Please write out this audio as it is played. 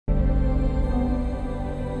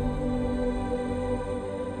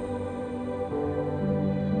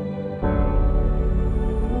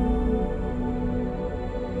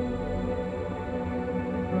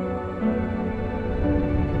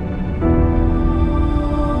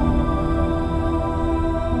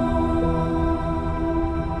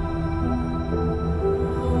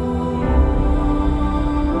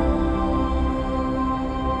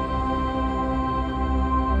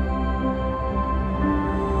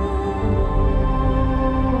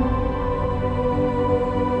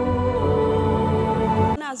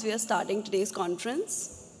as we are starting today's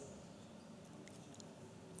conference.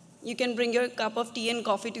 You can bring your cup of tea and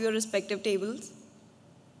coffee to your respective tables.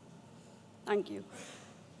 Thank you.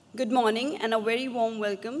 Good morning and a very warm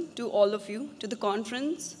welcome to all of you to the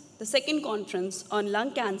conference, the second conference on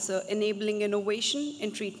lung cancer enabling innovation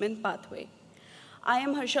in treatment pathway. I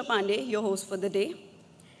am Harsha Pandey, your host for the day.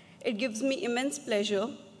 It gives me immense pleasure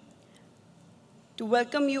to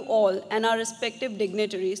welcome you all and our respective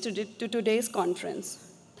dignitaries to today's conference.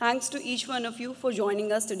 Thanks to each one of you for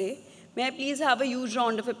joining us today. May I please have a huge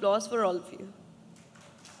round of applause for all of you.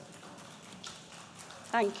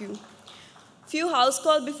 Thank you. Few house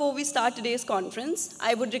calls before we start today's conference.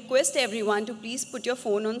 I would request everyone to please put your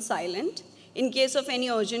phone on silent. In case of any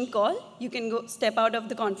urgent call, you can go step out of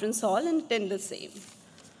the conference hall and attend the same.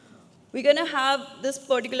 We're going to have this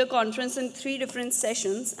particular conference in 3 different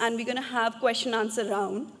sessions, and we're going to have question-answer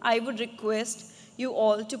round. I would request you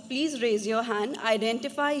all to please raise your hand,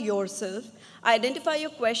 identify yourself, identify your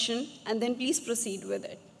question, and then please proceed with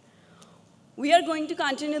it. We are going to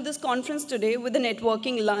continue this conference today with a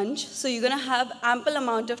networking lunch, so you're going to have ample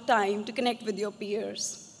amount of time to connect with your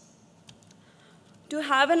peers. To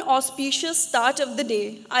have an auspicious start of the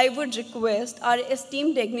day, I would request our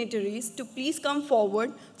esteemed dignitaries to please come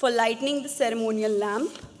forward for lighting the ceremonial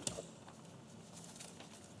lamp.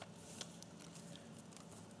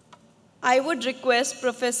 I would request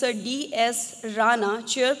Professor D.S. Rana,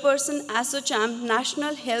 Chairperson, ASSOCHAM,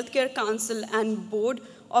 National Healthcare Council and Board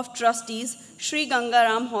of Trustees, Sri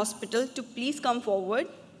Gangaram Hospital, to please come forward.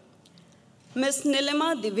 Ms.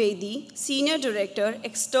 Nilima Dwivedi, Senior Director,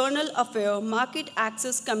 External Affairs, Market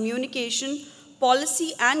Access Communication,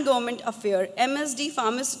 Policy and Government Affairs, MSD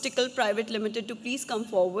Pharmaceutical Private Limited, to please come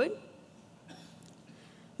forward.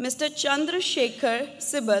 Mr. Chandrasekhar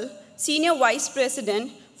Sibal, Senior Vice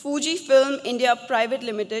President, Fujifilm India Private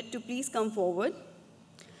Limited, to please come forward.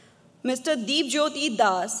 Mr. Deepjyoti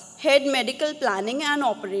Das, Head Medical Planning and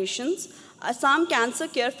Operations, Assam Cancer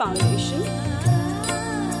Care Foundation.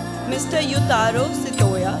 Mr. Yutaro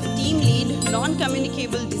Sitoya, Team Lead,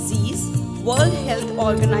 Non-Communicable Disease, World Health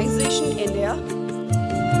Organization, India.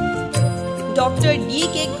 Dr.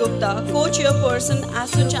 D.K. Gupta, Co-Chairperson,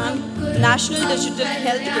 ASSOCHAM, National Digital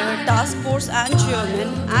Healthcare Task Force and Chairman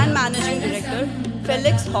and Managing Director,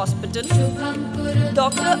 Felix Hospital.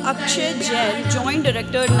 Dr. Akshay Jain, Joint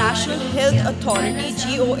Director, National Health Authority,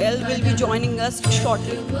 GOL, will be joining us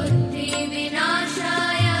shortly.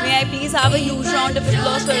 May I please have a huge round of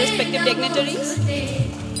applause for respective dignitaries?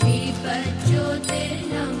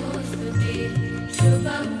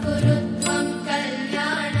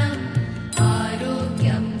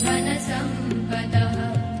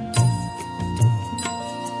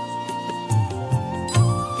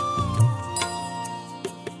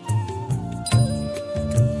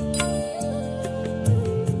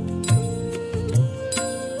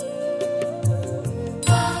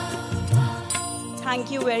 Thank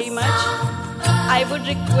you very much. I would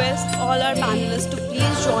request all our panelists to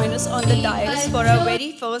please join us on the dais for our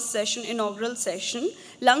very first session, inaugural session,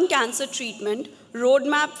 Lung Cancer Treatment,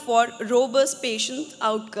 Roadmap for Robust Patient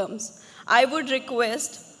Outcomes. I would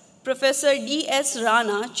request Professor D.S.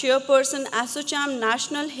 Rana, Chairperson, ASSOCHAM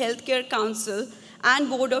National Healthcare Council and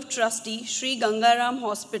Board of Trustees, Sri Gangaram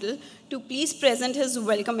Hospital, to please present his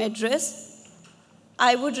welcome address.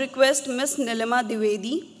 I would request Ms. Nilima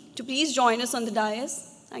Dwivedi to please join us on the dais.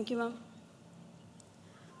 Thank you, ma'am.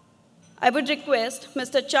 I would request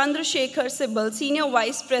Mr. Chandrasekhar Sibal, Senior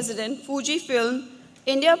Vice President, Fujifilm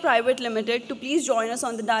India Private Limited, to please join us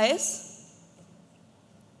on the dais.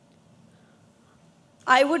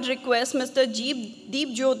 I would request Mr.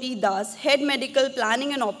 Deepjyoti Das, Head Medical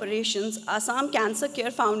Planning and Operations, Assam Cancer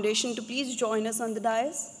Care Foundation, to please join us on the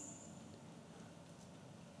dais.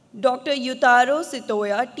 Dr. Yutaro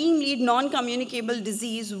Sitoya, Team Lead, Non-Communicable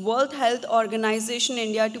Disease, World Health Organization,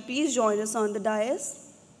 India, to please join us on the dais.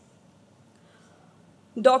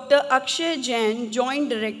 Dr. Akshay Jain, Joint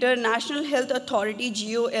Director, National Health Authority,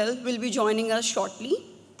 GOL, will be joining us shortly.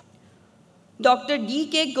 Dr.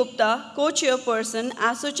 D.K. Gupta, Co-Chairperson,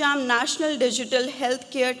 ASSOCHAM National Digital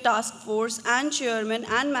Healthcare Task Force and Chairman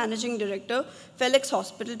and Managing Director, Felix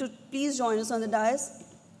Hospital, to please join us on the dais.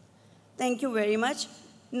 Thank you very much.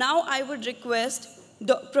 Now I would request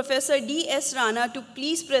Professor D.S. Rana to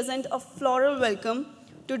please present a floral welcome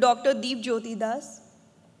to Dr. Deepjyoti Das.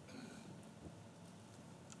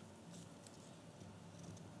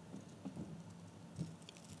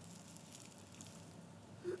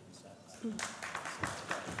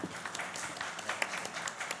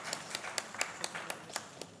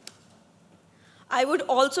 I would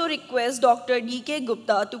also request Dr. D.K.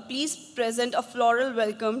 Gupta to please present a floral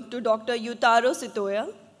welcome to Dr. Yutaro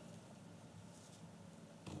Sitoya.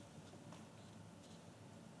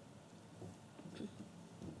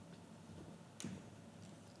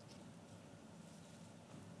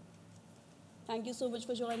 Thank you so much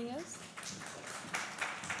for joining us.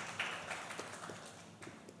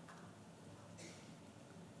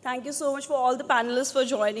 Thank you so much for all the panelists for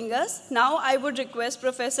joining us. Now I would request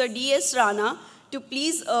Professor D.S. Rana to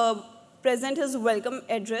please present his welcome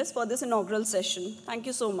address for this inaugural session. Thank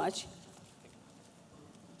you so much.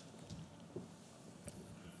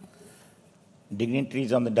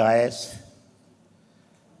 Dignitaries on the dais,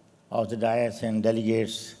 and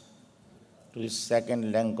delegates to this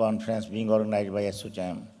second lung conference being organized by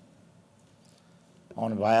ASSOCHAM.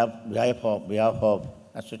 On behalf of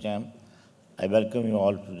ASSOCHAM, I welcome you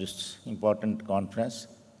all to this important conference.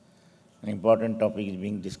 An important topic is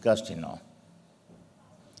being discussed now.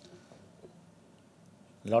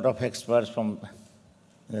 A lot of experts from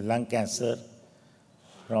the lung cancer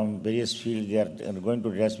from various fields, they are going to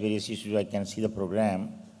address various issues. I can see the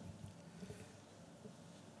program.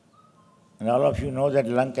 And all of you know that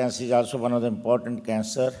lung cancer is also one of the important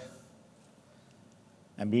cancer.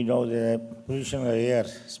 And we know the pollution of the air,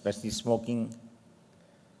 especially smoking,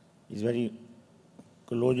 is very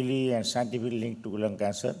closely and scientifically linked to lung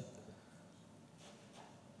cancer.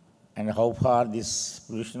 And how far this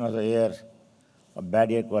pollution of the air, or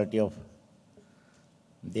bad air quality of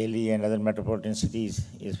Delhi and other metropolitan cities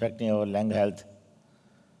is affecting our lung health,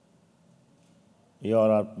 we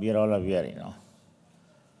are all aware,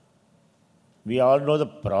 We all know the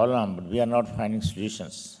problem, but we are not finding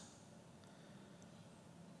solutions.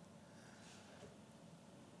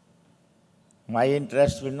 My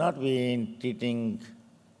interest will not be in treating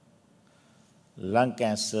lung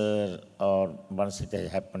cancer or once it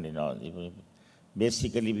has happened,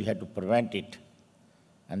 Basically, we have to prevent it.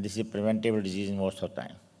 And this is a preventable disease most of the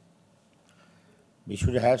time. We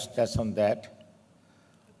should have stress on that.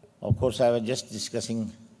 Of course, I was just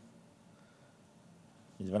discussing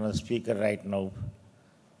with one of the speakers right now,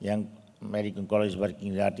 young American college working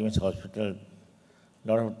in the Artemis Hospital. A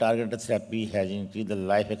lot of targeted therapy has increased the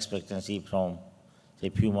life expectancy from, say,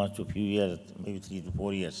 a few months to a few years, maybe 3 to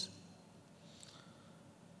 4 years.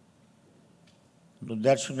 But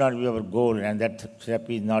that should not be our goal, and that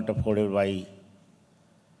therapy is not affordable by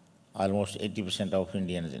almost 80% of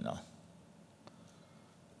Indians,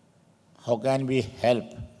 How can we help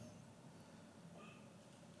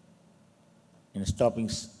in stopping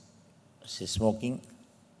smoking?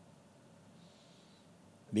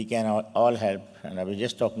 We can all help, and I was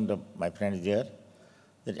just talking to my friends there,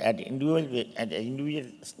 that at individual, we had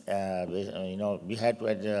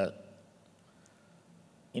to,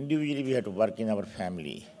 individually we have to work in our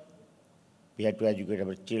family. We have to educate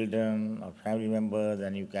our children, our family members,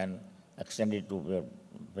 and you can extend it to your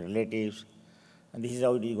relatives. And this is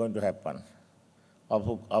how it is going to happen.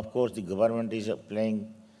 Of course, the government is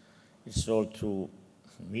playing its role through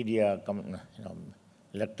media,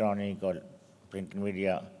 electronic or print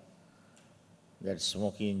media, that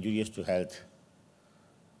smoking is injurious to health.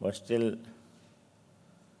 But still,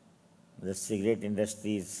 the cigarette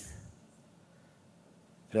industry is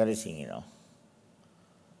flourishing,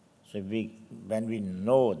 So when we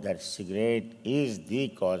know that cigarette is the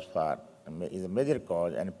cause is a major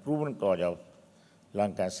cause and a proven cause of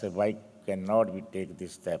lung cancer, why cannot we take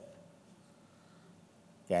this step?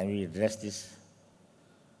 Can we address this?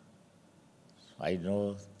 I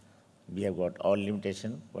know we have got all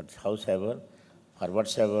limitations, but however, for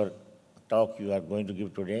whatsoever talk you are going to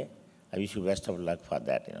give today, I wish you best of luck for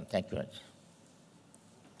that. Thank you very much.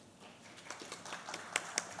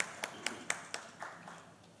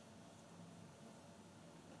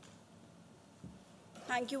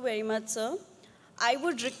 Thank you very much, sir. I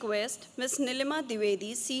would request Ms. Nilima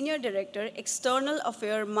Dwivedi, Senior Director, External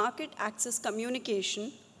Affairs, Market Access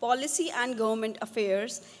Communication, Policy and Government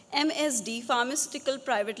Affairs, MSD Pharmaceutical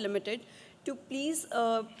Private Limited, to please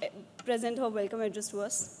present her welcome address to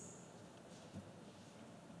us.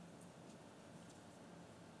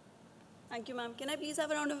 Thank you, ma'am. Can I please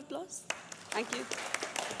have a round of applause? Thank you.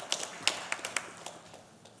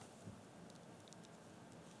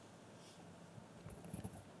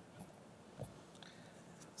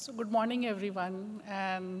 So good morning, everyone,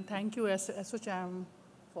 and thank you, ASSOCHAM,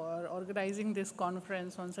 for organizing this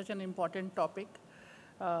conference on such an important topic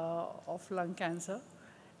of lung cancer.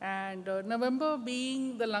 And November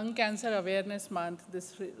being the Lung Cancer Awareness Month,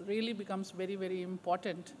 this really becomes very, very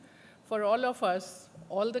important for all of us,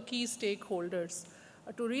 all the key stakeholders,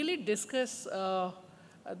 to really discuss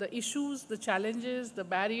the issues, the challenges, the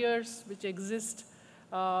barriers which exist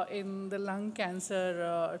in the lung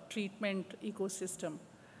cancer treatment ecosystem.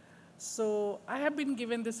 So I have been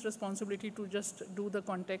given this responsibility to just do the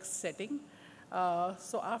context setting.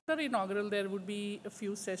 So after inaugural, there would be a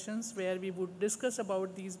few sessions where we would discuss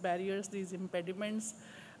about these barriers, these impediments,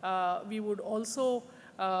 We would also,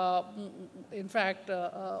 in fact,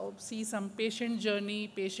 see some patient journey,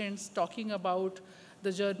 patients talking about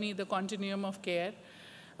the journey, the continuum of care.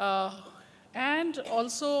 And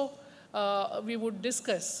also, we would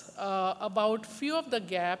discuss about few of the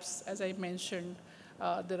gaps, as I mentioned.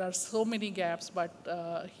 There are so many gaps, but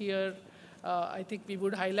here I think we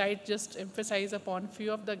would highlight, just emphasize upon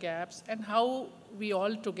few of the gaps and how we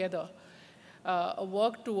all together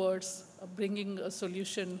work towards bringing a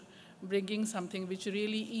solution, bringing something which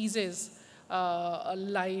really eases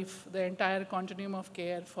life, the entire continuum of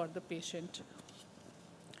care for the patient.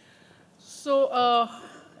 So,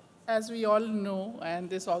 as we all know, and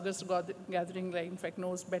this August gathering, in fact,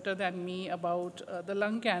 knows better than me about the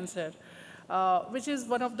lung cancer, which is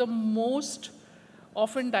one of the most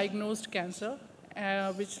often diagnosed cancer,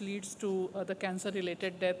 which leads to the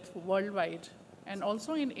cancer-related death worldwide. And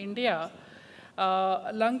also in India,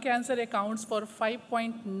 lung cancer accounts for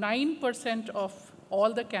 5.9% of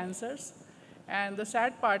all the cancers. And the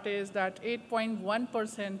sad part is that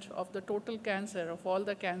 8.1% of the total cancer, of all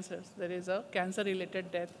the cancers, there is a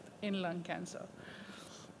cancer-related death in lung cancer.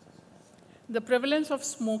 The prevalence of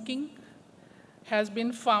smoking has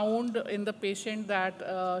been found in the patient that,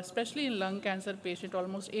 especially in lung cancer patient,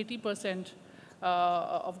 almost 80%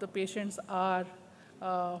 of the patients are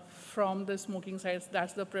from the smoking sites.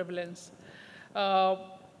 That's the prevalence.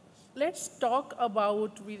 Let's talk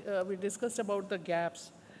about, we discussed about the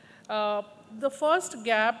gaps. The first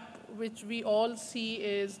gap which we all see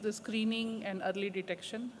is the screening and early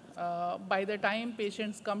detection. By the time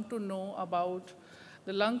patients come to know about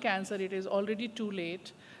the lung cancer, it is already too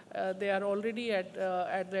late. They are already at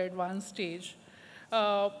the advanced stage.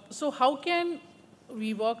 So how can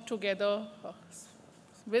we work together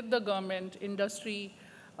with the government, industry,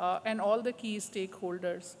 and all the key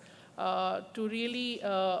stakeholders to really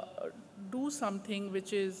do something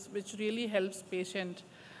which really helps patient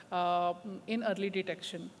in early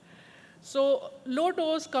detection? So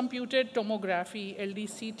low-dose computed tomography,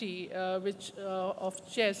 LDCT,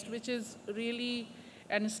 of chest, which is really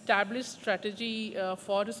an established strategy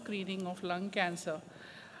for screening of lung cancer.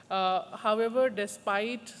 However,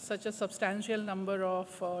 despite such a substantial number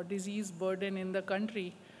of disease burden in the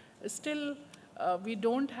country, still we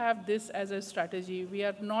don't have this as a strategy. We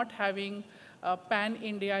are not having a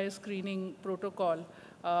pan-India screening protocol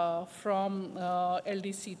from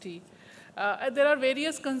LDCT. There are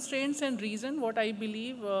various constraints and reasons, what I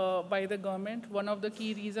believe, by the government. One of the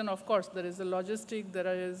key reasons, of course, there is the logistic,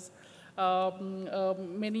 there is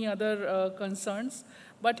many other concerns.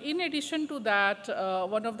 But in addition to that,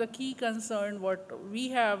 one of the key concerns, what we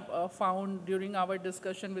have found during our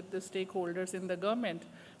discussion with the stakeholders in the government,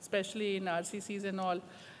 especially in RCCs and all,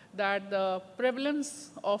 that the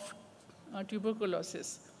prevalence of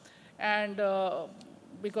tuberculosis, and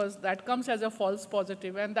because that comes as a false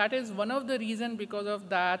positive, and that is one of the reasons because of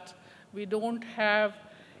that we don't have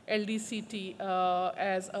LDCT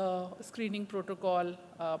as a screening protocol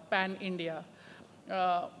pan-India.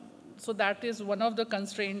 So that is one of the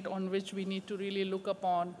constraints on which we need to really look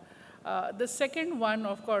upon. The second one,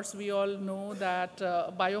 of course, we all know that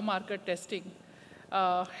biomarker testing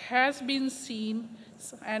has been seen,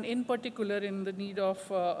 and in particular in the need of,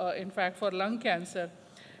 in fact, for lung cancer,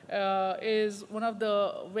 is one of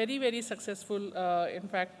the very, very successful, in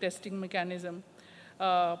fact, testing mechanism.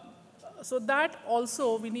 So that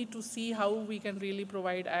also we need to see how we can really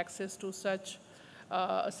provide access to such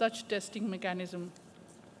testing mechanism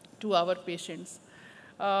to our patients.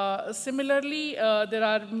 Similarly, there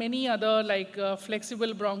are many other, like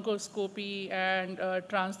flexible bronchoscopy and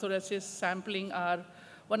transthoracic sampling are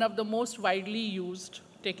one of the most widely used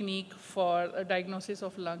technique for a diagnosis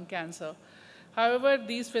of lung cancer. However,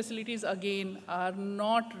 these facilities, again, are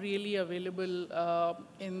not really available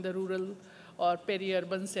in the rural or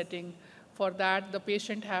peri-urban setting. For that, the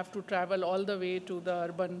patient have to travel all the way to the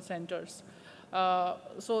urban centers.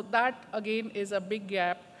 So that, again, is a big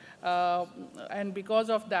gap. And because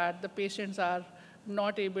of that, the patients are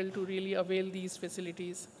not able to really avail these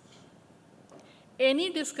facilities. Any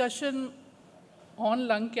discussion on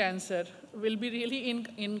lung cancer will be really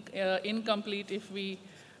incomplete if we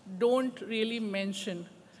don't really mention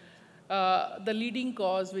the leading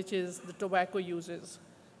cause, which is the tobacco uses.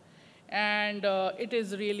 And it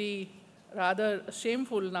is really rather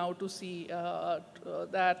shameful now to see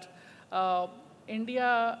that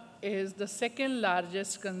India is the second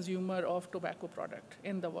largest consumer of tobacco product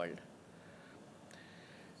in the world.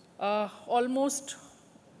 Almost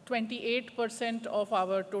 28% of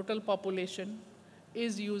our total population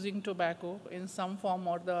is using tobacco in some form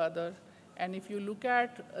or the other. And if you look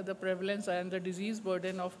at the prevalence and the disease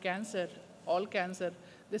burden of cancer all cancer,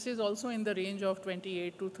 this is also in the range of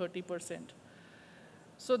 28 to 30%.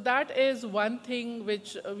 So that is one thing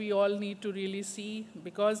which we all need to really see,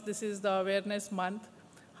 because this is the awareness month.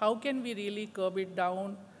 How can we really curb it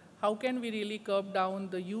down? How can we really curb down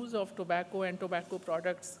the use of tobacco and tobacco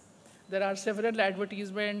products? There are several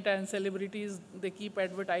advertisements and celebrities, they keep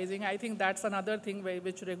advertising. I think that's another thing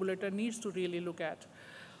which regulator needs to really look at.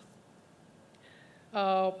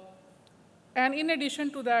 And in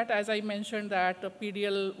addition to that, as I mentioned, that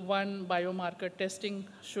PDL1 biomarker testing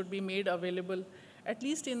should be made available, at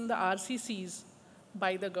least in the RCCs,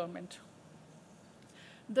 by the government.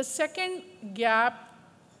 The second gap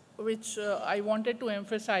which I wanted to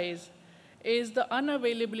emphasize is the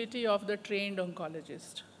unavailability of the trained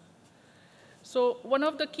oncologist. So one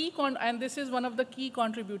of the key, and this is one of the key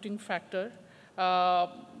contributing factor,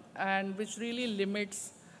 and which really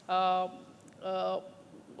limits the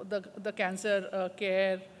cancer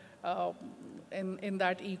care in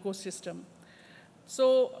that ecosystem.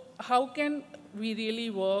 So how can we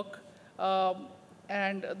really work?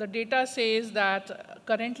 And the data says that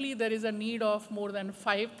currently there is a need of more than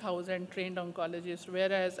 5,000 trained oncologists,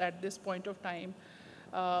 whereas at this point of time,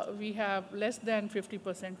 we have less than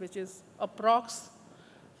 50%, which is approx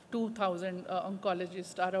 2,000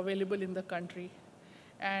 oncologists are available in the country.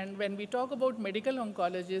 And when we talk about medical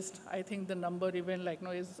oncologists, I think the number even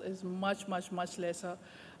is much, much, much lesser.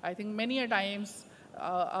 I think many a times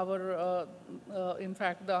in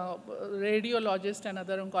fact, the radiologists and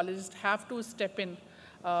other oncologists have to step in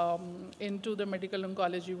into the medical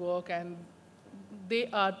oncology work, and they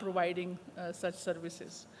are providing such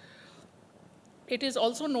services. It is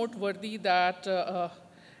also noteworthy that,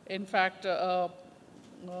 in fact,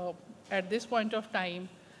 at this point of time,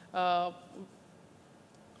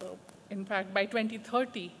 in fact, by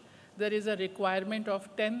 2030, there is a requirement of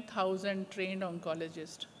 10,000 trained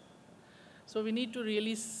oncologists. So we need to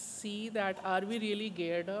really see that, are we really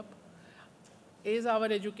geared up? Is our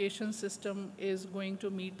education system is going to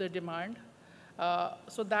meet the demand?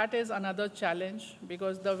 So that is another challenge,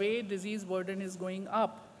 because the way disease burden is going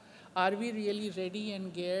up, are we really ready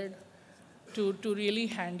and geared to really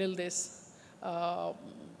handle this?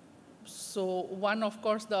 So one, of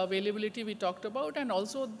course, the availability we talked about, and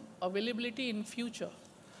also availability in future.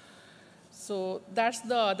 So that's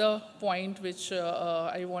the other point which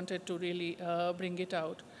I wanted to really bring it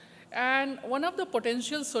out. And one of the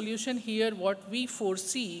potential solution here, what we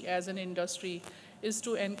foresee as an industry, is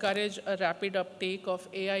to encourage a rapid uptake of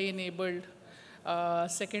AI-enabled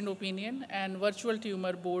second opinion and virtual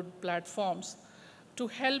tumor board platforms to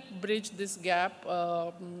help bridge this gap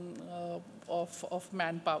of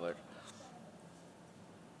manpower.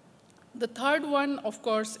 The third one, of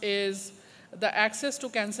course, is the access to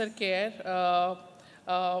cancer care,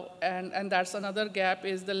 and that's another gap,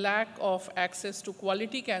 is the lack of access to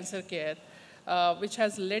quality cancer care, which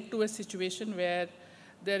has led to a situation where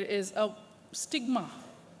there is a stigma.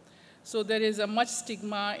 So there is a much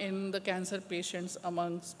stigma in the cancer patients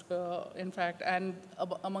amongst, in fact, and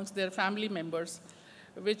amongst their family members,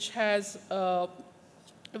 which has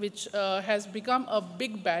become a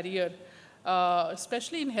big barrier,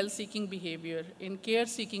 especially in health-seeking behavior, in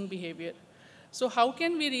care-seeking behavior. So how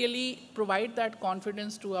can we really provide that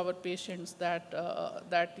confidence to our patients that,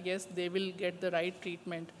 that yes, they will get the right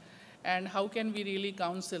treatment? And how can we really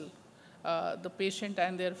counsel the patient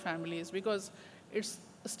and their families? Because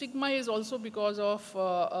stigma is also because of,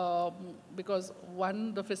 because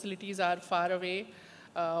one, the facilities are far away,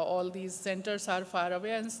 all these centers are far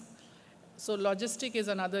away, and so logistic is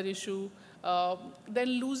another issue.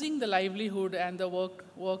 Then losing the livelihood and the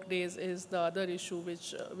work days is the other issue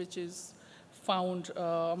which is found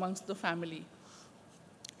amongst the family.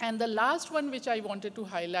 And the last one which I wanted to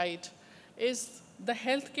highlight is the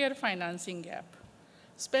healthcare financing gap,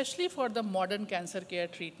 especially for the modern cancer care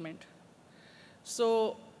treatment.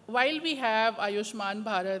 So while we have Ayushman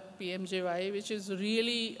Bharat PMJY, which is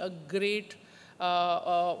really a great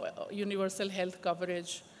universal health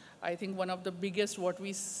coverage, I think one of the biggest, what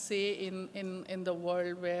we say in the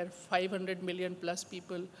world, where 500 million plus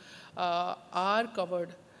people are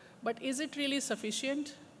covered. But is it really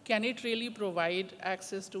sufficient? Can it really provide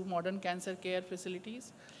access to modern cancer care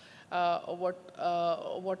facilities?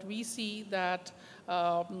 What we see that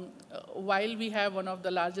while we have one of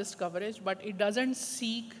the largest coverage, but it doesn't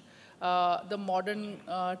seek the modern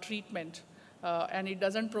treatment, and it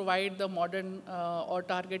doesn't provide the modern or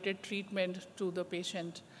targeted treatment to the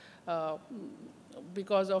patient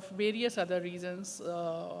because of various other reasons.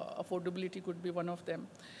 Affordability could be one of them.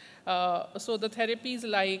 So the therapies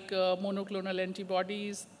like monoclonal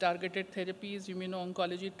antibodies, targeted therapies,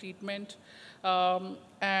 immuno-oncology treatment,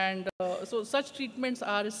 so such treatments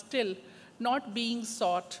are still not being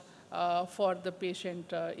sought for the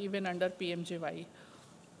patient, even under PMJY.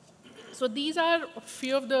 So these are a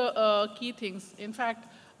few of the key things. In fact,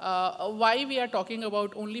 why we are talking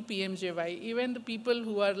about only PMJY, even the people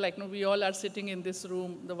who are like, we all are sitting in this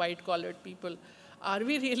room, the white-collared people, are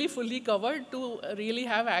we really fully covered to really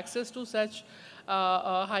have access to such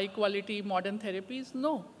high-quality modern therapies?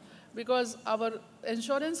 No, because our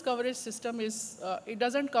insurance coverage system it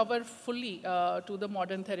doesn't cover fully to the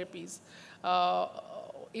modern therapies.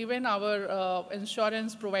 Even our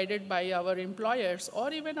insurance provided by our employers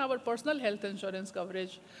or even our personal health insurance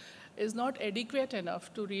coverage is not adequate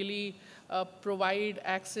enough to really provide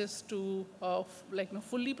access to,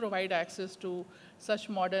 fully provide access to such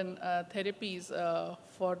modern therapies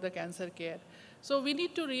for the cancer care. So we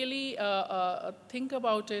need to really think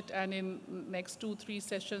about it, and in next 2-3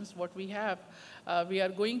 sessions what we have, we are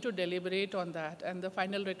going to deliberate on that, and the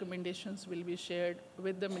final recommendations will be shared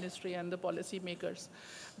with the ministry and the policy makers.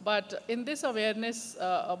 But in this awareness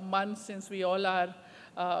month, since we all have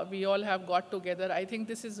got together, I think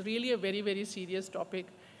this is really a very, very serious topic,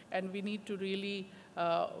 and we need to really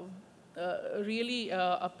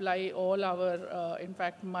apply all our, in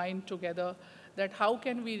fact, mind together, that how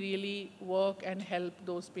can we really work and help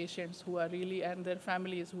those patients who are really, and their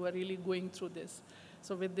families who are really going through this.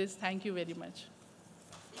 So with this, thank you very much.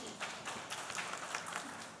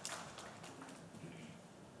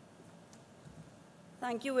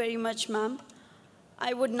 Thank you very much, ma'am.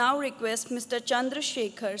 I would now request Mr.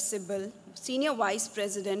 Chandrasekhar Sibal, Senior Vice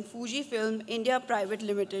President, Fujifilm India Private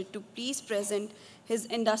Limited, to please present his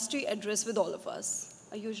industry address with all of us.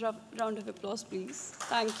 A huge round of applause, please.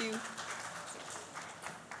 Thank you.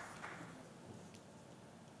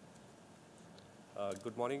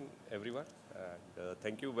 Good morning, everyone. And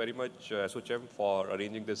thank you very much, ASSOCHAM, for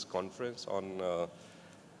arranging this conference on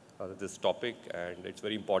this topic, and it's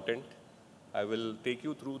very important. I will take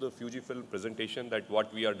you through the Fujifilm presentation, that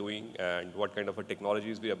what we are doing and what kind of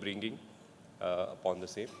technologies we are bringing upon the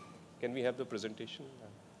same. Can we have the presentation?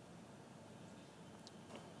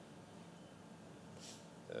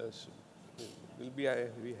 We'll be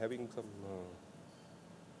having some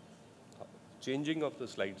changing of the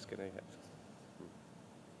slides. Can I have?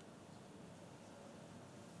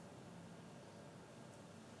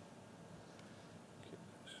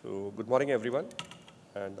 So, good morning, everyone.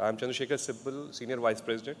 And I'm Chandrasekhar Sibal, Senior Vice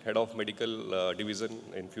President, Head of Medical Division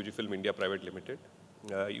in Fujifilm India Private Limited.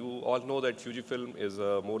 You all know that Fujifilm is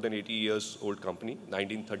a more than 80 years old company.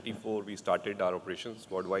 1934, we started our operations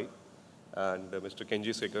worldwide. And Mr. Kenji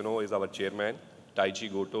Sekano is our chairman.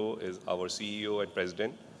 Taichi Goto is our CEO and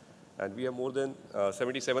president. And we have more than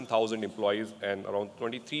 77,000 employees and around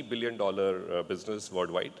 $23 billion business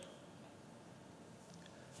worldwide.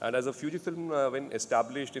 And as a Fujifilm, when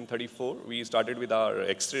established in 34, we started with our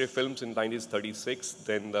X-ray films in 1936,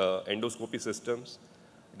 then the endoscopy systems,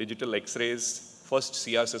 digital X-rays. First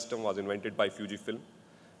CR system was invented by Fujifilm.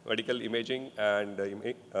 Medical imaging and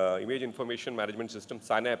image information management system,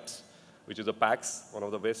 Synapse, which is a PACS, one of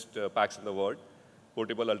the best PACS in the world.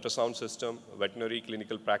 Portable ultrasound system, veterinary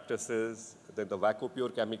clinical practices. Then the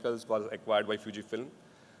Vacopure chemicals was acquired by Fujifilm.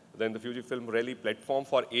 Then the Fujifilm Rally platform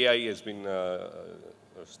for AI has been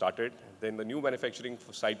started. Then the new manufacturing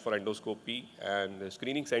site for endoscopy and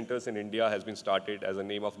screening centers in India has been started as a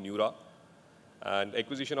name of Neura. And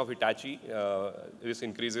acquisition of Hitachi, this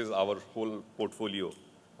increases our whole portfolio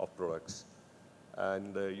of products.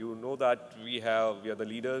 And you know that we are the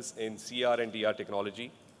leaders in CR and DR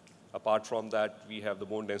technology. Apart from that, we have the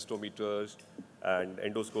bone densitometers and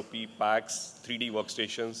endoscopy packs, 3D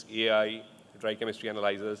workstations, AI, dry chemistry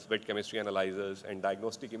analyzers, wet chemistry analyzers, and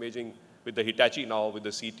diagnostic imaging with the Hitachi now, with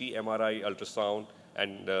the CT, MRI, ultrasound,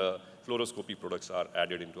 and fluoroscopy products are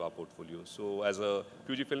added into our portfolio. So as a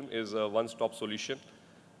Fujifilm is a one-stop solution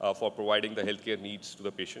for providing the healthcare needs to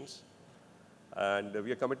the patients. And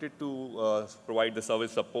we are committed to provide the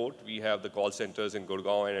service support. We have the call centers in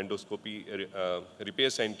Gurgaon and endoscopy repair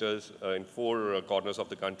centers in 4 corners of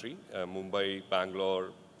the country, Mumbai,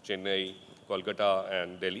 Bangalore, Chennai, Kolkata,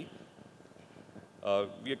 and Delhi.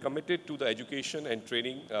 We are committed to the education and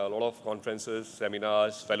training, a lot of conferences,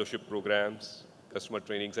 seminars, fellowship programs, customer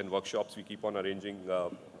trainings and workshops we keep on arranging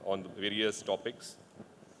on various topics.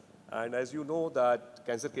 And as you know that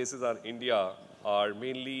cancer cases in India are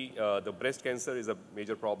mainly, the breast cancer is a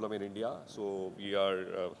major problem in India. So we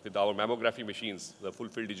are, with our mammography machines, the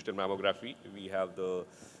full-field digital mammography, we have a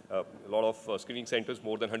lot of screening centers,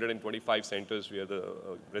 more than 125 centers where the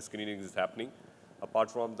breast screening is happening.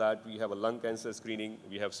 Apart from that, we have a lung cancer screening.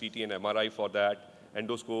 We have CT and MRI for that.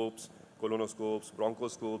 Endoscopes, colonoscopes,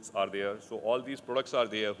 bronchoscopes are there. So all these products are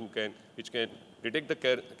there which can detect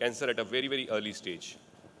the cancer at a very, very early stage.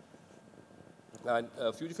 And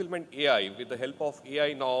Fujifilm and AI, with the help of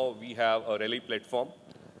AI now, we have a Relay platform,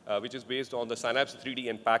 which is based on the Synapse 3D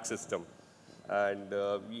and PAC system. And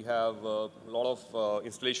we have a lot of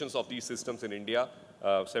installations of these systems in India.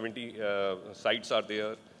 70 sites are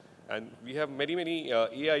there. And we have many, many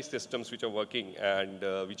AI systems which are working and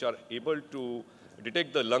which are able to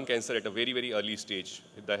detect the lung cancer at a very, very early stage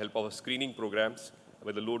with the help of screening programs,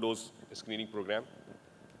 with a low-dose screening program.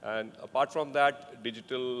 And apart from that,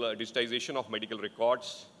 digitization of medical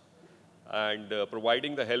records and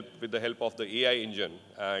providing the help with the help of the AI engine.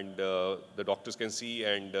 And the doctors can see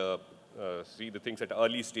and see the things at an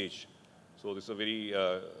early stage. So this is a very,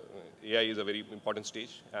 AI is a very important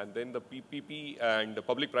stage. And then the PPP and the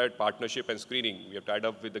public-private partnership and screening. We have tied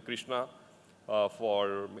up with the Krishna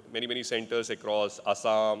for many, many centers across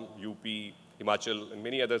Assam, UP, Himachal, and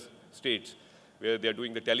many other states where they are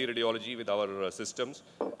doing the teleradiology with our systems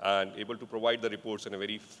and able to provide the reports in a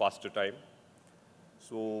very faster time.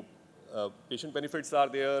 So patient benefits are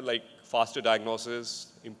there, like faster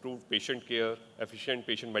diagnosis, improved patient care, efficient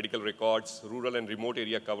patient medical records, rural and remote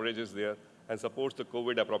area coverage is there, and supports the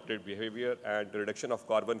COVID-appropriate behavior and the reduction of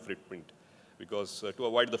carbon footprint, because to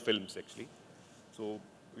avoid the films, actually. So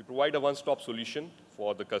we provide a one-stop solution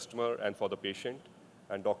for the customer and for the patient,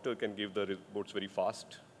 and doctor can give the reports very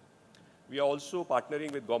fast. We are also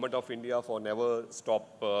partnering with Government of India for Never Stop,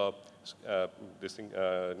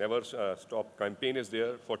 Never Stop campaign is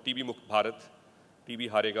there for TB Mukt Bharat, TB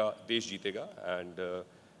Harega, Desh Jeetega, and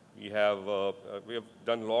we have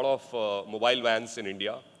done a lot of mobile vans in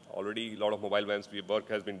India. Already a lot of mobile vans work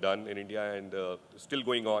has been done in India and still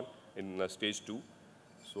going on in stage 2.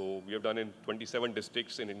 So we have done in 27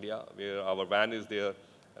 districts in India where our van is there,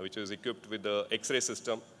 which is equipped with the X-ray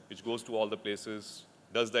system, which goes to all the places,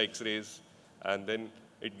 does the X-rays, and then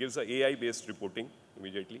it gives an AI-based reporting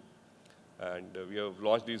immediately. And we have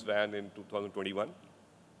launched this van in 2021.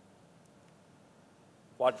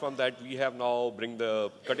 Apart from that, we have now bring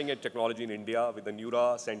the cutting-edge technology in India with the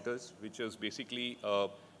Neura centers, which is basically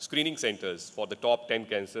screening centers for the top 10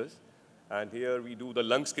 cancers. And here we do the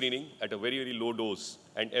lung screening at a very, very low dose.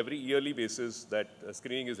 And every yearly basis, that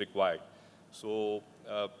screening is required. So,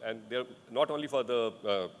 and they're not only for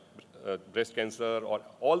the breast cancer or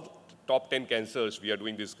all top 10 cancers, we are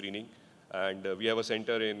doing this screening. And we have a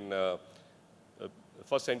center in, the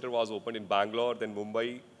first center was opened in Bangalore, then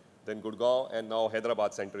Mumbai, then Gurgaon, and now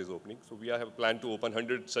Hyderabad center is opening. So we have a plan to open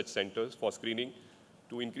 100 such centers for screening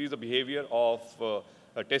to increase the behavior of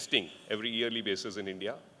testing every yearly basis in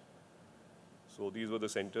India. So these were the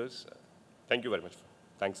centers. Thank you very much.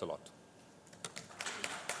 Thanks a lot.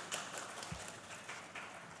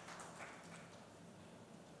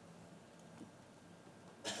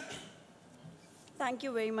 Thank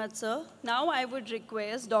you very much, sir. Now I would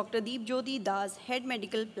request Dr. Deepjyoti Das, Head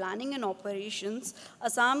Medical Planning and Operations,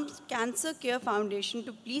 Assam Cancer Care Foundation,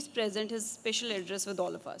 to please present his special address with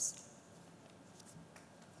all of us.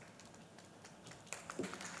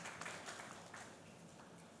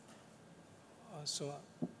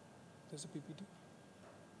 There's a PPT.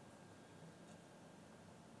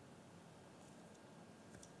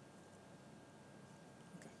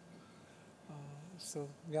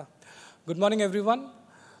 Okay. Good morning, everyone.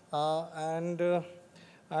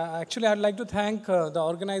 Actually, I'd like to thank the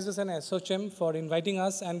organizers and ASSOCHAM for inviting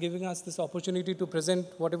us and giving us this opportunity to present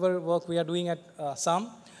whatever work we are doing at Assam.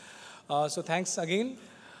 So thanks again.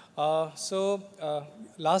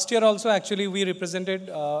 Last year also, actually, we represented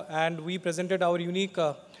and we presented our unique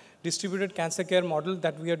distributed cancer care model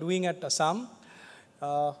that we are doing at Assam.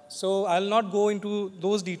 So I'll not go into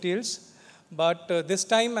those details. But this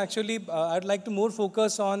time, actually, I'd like to more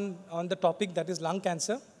focus on the topic that is lung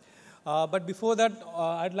cancer. But before that,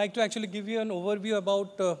 I'd like to actually give you an overview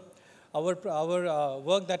about our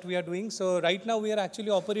work that we are doing. So right now, we are actually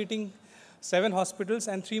operating 7 hospitals,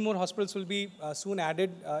 and 3 more hospitals will be soon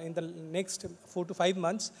added in the next 4 to 5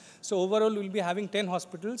 months. So overall, we'll be having 10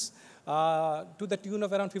 hospitals to the tune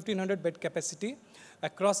of around 1,500 bed capacity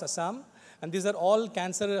across Assam. And these are all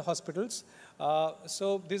cancer hospitals.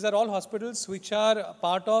 So these are all hospitals which are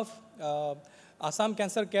part of Assam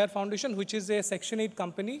Cancer Care Foundation, which is a Section 8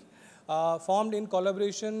 company formed in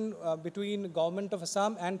collaboration between Government of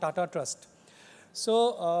Assam and Tata Trust.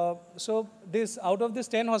 So, out of these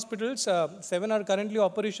 10 hospitals, 7 are currently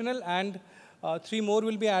operational, and 3 more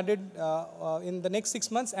will be added in the next 6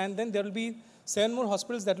 months, and then there will be 7 more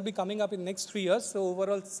hospitals that will be coming up in next 3 years. So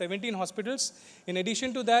overall 17 hospitals. In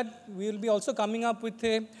addition to that, we will be also coming up with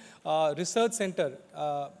a research center,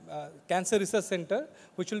 cancer research center,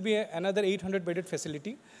 which will be another 800 bedded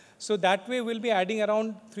facility. So that way we'll be adding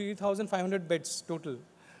around 3,500 beds total,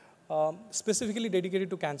 specifically dedicated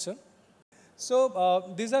to cancer.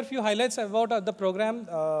 So these are a few highlights about the program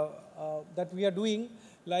that we are doing.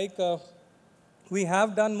 Like we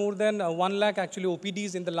have done more than 1 lakh actually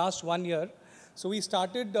OPDs in the last 1 year. So we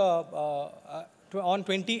started on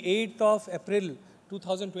 28th of April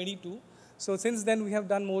 2022. So since then we have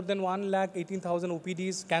done more than 1,18,000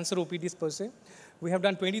 OPDs, cancer OPDs per se. We have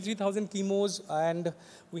done 23,000 chemos, and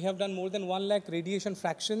we have done more than 1 lakh radiation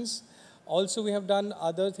fractions. Also we have done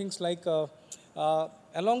other things like,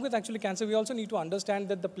 along with actually cancer, we also need to understand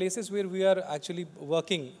that the places where we are actually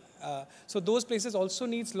working, so those places also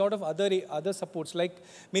needs a lot of other supports, like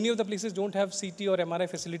many of the places don't have CT or MRI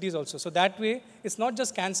facilities also. So that way, it's not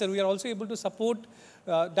just cancer, we are also able to support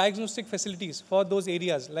diagnostic facilities for those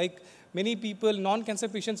areas. Like many people, non-cancer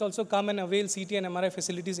patients also come and avail CT and MRI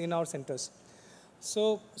facilities in our centers.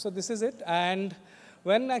 So this is it. And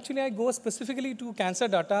when actually I go specifically to cancer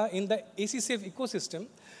data in the ACCF ecosystem,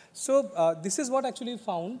 so this is what actually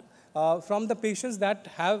found from the patients that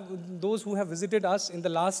have, those who have visited us in the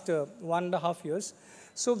last 1.5 years.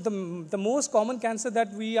 So the most common cancer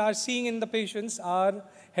that we are seeing in the patients are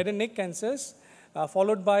head and neck cancers,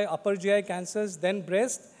 followed by upper GI cancers, then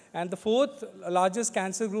breast, and the fourth largest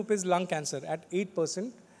cancer group is lung cancer at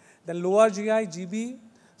 8%, then lower GI, GB,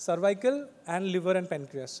 cervical, and liver and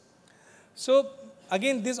pancreas. So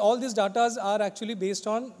again, all these data are actually based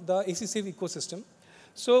on the ACCF ecosystem.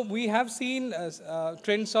 So we have seen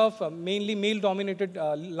trends of mainly male-dominated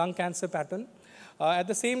lung cancer pattern. At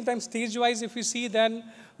the same time, stage-wise, if you see, then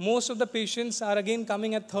most of the patients are again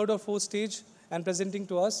coming at 3rd or 4th stage and presenting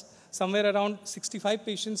to us. Somewhere around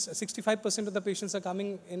 65% of the patients are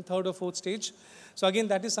coming in 3rd or 4th stage. So again,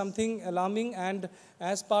 that is something alarming. And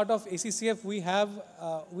as part of ACCF, we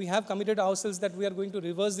have committed ourselves that we are going to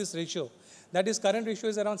reverse this ratio. That is, current ratio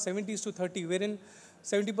is around 70:30, wherein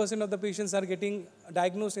 70% of the patients are getting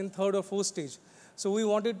diagnosed in 3rd or 4th stage. So we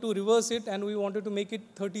wanted to reverse it, and we wanted to make it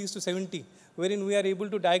 30:70, wherein we are able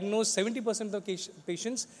to diagnose 70% of the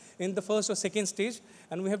patients in the 1st or 2nd stage.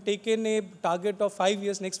 And we have taken a target of 5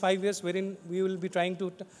 years, next 5 years, wherein we will be trying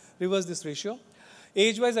to reverse this ratio.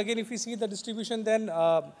 Age-wise, again, if you see the distribution, then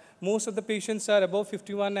most of the patients are above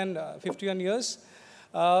 51 and 51 years.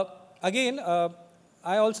 Again,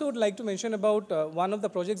 I also would like to mention about one of the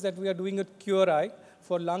projects that we are doing at QRI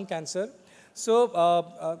for lung cancer. So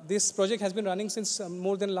this project has been running since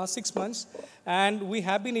more than last 6 months, and we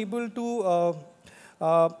have been able to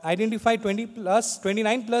identify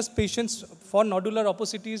 29 plus patients for nodular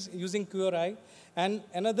opacities using QRI, and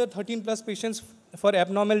another 13 plus patients for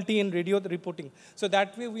abnormality in radio reporting. So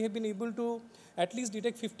that way we have been able to at least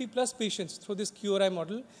detect 50 plus patients through this QRI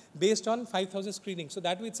model based on 5,000 screenings. So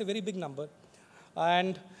that way it's a very big number.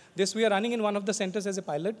 And this we are running in one of the centers as a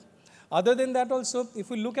pilot. Other than that also, if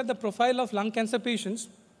we look at the profile of lung cancer patients,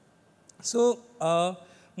 so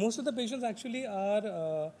most of the patients actually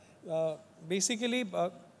are basically,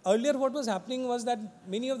 earlier what was happening was that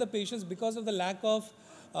many of the patients, because of the lack of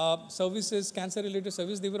services, cancer-related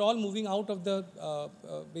services, they were all moving out of the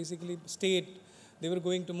basically state. They were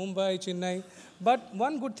going to Mumbai, Chennai. But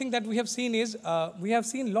one good thing that we have seen is, we have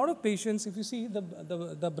seen a lot of patients, if you see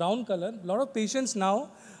the brown color, a lot of patients now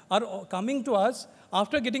are coming to us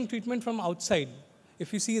after getting treatment from outside,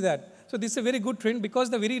 if you see that. So this is a very good trend, because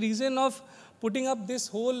the very reason of putting up this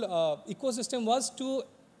whole ecosystem was to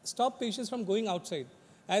stop patients from going outside.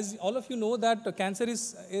 As all of you know that cancer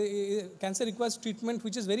requires treatment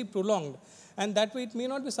which is very prolonged, and that way it may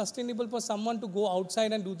not be sustainable for someone to go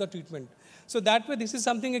outside and do the treatment. So that way this is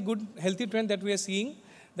something, a good healthy trend that we are seeing,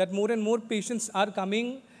 that more and more patients are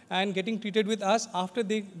coming and getting treated with us after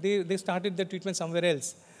they started their treatment somewhere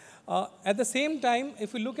else. At the same time,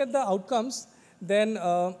 if we look at the outcomes, then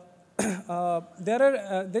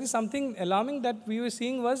there is something alarming that we were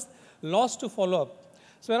seeing was loss to follow-up.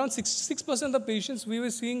 So around 66% of the patients we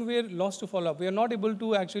were seeing were lost to follow-up. We are not able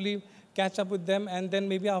to actually catch up with them, and then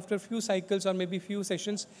maybe after a few cycles or maybe few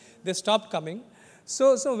sessions, they stopped coming.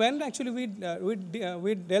 So when actually we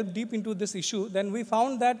delved deep into this issue, then we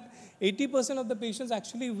found that 80% of the patients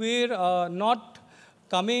actually were not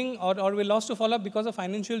coming or were lost to follow-up because of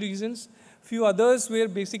financial reasons. Few others were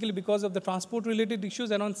basically because of the transport-related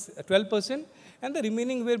issues, around 12%, and the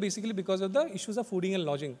remaining were basically because of the issues of fooding and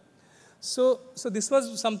lodging. So this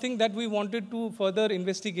was something that we wanted to further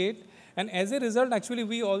investigate, And as a result, actually,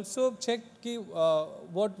 we also checked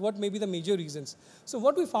what may be the major reasons. So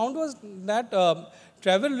what we found was that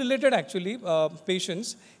travel-related actually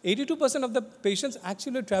patients, 82% of the patients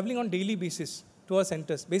actually are traveling on daily basis to our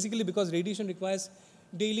centers, basically because radiation requires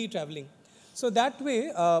daily traveling. So that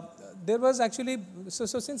way, there was actually, so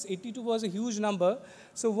since 82 was a huge number,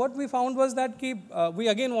 so what we found was that we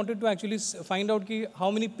again wanted to actually find out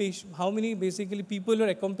how many basically people are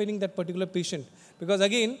accompanying that particular patient. Because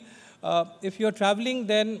again, if you're traveling,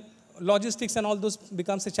 then logistics and all those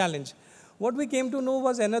becomes a challenge. What we came to know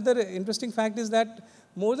was another interesting fact is that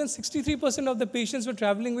more than 63% of the patients were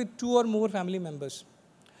traveling with 2 or more family members.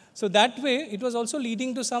 So that way, it was also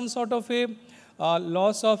leading to some sort of a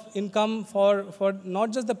loss of income for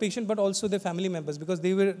not just the patient, but also the family members, because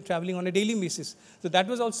they were traveling on a daily basis. So that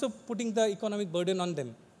was also putting the economic burden on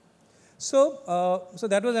them. So, so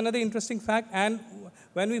that was another interesting fact. And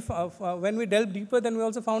when we delved deeper, then we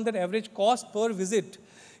also found that average cost per visit,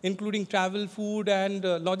 including travel, food, and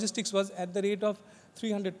logistics, was at the rate of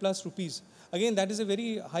 300 plus rupees. Again, that is a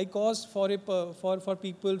very high cost for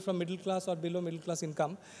people from middle class or below middle class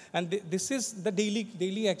income. And this is the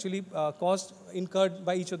daily actually cost incurred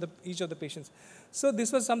by each of the patients. So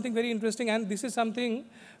this was something very interesting, and this is something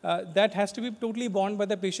that has to be totally borne by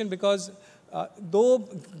the patient, because though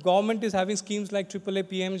government is having schemes like AAA,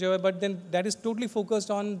 PMJY, but then that is totally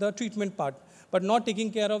focused on the treatment part, but not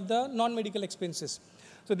taking care of the non-medical expenses.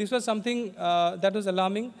 So this was something that was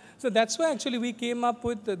alarming. So that's why actually we came up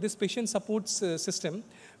with this patient support system,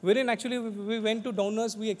 wherein actually we went to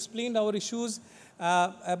donors, we explained our issues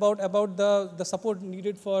about the support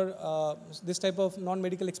needed for this type of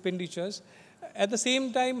non-medical expenditures. At the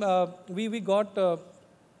same time, we got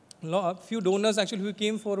a few donors actually who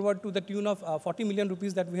came forward to the tune of 40 million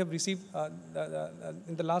rupees that we have received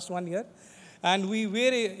in the last 1 year. And we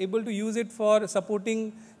were able to use it for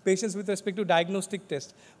supporting patients with respect to diagnostic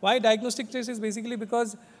tests. Why diagnostic tests is basically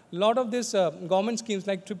because a lot of these government schemes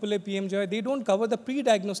like AAA, PMJY, they don't cover the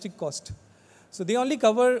pre-diagnostic cost. So they only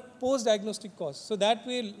cover post-diagnostic costs. So that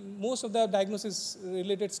way, most of the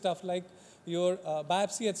diagnosis-related stuff like your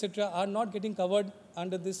biopsy, etc., are not getting covered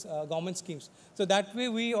under this government schemes. So that way,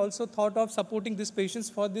 we also thought of supporting these patients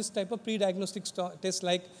for this type of pre-diagnostic tests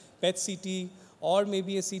like PET-CT, or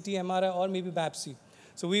maybe a CT, MRI, or maybe biopsy.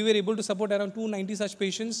 So we were able to support around 290 such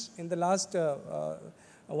patients in the last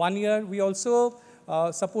 1 year. We also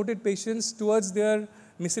supported patients towards their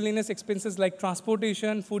miscellaneous expenses like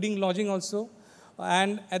transportation, fooding, lodging also.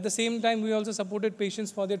 And at the same time, we also supported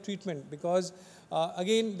patients for their treatment, because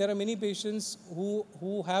again, there are many patients who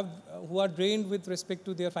are drained with respect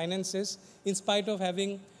to their finances in spite of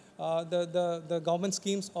having the government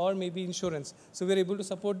schemes or maybe insurance. So we are able to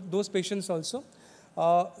support those patients also.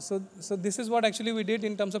 So this is what actually we did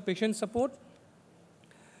in terms of patient support.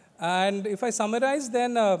 And if I summarize,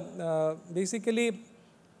 then basically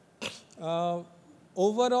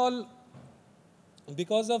overall,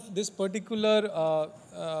 because of this particular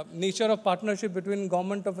nature of partnership between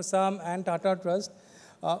Government of Assam and Tata Trust,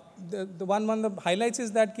 the one of the highlights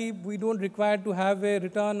is that we don't require to have a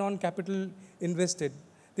return on capital invested.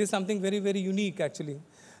 This is something very, very unique actually.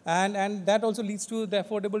 And that also leads to the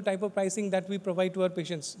affordable type of pricing that we provide to our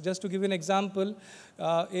patients. Just to give you an example,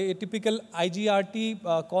 a typical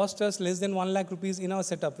IGRT costs us less than 1 lakh rupees in our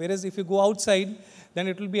setup. Whereas if you go outside, then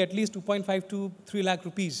it will be at least 2.5 to 3 lakh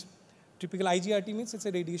rupees. Typical IGRT means it's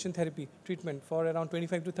a radiation therapy treatment for around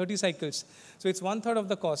 25 to 30 cycles. So it's 1/3 of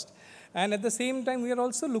the cost. And at the same time, we are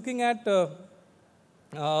also looking at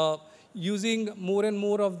using more and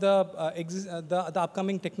more of the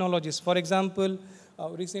upcoming technologies. For example,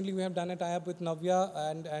 recently we have done a tie-up with Navya,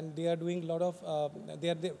 and they are doing a lot of,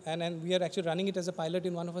 and we are actually running it as a pilot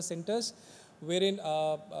in one of our centers, wherein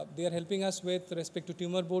they are helping us with respect to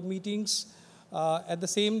tumor board meetings. At the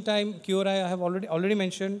same time, QRI I have already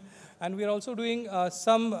mentioned, and we are also doing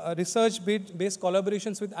some research-based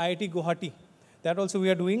collaborations with IIT Guwahati. That also we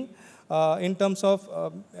are doing in terms of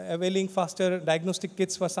availing faster diagnostic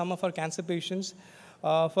kits for some of our cancer patients.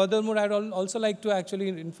 Furthermore, I'd also like to actually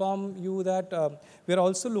inform you that we are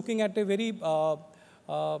also looking at a very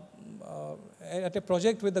at a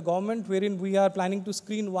project with the government wherein we are planning to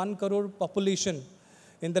screen 1 crore population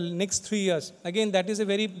in the next 3 years. Again, that is a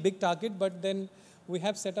very big target, but then we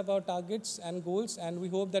have set up our targets and goals, and we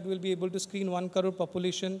hope that we'll be able to screen 1 crore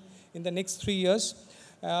population in the next 3 years.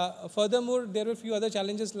 Furthermore, there are a few other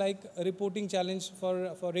challenges like a reporting challenge for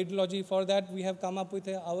radiology. For that, we have come up with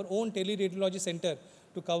our own tele-radiology center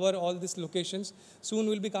to cover all these locations. Soon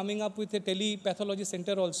we'll be coming up with a tele-pathology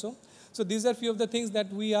center also. So these are few of the things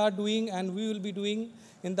that we are doing and we will be doing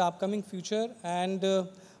in the upcoming future. And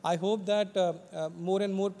I hope that more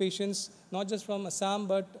and more patients, not just from Assam,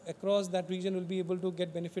 but across that region will be able to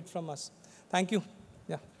get benefit from us. Thank you.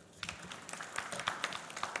 Yeah.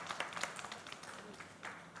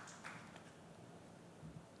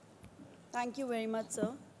 Thank you very much,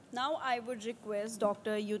 sir. Now I would request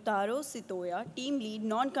Dr. Yutaro Sitoya, Team Lead,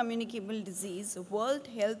 Non-Communicable Disease, World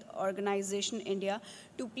Health Organization, India,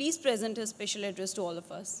 to please present his special address to all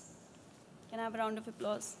of us. Can I have a round of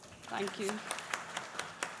applause? Thank you. Thank you.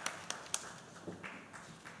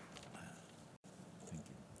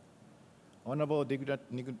 Honorable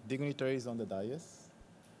dignitaries on the dais,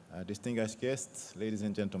 distinguished guests, ladies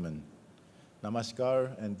and gentlemen,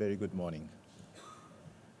 namaskar and very good morning.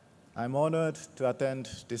 I'm honored to attend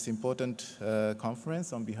this important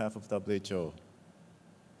conference on behalf of WHO.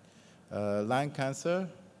 Lung cancer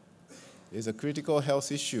is a critical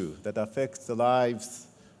health issue that affects the lives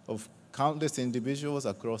of countless individuals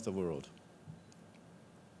across the world.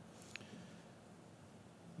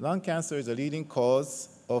 Lung cancer is a leading cause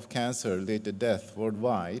of cancer-related death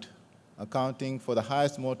worldwide, accounting for the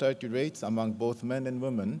highest mortality rates among both men and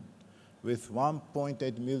women, with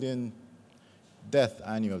 1.8 million deaths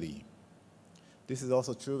annually. This is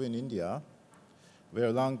also true in India, where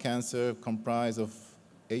lung cancer comprises of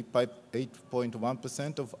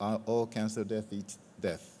 8.1% of all cancer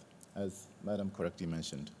death, as Madam correctly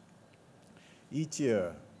mentioned. Each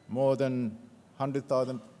year, more than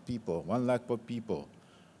 100,000 people, 1 lakh people,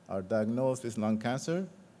 are diagnosed with lung cancer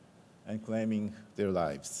and claiming their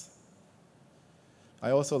lives. I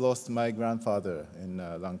also lost my grandfather in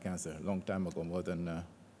lung cancer a long time ago, more than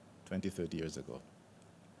 20, 30 years ago.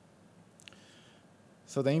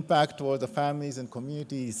 So the impact toward the families and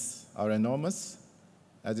communities are enormous,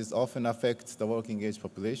 as it often affects the working age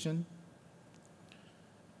population.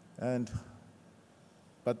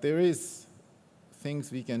 But there is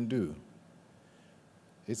things we can do.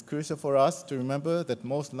 It's crucial for us to remember that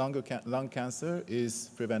most lung cancer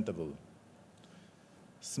is preventable.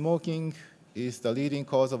 Smoking is the leading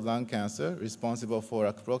cause of lung cancer, responsible for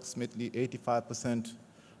approximately 85%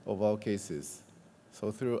 of all cases.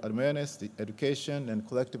 So through awareness, education, and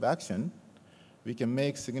collective action, we can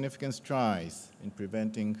make significant strides in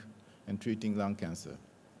preventing and treating lung cancer.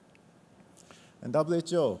 And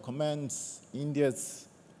WHO commends India's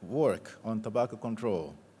work on tobacco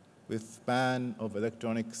control with ban of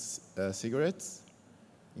electronic cigarettes,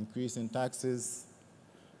 increase in taxes,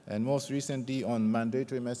 and most recently on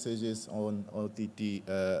mandatory messages on OTT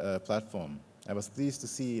platform. I was pleased to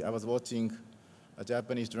see, I was watching a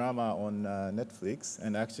Japanese drama on Netflix,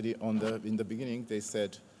 and actually in the beginning they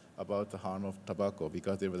said about the harm of tobacco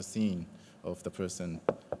because there was a scene of the person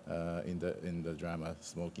in the drama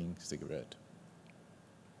smoking cigarette.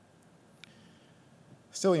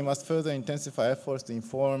 Still, we must further intensify efforts to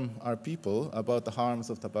inform our people about the harms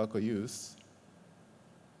of tobacco use.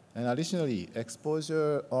 And additionally,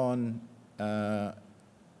 exposure on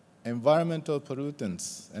environmental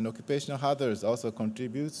pollutants and occupational hazards also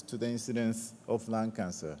contributes to the incidence of lung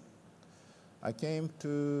cancer. I came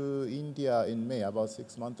to India in May, about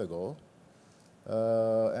 6 months ago,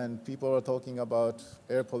 and people were talking about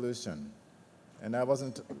air pollution. And I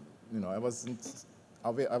wasn't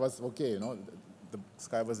aware, I was okay, the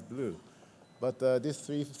sky was blue. But this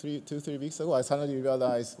 2-3 weeks ago, I suddenly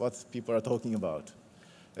realized what people are talking about.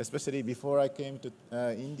 Especially before I came to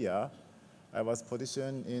India, I was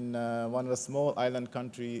positioned in one of the small island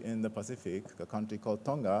country in the Pacific, a country called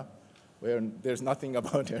Tonga, where there's nothing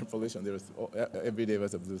about air pollution. Every day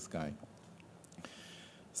was a blue sky.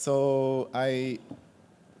 So I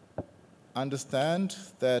understand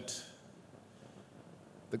that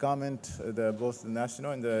the government, both the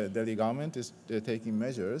national and the Delhi government, is taking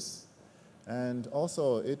measures. And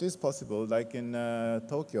also, it is possible, like in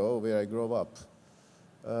Tokyo, where I grew up,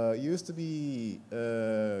 used to be,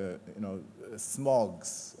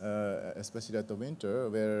 smogs, especially at the winter,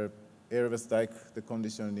 where air was like the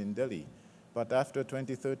condition in Delhi. But after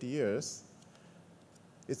 20, 30 years,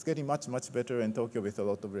 it's getting much, much better in Tokyo with a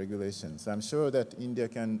lot of regulations. I'm sure that India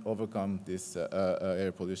can overcome this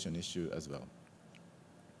air pollution issue as well.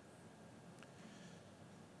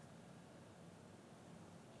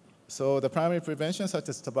 So the primary prevention, such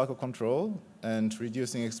as tobacco control and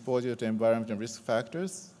reducing exposure to environmental risk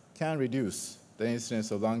factors, can reduce the incidence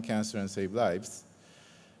of lung cancer and save lives.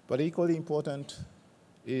 But equally important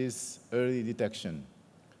is early detection.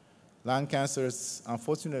 Lung cancer is,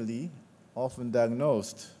 unfortunately, often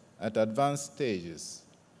diagnosed at advanced stages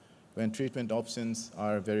when treatment options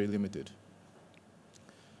are very limited.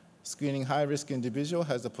 Screening high-risk individuals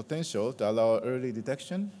has the potential to allow early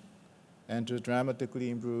detection and to dramatically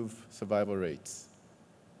improve survival rates.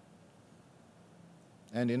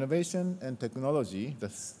 And innovation and technology, the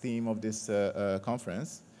theme of this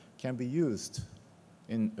conference, can be used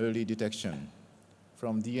in early detection,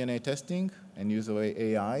 from DNA testing and use of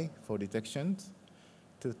AI for detections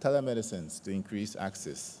to telemedicines to increase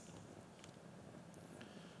access.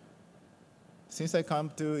 Since I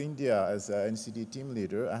come to India as an NCD team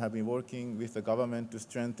leader, I have been working with the government to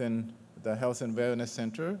strengthen the health and wellness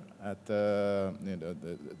center at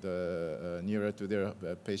nearer to their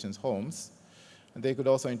patients' homes. And they could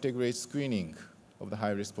also integrate screening of the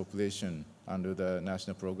high-risk population under the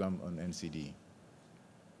national program on NCD.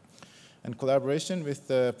 And collaboration with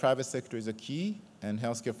the private sector is a key, and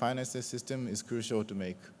healthcare finance system is crucial to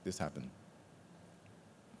make this happen.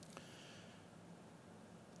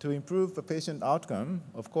 To improve the patient outcome,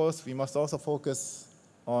 of course, we must also focus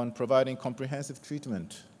on providing comprehensive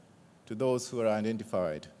treatment to those who are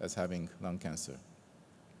identified as having lung cancer.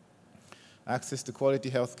 Access to quality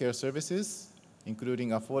healthcare services, including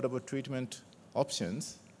affordable treatment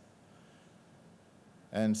options,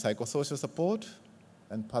 and psychosocial support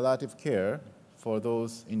and palliative care for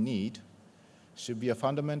those in need should be a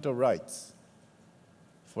fundamental right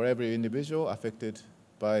for every individual affected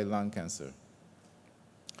by lung cancer.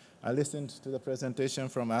 I listened to the presentation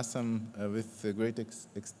from Assam with great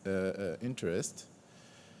interest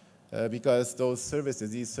because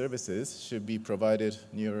these services should be provided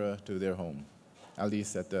nearer to their home, at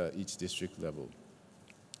least at each district level.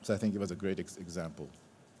 So I think it was a great example.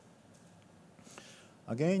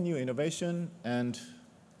 Again, new innovation and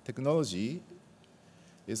technology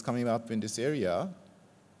is coming up in this area,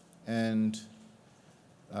 and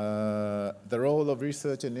the role of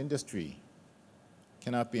research and industry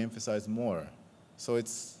cannot be emphasized more. So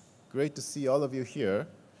it's great to see all of you here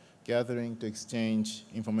gathering to exchange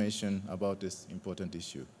information about this important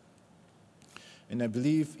issue. And I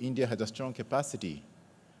believe India has a strong capacity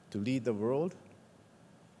to lead the world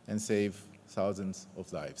and save thousands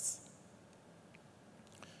of lives.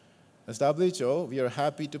 As WHO, we are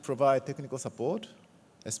happy to provide technical support,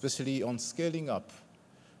 especially on scaling up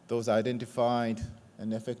those identified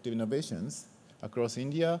and effective innovations across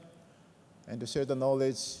India, and to share the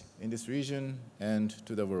knowledge in this region and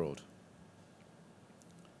to the world.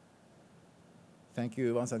 Thank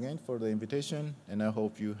you once again for the invitation, and I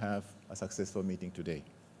hope you have a successful meeting today.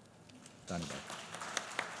 Dhanyawad.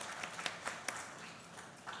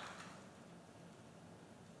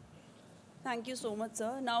 Thank you so much,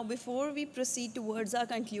 sir. Now, before we proceed towards our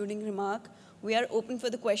concluding remark, we are open for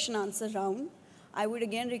the question-answer round. I would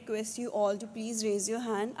again request you all to please raise your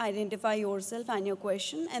hand, identify yourself and your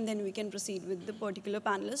question, and then we can proceed with the particular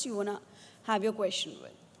panelist you want to have your question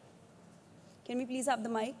with. Can we please have the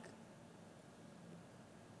mic?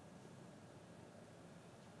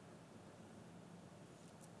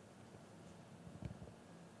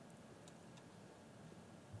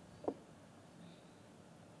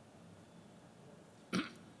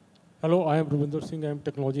 Hello, I am Rubinder Singh. I am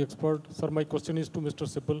technology expert. Sir, my question is to Mr.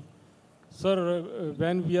 Sibal. Sir,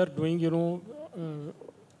 when we are doing,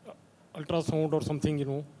 ultrasound or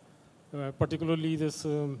something, particularly this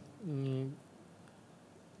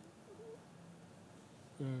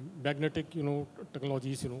magnetic,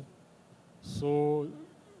 technologies, So,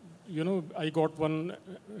 I got one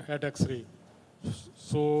head X-ray.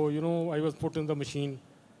 So, I was put in the machine,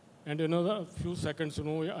 and in a few seconds,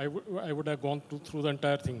 I would have gone through the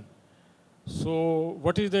entire thing. So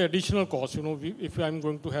what is the additional cost, if I'm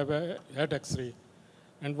going to have a head X-ray?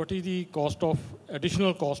 And what is the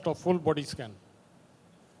additional cost of full body scan?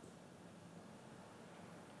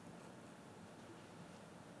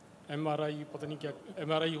 MRI, पता नहीं क्या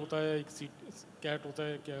MRI होता है, एक CAT होता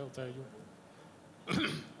है, क्या होता है जो?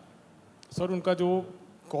 सर उनका जो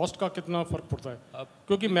कॉस्ट का कितना फर्क पड़ता है?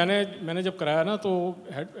 क्योंकि मैंने जब कराया ना तो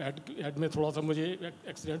हेड में थोड़ा सा मुझे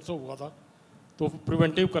एक्सीडेंट सा हुआ था, तो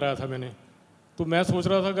प्रिवेंटिव कराया था मैंने. तो मैं सोच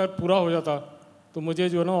रहा था अगर पूरा हो जाता तो मुझे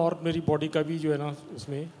जो है ना और मेरी बॉडी का भी जो है ना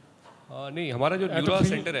उसमें नहीं, हमारा जो न्यूरो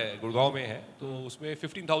सेंटर है गुड़गांव में है, तो उसमें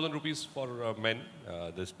 15,000 rupees for man.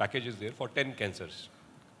 This package is there for 10 cancers,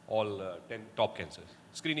 all 10 top cancers.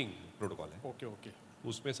 Screening protocol है. ओके.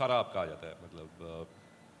 उसमें सारा आपका आ जाता है, मतलब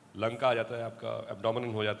लंग का आ जाता है, आपका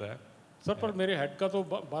एब्डोमेन हो जाता है. सर पर मेरे हेड का तो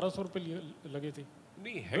 1,200 रुपये लगे थे.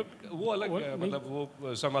 नहीं, हेड वो अलग है, मतलब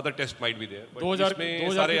वो some other test might be there, but 2000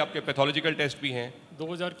 इसमें सारे आपके पैथोलॉजिकल टेस्ट भी हैं.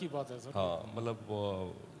 2000 की बात है सर. हाँ, मतलब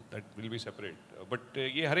that will be separate, but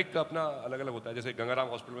ये हर एक का अपना अलग अलग होता है. जैसे गंगाराम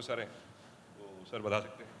हॉस्पिटल में सर हैं, तो सर बता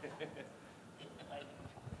सकते हैं.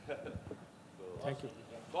 Thank you.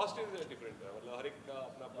 Cost is different, मतलब हर एक का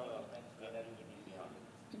अपना अपना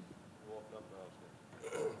वो अपना.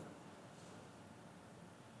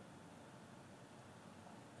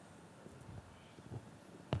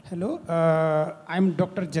 Hello, I'm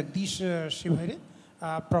Dr. Jagdish Shivhare,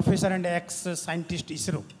 professor and ex-scientist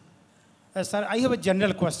ISRO. Sir, I have a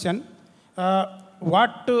general question.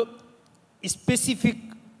 What specific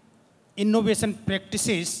innovation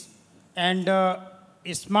practices and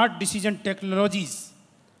smart decision technologies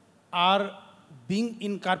are being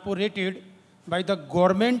incorporated by the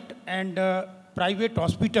government and private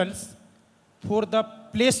hospitals for the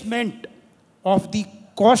placement of the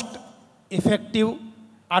cost-effective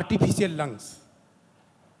artificial lungs?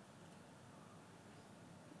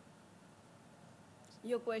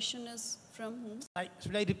 Your question is from whom?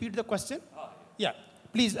 Should I repeat the question? Yeah.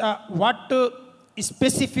 Please, what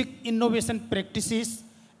specific innovation practices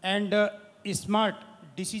and smart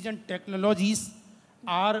decision technologies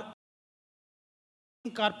are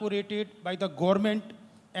incorporated by the government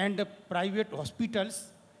and private hospitals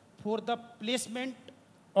for the placement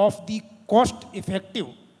of the cost-effective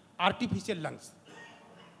artificial lungs?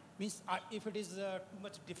 Means if it is too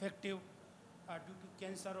much defective due to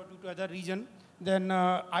cancer or due to other reason, then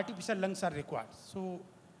artificial lungs are required. So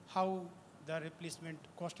how the replacement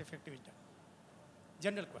cost-effective is done?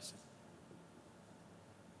 General question.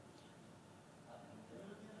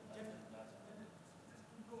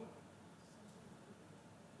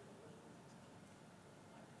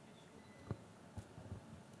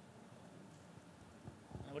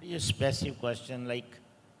 What is your specific question, like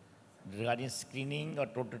regarding screening or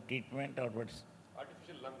total treatment or what's?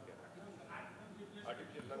 Artificial lung care.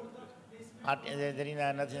 Artificial lung. There is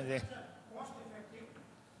nothing there.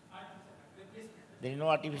 There is no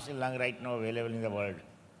artificial lung right now available in the world.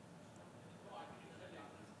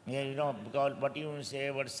 Yeah, you know, because what you say,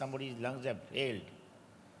 what somebody's lungs have failed,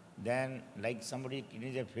 then like somebody's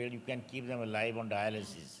kidneys have failed, you can keep them alive on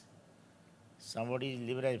dialysis. Somebody's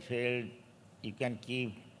liver has failed, you can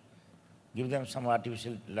give them some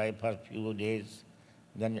artificial life for a few days,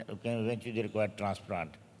 then you can eventually require transplant.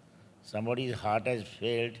 Somebody's heart has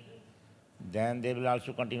failed, then they will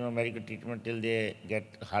also continue medical treatment till they get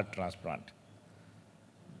heart transplant.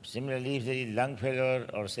 Similarly, if there is lung failure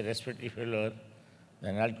or say respiratory failure,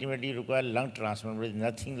 then ultimately you require lung transplant. There is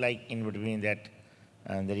nothing like in between that,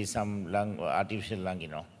 and there is some lung, artificial lung, you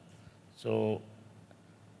know. So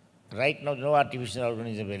right now, no artificial organ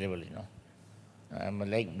is available, you know.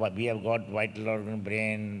 Like we have got vital organ,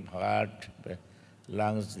 brain, heart,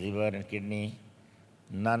 lungs, liver, and kidney.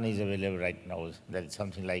 None is available right now. That is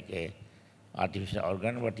something like a artificial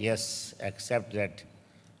organ. But yes, except that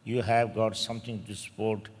you have got something to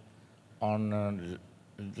support on a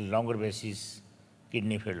longer basis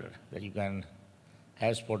kidney failure, that you can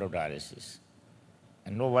have support of dialysis.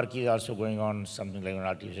 And no work is also going on something like an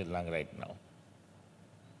artificial lung right now.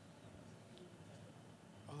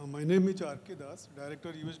 My name is R.K. Das,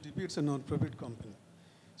 Director USDP. It's a non-profit company.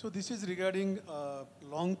 So this is regarding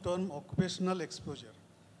long-term occupational exposure,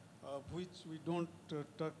 which we don't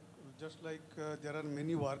talk, just like there are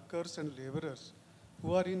many workers and laborers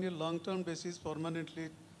who are in a long-term basis permanently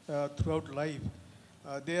throughout life.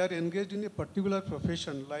 They are engaged in a particular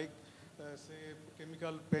profession like, say,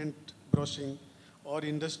 chemical paint brushing, or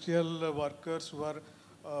industrial workers who are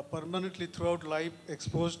permanently throughout life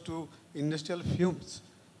exposed to industrial fumes.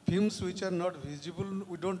 Fumes which are not visible,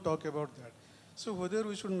 we don't talk about that. So whether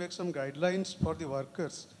we should make some guidelines for the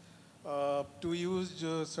workers to use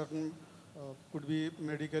certain, could be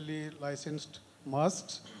medically licensed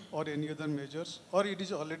masks or any other measures, or it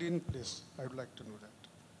is already in place? I would like to know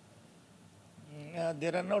that.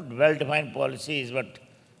 There are no well-defined policies, but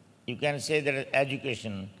you can say that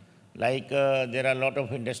education, like there are a lot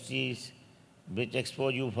of industries which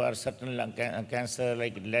expose you for certain lung cancer,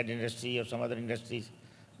 like lead industry or some other industries.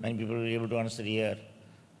 Many people will be able to answer here.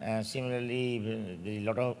 And similarly, there is a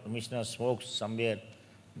lot of emission of smoke somewhere,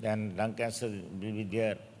 then lung cancer will be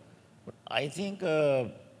there. But I think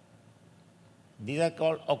these are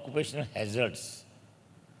called occupational hazards.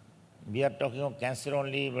 We are talking of cancer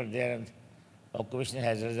only, but there are occupational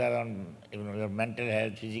hazards are on your mental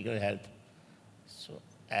health, physical health. So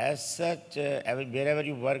as such, wherever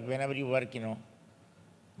you work, whenever you work, you know,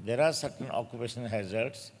 there are certain occupational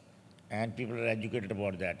hazards, and people are educated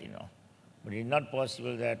about that, you know. But it's not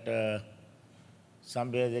possible that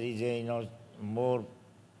somewhere there is a, you know, more,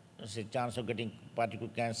 say, chance of getting particle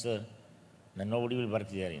cancer, then nobody will work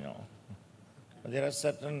there, you know. But there are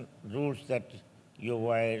certain rules that you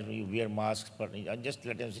avoid, you wear masks, but just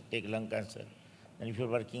let them take lung cancer. And if you're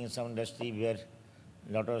working in some industry where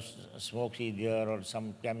a lot of smoke is there or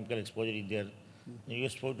some chemical exposure is there, you're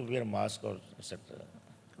supposed to wear a mask or etc.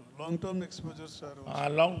 Long-term exposures are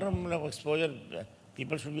also... Long-term exposure,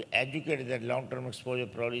 people should be educated that long-term exposure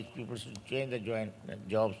probably people should change the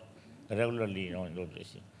jobs regularly, you know, in those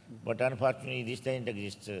places. But unfortunately, this doesn't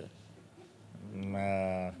exist You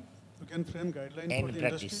can frame guidelines in for the practice.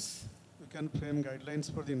 industries. You can frame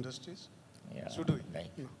guidelines for the industries. Yeah, Should we?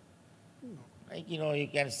 Like, you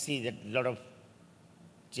can see that a lot of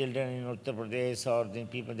children in Uttar Pradesh or the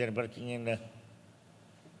people that are working in the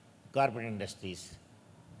carpet industries.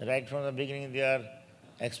 Right from the beginning, they are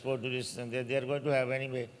exposed to this, and they are going to have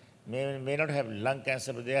anyway, may not have lung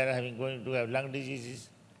cancer, but they are going to have lung diseases.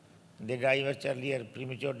 They die much earlier,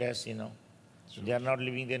 premature deaths, So they are not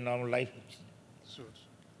living their normal life. Sure.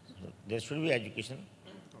 So there should be education.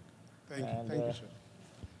 Thank you. And, Thank you, sir.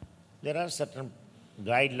 There are certain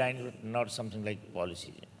guidelines, but not something like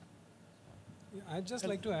policy. I'd just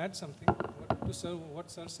like to add something to what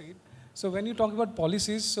Sir said. So when you talk about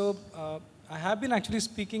policies, so I have been actually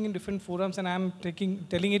speaking in different forums, and I'm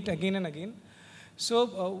telling it again and again.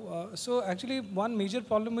 So actually one major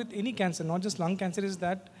problem with any cancer, not just lung cancer, is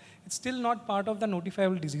that it's still not part of the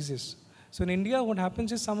notifiable diseases. So in India, what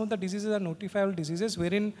happens is some of the diseases are notifiable diseases,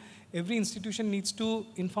 wherein every institution needs to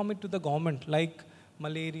inform it to the government, like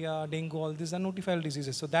malaria, dengue, all these are notifiable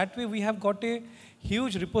diseases. So that way we have got a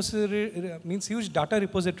huge repository, huge data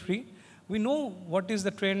repository. We know what is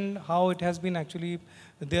the trend, how it has been actually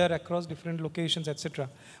there across different locations, etc.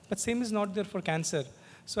 But same is not there for cancer.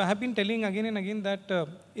 So I have been telling again and again that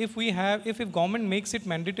if government makes it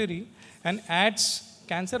mandatory and adds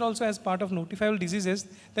cancer also as part of notifiable diseases,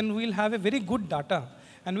 then we'll have a very good data.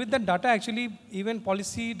 And with that data, actually, even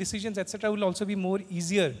policy decisions, etc., will also be more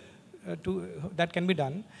easier that can be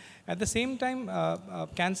done. At the same time,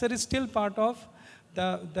 cancer is still part of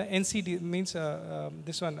the NCD,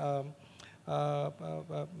 this one.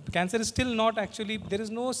 Cancer is still not actually, there is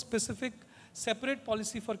no specific separate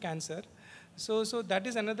policy for cancer. So that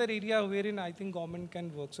is another area wherein I think government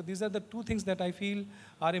can work. So these are the two things that I feel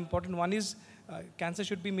are important. One is cancer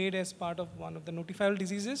should be made as part of one of the notifiable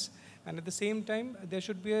diseases, and at the same time, there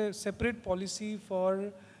should be a separate policy for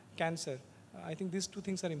cancer. I think these two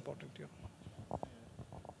things are important here.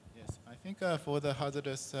 Yes, I think for the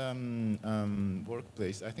hazardous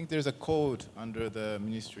workplace, I think there's a code under the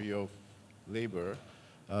Ministry of Labor,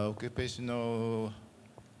 occupational,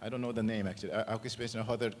 I don't know the name actually, occupational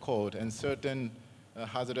hazard code, and certain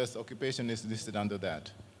hazardous occupation is listed under that.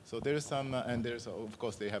 So there's some, and there's, of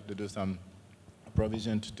course, they have to do some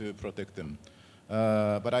provision to protect them.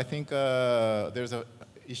 But I think there's an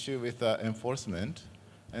issue with enforcement,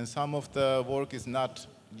 and some of the work is not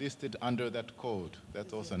listed under that code.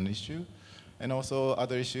 That's also an issue. And also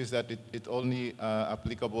other issues that it only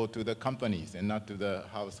applicable to the companies and not to the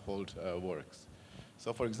household works.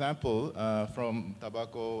 So for example, from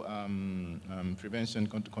tobacco prevention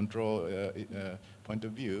control point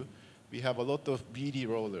of view, we have a lot of BD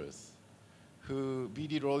rollers.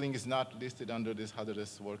 BD rolling is not listed under this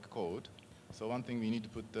hazardous work code. So one thing, we need to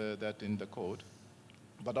put that in the code.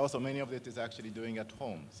 But also many of it is actually doing at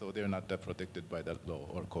home, so they're not protected by that law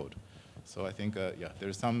or code. So I think, yeah,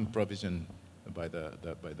 there's some provision by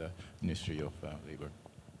the Ministry of Labor.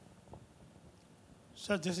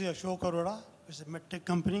 Sir, this is Ashok Arora. It's a medtech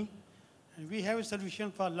company. And we have a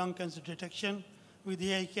solution for lung cancer detection with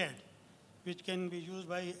AICAD, which can be used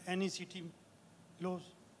by any CT, low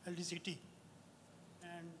LDCT.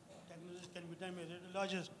 And diagnosis can be done by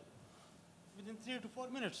radiologists within 3 to 4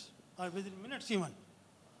 minutes, or within minutes even.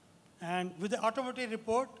 And with the automated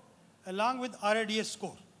report, along with RADS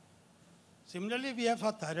score. Similarly, we have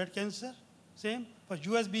for thyroid cancer, same, for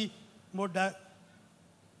USB mode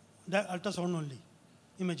ultrasound only,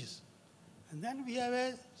 images. And then we have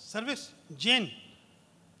a cervix gene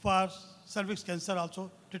for cervix cancer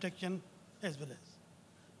also detection as well as.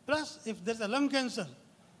 Plus, if there's a lung cancer,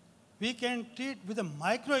 we can treat with a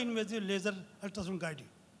micro-invasive laser ultrasound guided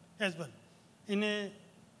as well in a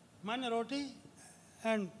minor OT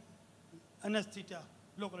and anesthesia,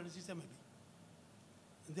 local anesthesia maybe.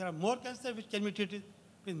 There are more cancers which can be treated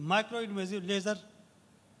with micro-invasive laser,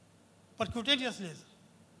 percutaneous laser.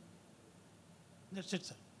 That's it,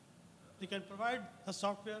 sir. We can provide the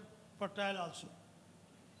software for trial also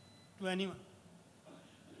to anyone,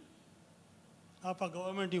 or for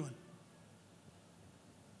government even.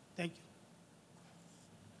 Thank you.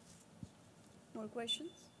 More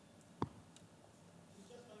questions?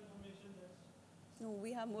 No,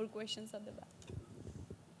 we have more questions at the back.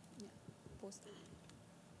 Yeah, post it.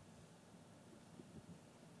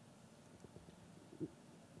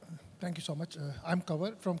 Thank you so much. I'm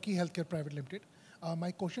Kanwar from Key Healthcare Private Limited.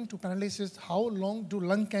 My question to panelists is, how long do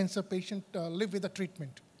lung cancer patients live with the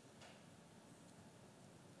treatment?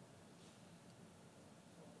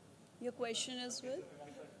 Your question is with?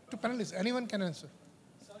 To panelists, anyone can answer.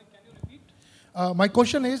 Sorry, can you repeat? My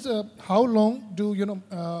question is, how long do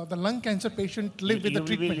the lung cancer patient live with the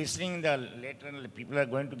treatment? You will be listening later. People are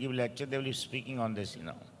going to give lecture. They will be speaking on this.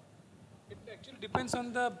 It actually depends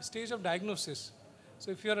on the stage of diagnosis.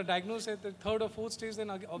 So if you are diagnosed at the third or fourth stage, then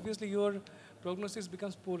obviously your prognosis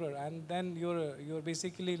becomes poorer, and then your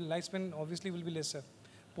basically lifespan obviously will be lesser.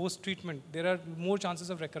 Post-treatment, there are more chances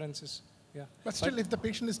of recurrences. Yeah. But still, if the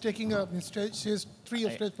patient is taking a stage 3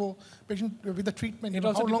 or stage 4 patient with the treatment, it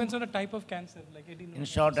also depends on the type of cancer. Like in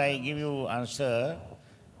short, I give you answer.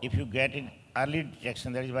 If you get in early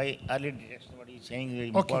detection, that is why early detection, what he is saying,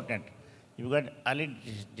 is important. If you get early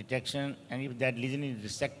detection, and if that lesion is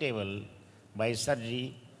resectable by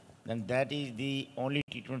surgery, then that is the only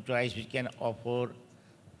treatment choice which can offer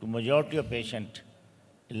to majority of patients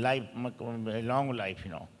a long life,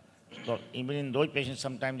 So even in those patients,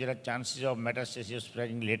 sometimes there are chances of metastasis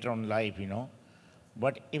spreading later on in life,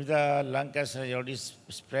 But if the lung cancer is already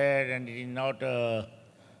spread and it is not,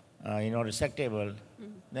 resectable,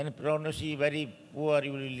 then the prognosis is very poor.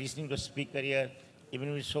 You will be listening to a speaker here,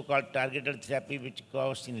 even with so-called targeted therapy, which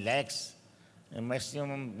costs in lakhs,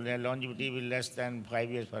 maximum longevity will less than 5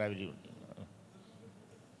 years for everybody.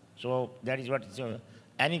 So that is what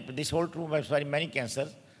this whole true for many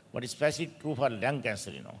cancers, but especially true for lung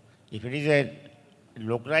cancer, If it is a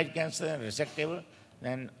localized cancer and resectable,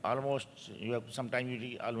 then almost sometimes it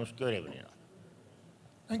is almost curable,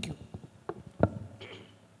 Thank you.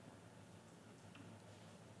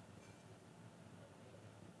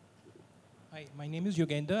 Hi, my name is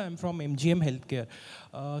Yugender. I'm from MGM Healthcare.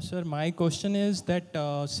 Sir, my question is that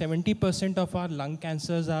 70% of our lung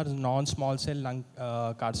cancers are non-small cell lung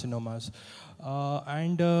carcinomas.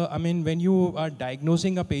 I mean, when you are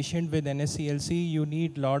diagnosing a patient with NSCLC, you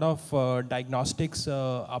need a lot of diagnostics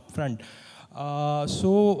upfront.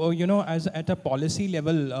 As at a policy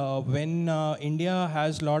level, when India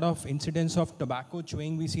has a lot of incidence of tobacco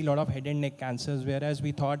chewing, we see a lot of head and neck cancers, whereas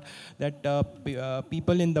we thought that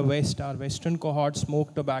people in the West, our Western cohort,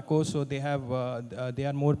 smoke tobacco, so they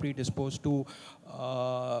are more predisposed to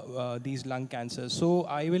these lung cancers. So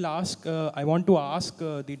I want to ask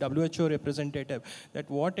the WHO representative that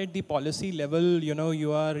what at the policy level,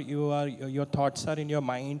 your thoughts are in your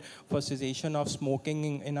mind for cessation of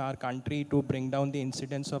smoking in our country to bring down the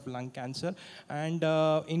incidence of lung cancer. And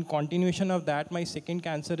in continuation of that, my second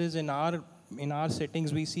cancer is in our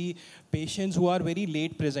settings, we see patients who are very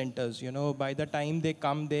late presenters. By the time they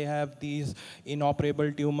come, they have these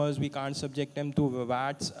inoperable tumors. We can't subject them to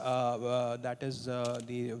VATS, that is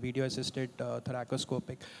the video-assisted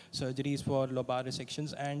thoracoscopic surgeries for lobar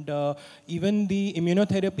resections. And even the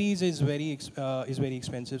immunotherapies is very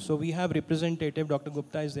expensive. So we have representative, Dr.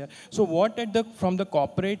 Gupta is there. So what from the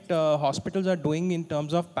corporate hospitals are doing in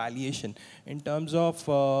terms of palliation, in terms of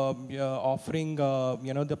offering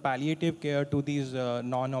the palliative care to these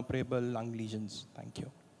non-operable lung lesions? Thank you.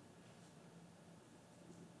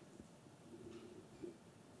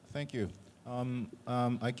 Thank you.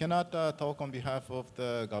 I cannot talk on behalf of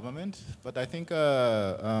the government, but I think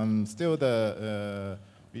still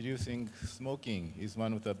reducing smoking is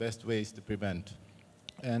one of the best ways to prevent.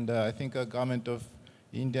 And I think the government of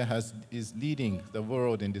India is leading the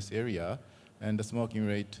world in this area, and the smoking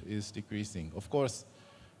rate is decreasing. Of course,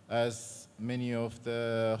 as many of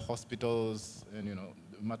the hospitals and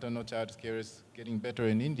maternal child care is getting better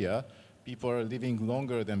in India, people are living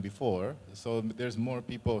longer than before. So there's more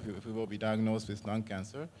people who will be diagnosed with lung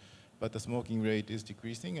cancer, but the smoking rate is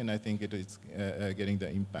decreasing, and I think it is getting the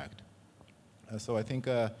impact. So I think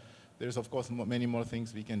there's of course many more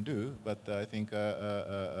things we can do, but I think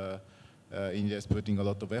India is putting a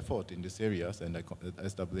lot of effort in these areas, and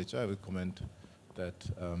as WHO, I would commend that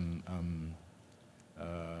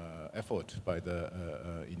effort by the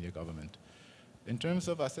Indian government. In terms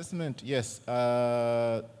of assessment, yes,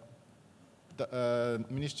 the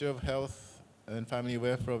Ministry of Health and Family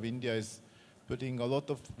Welfare of India is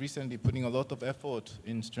recently putting a lot of effort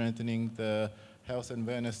in strengthening the Health and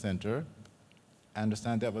Wellness Center. I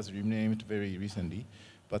understand that was renamed very recently,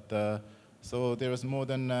 but so there was more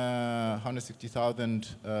than 160,000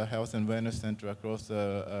 health and wellness centers across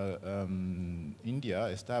India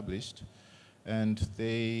established, and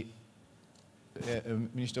the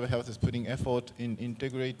Ministry of Health is putting effort in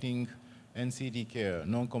integrating NCD care,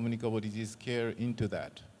 non-communicable disease care, into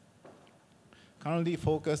that. Currently,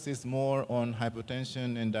 focus is more on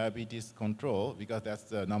hypertension and diabetes control because that's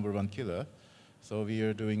the #1 killer. So we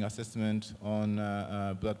are doing assessment on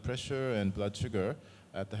blood pressure and blood sugar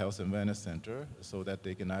at the Health and Wellness Center so that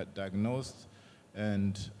they can diagnose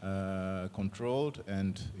and controlled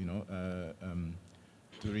and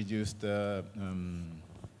to reduce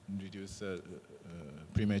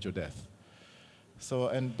premature death.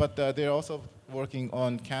 So, but they're also working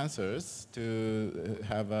on cancers to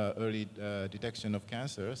have early detection of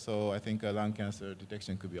cancer. So I think lung cancer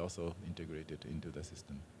detection could be also integrated into the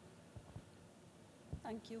system.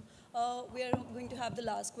 Thank you. We are going to have the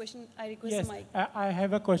last question. I request Yes, the mic. I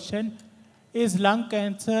have a question. Is lung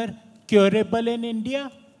cancer curable in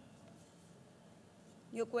India?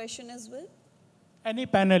 Your question is with? Any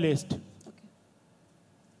panelist?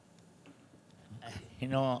 You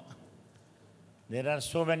know, there are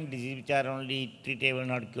so many diseases which are only treatable,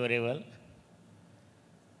 not curable.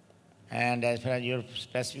 And as far as your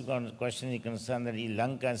specific question is concerned, that is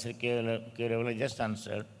lung cancer curable, I just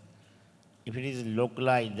answered. If it is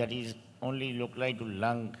localized, that is only localized to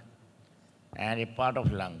lung and a part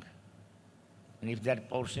of lung. And if that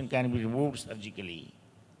portion can be removed surgically,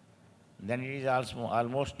 then it is also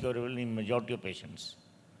almost curable in majority of patients.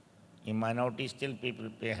 In minority, still people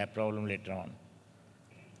have problem later on.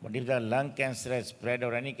 But if the lung cancer has spread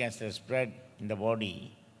or any cancer has spread in the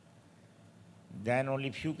body, then only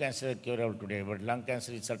few cancers are curable today, but lung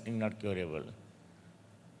cancer is certainly not curable.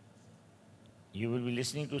 You will be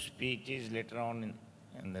listening to speeches later on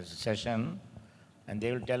in the session, and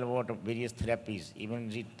they will tell about various therapies, even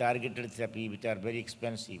the targeted therapy, which are very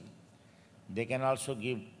expensive. They can also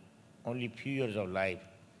give only few years of life,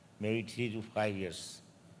 maybe 3 to 5 years.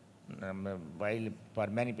 While for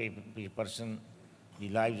many persons, the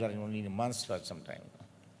lives are only in months for some time.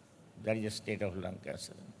 That is the state of lung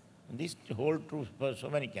cancer. And this holds true for so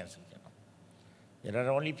many cancers. There are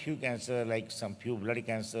only few cancers, like some few blood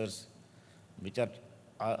cancers, which are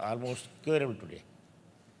almost curable today.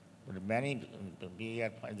 But many,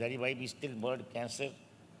 that is why we still blood cancer.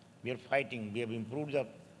 We are fighting. We have improved the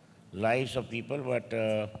lives of people, but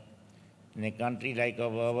in a country like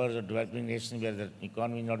ours, a developing nation where the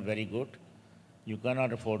economy is not very good, you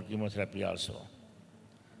cannot afford chemotherapy also.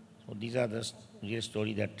 So these are the real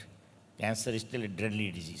story that cancer is still a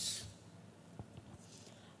deadly disease.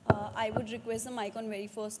 I would request the mic on very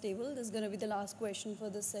first table. This is going to be the last question for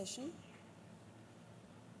this session.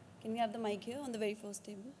 Can we have the mic here on the very first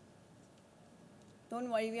table? Don't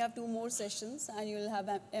worry, we have 2 more sessions and you will have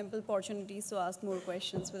ample opportunities to ask more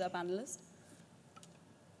questions with our panelists.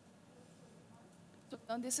 So,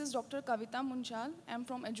 this is Dr. Kavita Munchal. I'm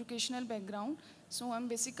from educational background. So I'm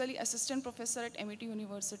basically assistant professor at MIT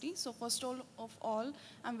University. So first of all,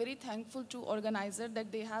 I'm very thankful to organizer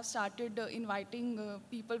that they have started inviting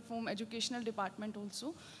people from educational department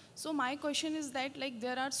also. So my question is that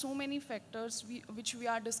there are so many factors which we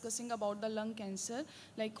are discussing about the lung cancer,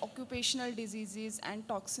 like occupational diseases and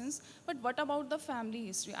toxins. But what about the family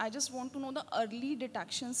history? I just want to know the early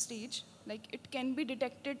detection stage. Like it can be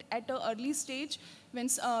detected at an early stage when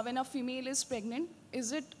a female is pregnant.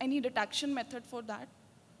 Is it any detection method for that?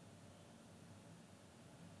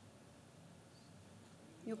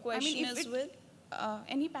 Your question is with?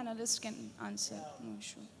 Any panelist can answer, no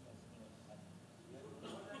issue.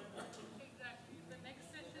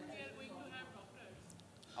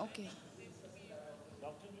 Okay.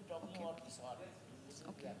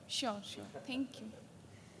 Okay. Sure. Thank you.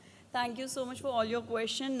 Thank you so much for all your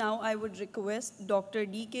questions. Now I would request Dr.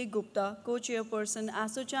 D.K. Gupta, Co-Chairperson,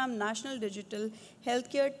 ASSOCHAM National Digital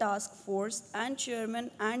Healthcare Task Force and Chairman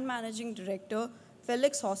and Managing Director,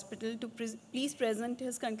 Felix Hospital, to please present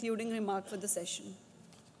his concluding remark for the session.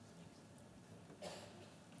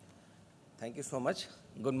 Thank you so much.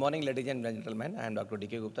 Good morning, ladies and gentlemen. I am Dr.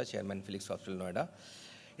 D.K. Gupta, Chairman, Felix Hospital, Noida.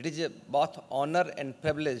 It is both honor and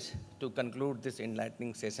privilege to conclude this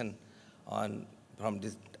enlightening session from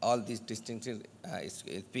all these distinguished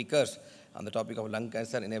speakers on the topic of lung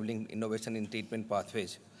cancer, enabling innovation in treatment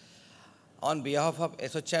pathways. On behalf of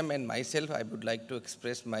ASSOCHAM and myself, I would like to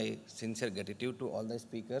express my sincere gratitude to all the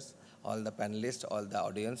speakers, all the panelists, all the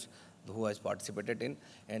audience who has participated in,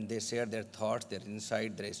 and they share their thoughts, their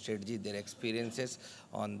insight, their strategy, their experiences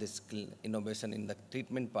on this innovation in the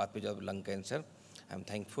treatment pathways of lung cancer. I am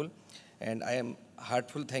thankful, and I am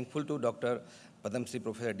heartful thankful to Dr. Padam Shri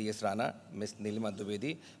Professor D.S. Rana, Ms. Nilima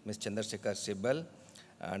Dwivedi, Ms. Chandrasekhar Sibbal,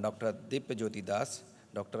 Dr. Dipya Jyoti Das,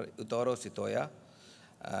 Dr. Utaro Sitoya,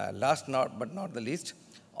 last but not the least,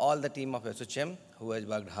 all the team of ASSOCHAM who has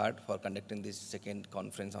worked hard for conducting this second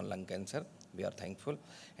conference on lung cancer. We are thankful.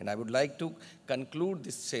 And I would like to conclude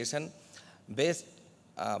this session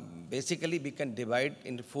basically we can divide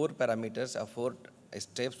into 4 parameters or 4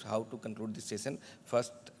 steps how to conclude this session.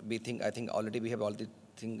 First, I think already we have all the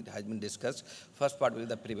thing has been discussed. First part will be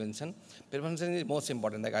the prevention. Prevention is most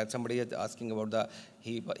important. Like somebody is asking about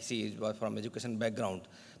he was from education background.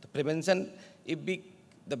 The prevention, if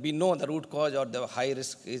we know the root cause or the high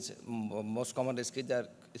risk is most common risk is the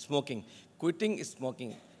smoking, quitting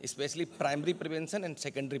smoking, especially primary prevention and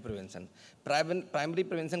secondary prevention. Primary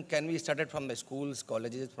prevention can be started from the schools,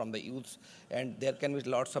 colleges, from the youths, and there can be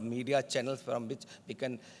lots of media channels from which we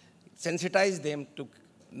can sensitize them to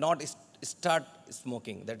not start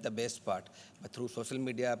smoking. That's the best part. But through social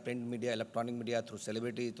media, print media, electronic media, through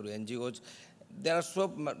celebrities, through NGOs, there are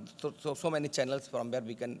so many channels from where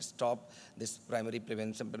we can stop this primary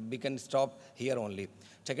prevention, but we can stop here only.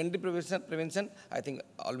 Secondary prevention, I think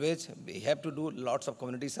always we have to do lots of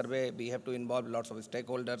community survey, we have to involve lots of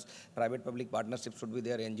stakeholders, private-public partnerships should be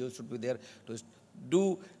there, NGOs should be there to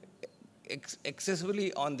do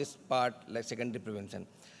excessively on this part like secondary prevention.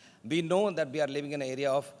 We know that we are living in an area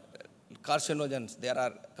of carcinogens. There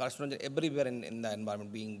are carcinogens everywhere in the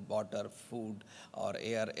environment, being water, food, or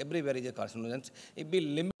air. Everywhere is a carcinogens. If we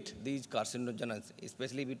limit these carcinogens,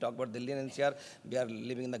 especially if we talk about Delhi and NCR, we are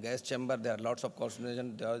living in the gas chamber. There are lots of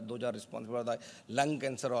carcinogens. Those are responsible for the lung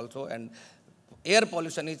cancer also. And air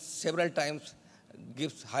pollution is several times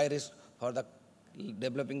gives high risk for the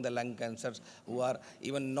developing the lung cancers who are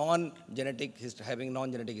even non-genetic, having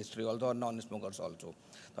non-genetic history also, or non-smokers also.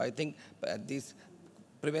 So I think these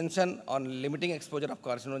prevention on limiting exposure of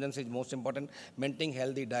carcinogens is most important. Maintaining a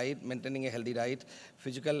healthy diet,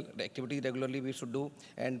 physical activity regularly we should do,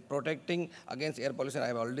 and protecting against air pollution. I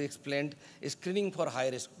have already explained. Screening for high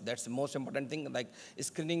risk, that's the most important thing. Like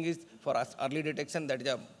screening is for us early detection. That is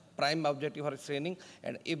a prime objective for screening.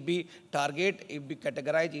 And if we target, if we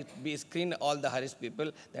categorize, if we screen all the high-risk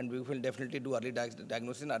people, then we will definitely do early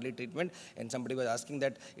diagnosis and early treatment. And somebody was asking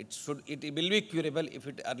that it will be curable if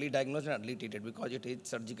it early diagnosed and early treated, because it is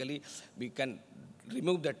surgically, we can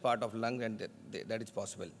remove that part of lung, and that is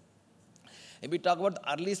possible. If we talk about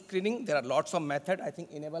early screening, there are lots of methods. I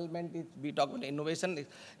think enablement is, we talk about innovation.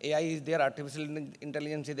 AI is there, artificial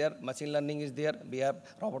intelligence is there, machine learning is there. We have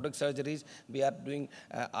robotic surgeries. We are doing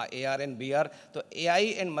AR and VR. So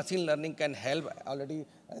AI and machine learning can help. Already,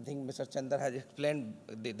 I think Mr. Chandra has explained,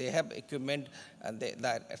 they have equipment,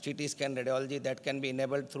 the CT scan radiology that can be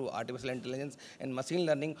enabled through artificial intelligence and machine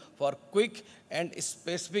learning for quick and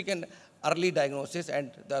specific and early diagnosis,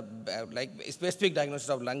 and the specific diagnosis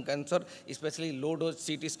of lung cancer, especially low-dose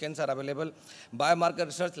CT scans are available. Biomarker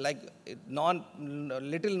research, like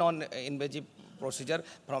little non-invasive procedure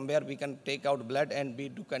from where we can take out blood and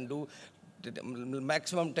we can do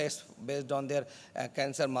maximum tests based on their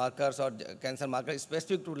cancer markers or cancer markers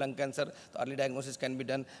specific to lung cancer. The early diagnosis can be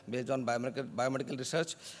done based on biomedical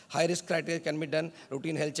research. High-risk criteria can be done.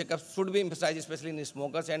 Routine health checkups should be emphasized, especially in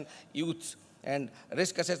smokers and youths. And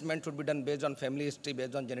risk assessment should be done based on family history,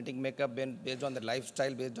 based on genetic makeup, based on the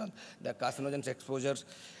lifestyle, based on the carcinogens exposures.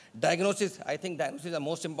 Diagnosis, I think diagnosis is the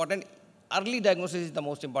most important. Early diagnosis is the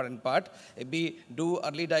most important part. If we do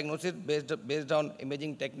early diagnosis based on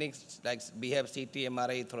imaging techniques, like we have CT,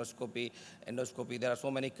 MRI, thoracoscopy, endoscopy. There are so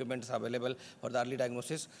many equipments available for the early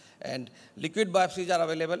diagnosis. And liquid biopsies are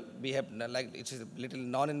available. We have, it is a little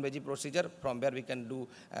non-invasive procedure from where we can do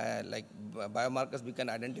biomarkers we can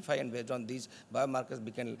identify, and based on these biomarkers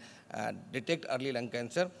we can detect early lung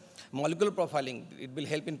cancer. Molecular profiling, it will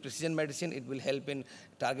help in precision medicine. It will help in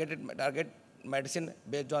target medicine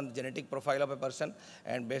based on the genetic profile of a person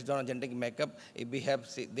and based on genetic makeup. If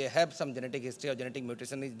they have some genetic history or genetic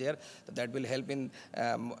mutation is there, so that will help in,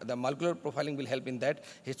 the molecular profiling will help in that.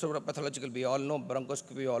 Histopathological, we all know.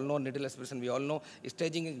 Bronchoscopy, we all know. Needle aspiration, we all know.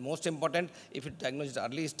 Staging is most important. If it diagnosed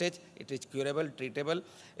early stage, it is curable, treatable.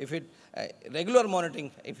 If it, regular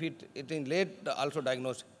monitoring, if it is late, also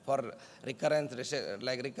diagnosed for recurrence,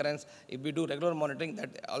 if we do regular monitoring,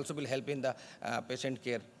 that also will help in the patient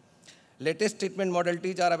care. Latest treatment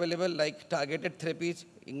modalities are available, like targeted therapies.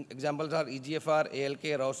 Examples are EGFR,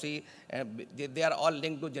 ALK, ROSI. They are all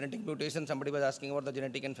linked to genetic mutations. Somebody was asking about the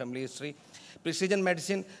genetic and family history. Precision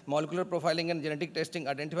medicine, molecular profiling and genetic testing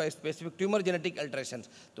identify specific tumor genetic alterations.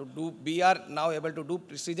 So we are now able to do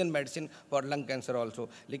precision medicine for lung cancer also.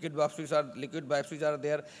 Liquid biopsies are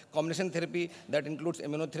there. Combination therapy, that includes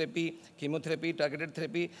immunotherapy, chemotherapy, targeted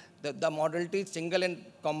therapy. The modality, single and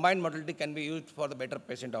combined modality, can be used for the better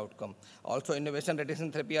patient outcome. Also, innovation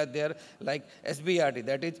radiation therapy are there, like SBRT,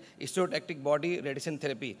 that is stereotactic body radiation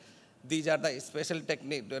therapy. These are the special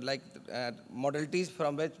technique, modalities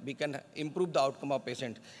from which we can improve the outcome of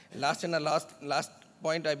patient. Last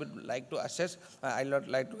point I would like to assess, I would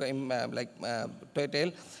like to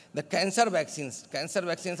tell, the cancer vaccines. Cancer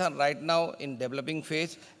vaccines are right now in developing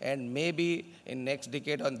phase, and maybe in next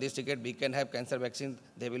decade or this decade we can have cancer vaccines.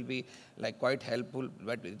 They will be quite helpful,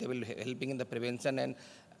 but they will be helping in the prevention and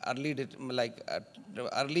early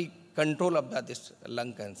control of this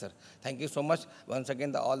lung cancer. Thank you so much. Once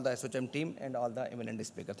again, all the SOCHM team and all the eminent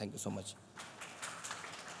speakers. Thank you so much.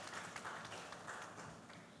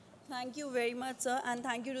 Thank you very much, sir, and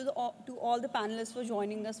thank you to all the panelists for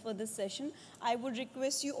joining us for this session. I would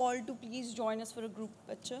request you all to please join us for a group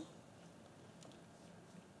picture.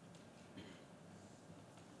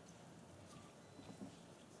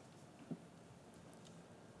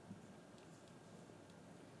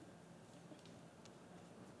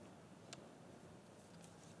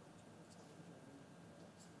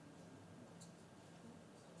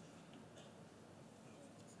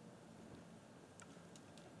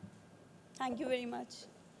 Thank you very much.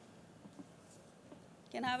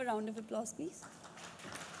 Can I have a round of applause, please?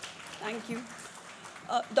 Thank you.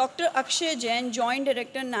 Dr. Akshay Jain, Joint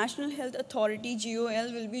Director, National Health Authority,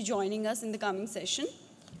 GOL, will be joining us in the coming session.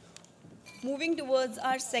 Moving towards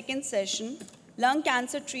our second session, Lung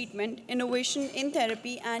Cancer Treatment, Innovation in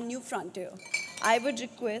Therapy and New Frontier. I would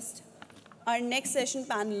request our next session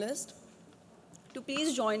panelist to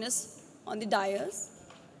please join us on the dais.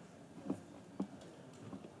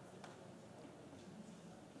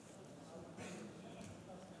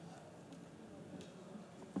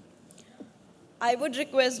 I would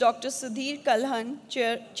request Dr. Sudhir Kalhan,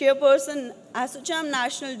 Chairperson, ASSOCHAM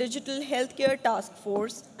National Digital Healthcare Task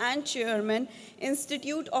Force and Chairman,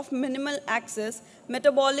 Institute of Minimal Access,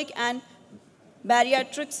 Metabolic and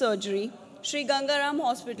Bariatric Surgery, Sri Gangaram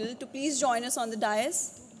Hospital, to please join us on the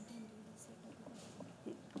dais.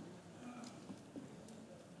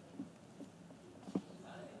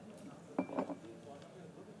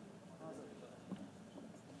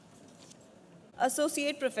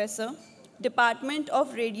 Associate Professor, Department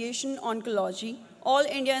of Radiation Oncology, All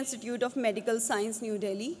India Institute of Medical Science, New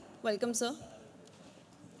Delhi. Welcome, sir.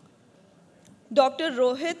 Dr.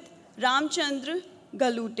 Rohit Ramchandra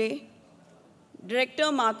Galute,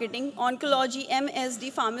 Director Marketing, Oncology,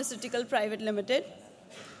 MSD Pharmaceutical Private Limited.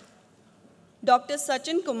 Dr.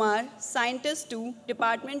 Sachin Kumar, Scientist 2,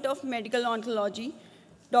 Department of Medical Oncology,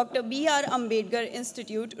 Dr. B.R. Ambedkar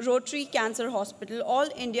Institute, Rotary Cancer Hospital, All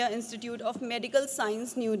India Institute of Medical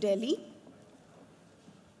Science, New Delhi.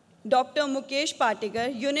 Dr. Mukesh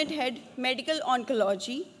Patekar, Unit Head, Medical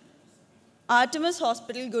Oncology, Artemis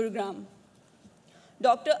Hospital, Gurugram.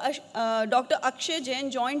 Dr. Akshay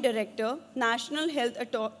Jain, Joint Director, National Health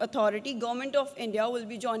Authority, Government of India, will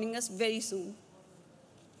be joining us very soon.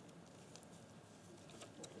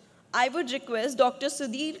 I would request Dr.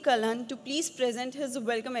 Sudhir Kalhan to please present his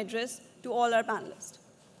welcome address to all our panelists.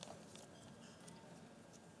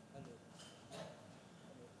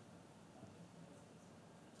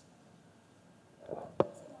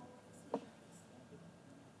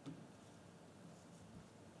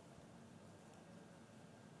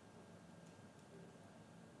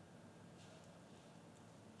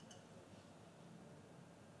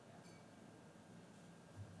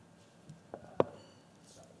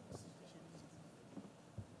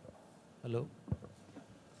 Hello.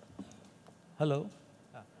 Hello.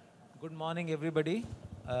 Good morning, everybody.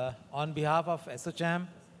 On behalf of ASSOCHAM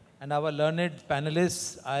and our learned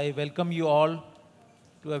panelists, I welcome you all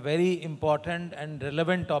to a very important and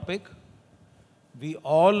relevant topic. We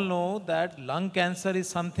all know that lung cancer is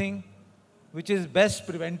something which is best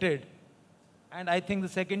prevented, and I think the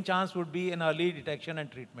second chance would be an early detection and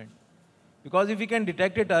treatment. Because if we can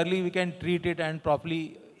detect it early, we can treat it and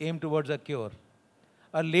properly aim towards a cure.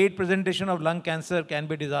 A late presentation of lung cancer can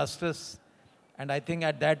be disastrous, and I think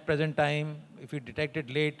at that present time, if we detect it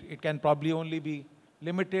late, it can probably only be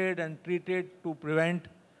limited and treated to prevent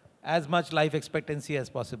as much life expectancy as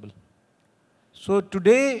possible. So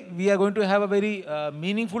today, we are going to have a very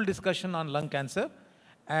meaningful discussion on lung cancer,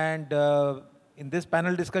 and in this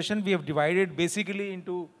panel discussion, we have divided basically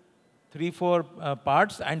into 3-4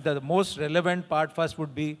 parts, and the most relevant part first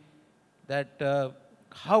would be that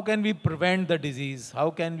how can we prevent the disease? How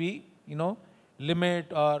can we,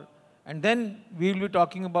 limit and then we will be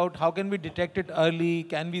talking about how can we detect it early?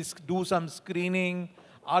 Can we do some screening?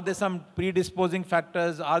 Are there some predisposing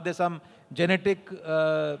factors? Are there some genetic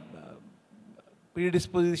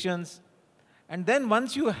predispositions? And then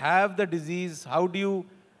once you have the disease, how do you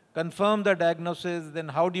confirm the diagnosis? Then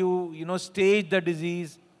how do you, stage the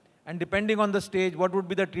disease? And depending on the stage, what would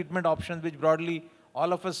be the treatment options, which broadly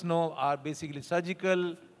all of us know are basically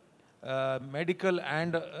surgical, medical,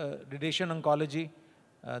 and radiation oncology.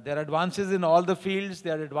 There are advances in all the fields.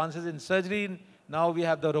 There are advances in surgery. Now we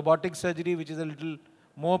have the robotic surgery, which is a little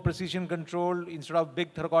more precision controlled. Instead of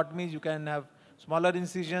big thoracotomies, you can have smaller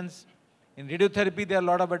incisions. In radiotherapy, there are a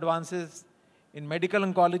lot of advances. In medical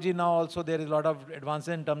oncology now also there is a lot of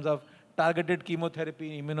advances in terms of targeted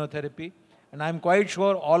chemotherapy, immunotherapy. And I'm quite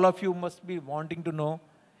sure all of you must be wanting to know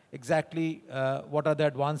exactly what are the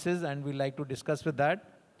advances, and we'd like to discuss with that.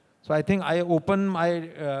 So I think I open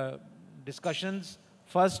my discussions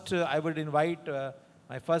First, I would invite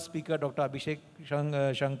my first speaker, Dr. Abhishek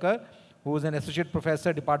Shankar, who is an associate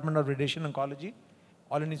professor, Department of Radiation Oncology,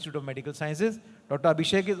 All India Institute of Medical Sciences. Dr.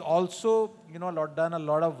 Abhishek is also, done a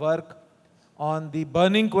lot of work on the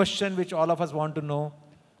burning question which all of us want to know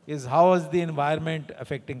is how is the environment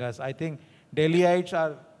affecting us. I think Delhiites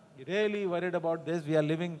are really worried about this. We are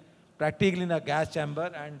living practically in a gas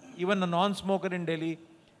chamber, and even a non-smoker in Delhi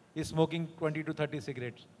is smoking 20 to 30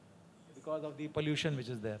 cigarettes because of the pollution which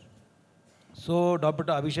is there. So, Dr.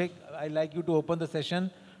 Abhishek, I'd like you to open the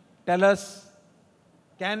session. Tell us,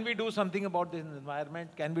 can we do something about this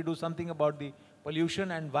environment? Can we do something about the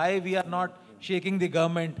pollution, and why we are not shaking the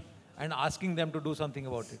government and asking them to do something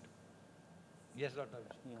about it? Yes, Dr.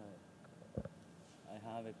 Abhishek. Yeah.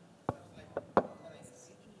 I have it.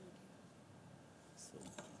 So,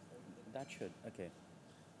 that should, okay.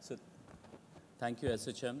 So, thank you,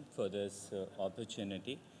 SHM, for this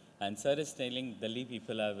opportunity. And sir is telling Delhi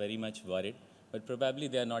people are very much worried, but probably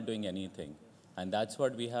they are not doing anything. And that's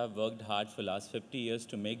what we have worked hard for last 50 years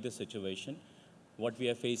to make the situation what we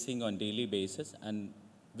are facing on daily basis. And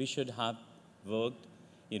we should have worked,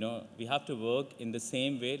 we have to work in the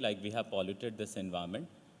same way like we have polluted this environment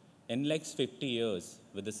in next 50 years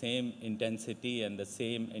with the same intensity and the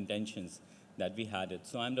same intentions that we had it.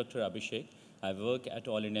 So I'm Dr. Abhishek. I work at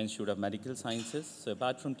All India Institute of Medical Sciences. So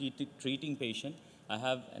apart from treating patients, I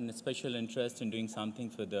have a special interest in doing something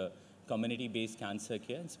for the community-based cancer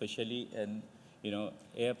care, especially in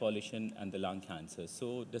air pollution and the lung cancer.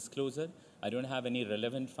 So disclosure, I don't have any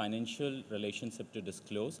relevant financial relationship to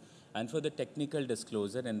disclose. And for the technical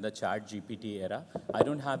disclosure in the ChatGPT era, I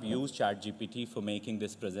don't have used ChatGPT for making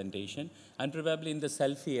this presentation. And probably in the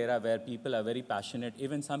selfie era where people are very passionate,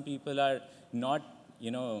 even some people are not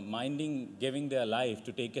minding giving their life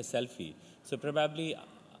to take a selfie. So probably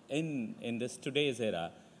in this today's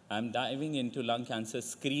era, I'm diving into lung cancer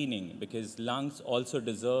screening because lungs also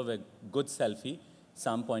deserve a good selfie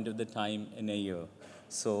some point of the time in a year.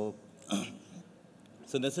 So,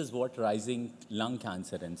 so this is what rising lung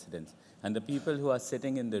cancer incidence. And the people who are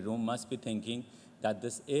sitting in the room must be thinking that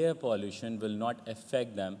this air pollution will not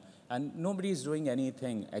affect them. And nobody is doing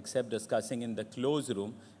anything except discussing in the closed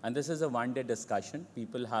room. And this is a one-day discussion.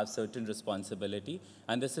 People have certain responsibility.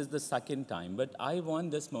 And this is the second time. But I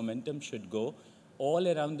want this momentum should go all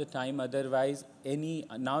around the time. Otherwise,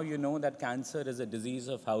 now you know that cancer is a disease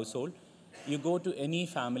of household. You go to any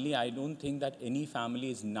family, I don't think that any family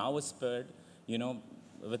is now spared,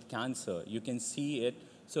 with cancer. You can see it.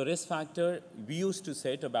 So risk factor, we used to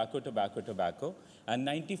say tobacco, tobacco, tobacco. And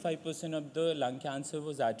 95% of the lung cancer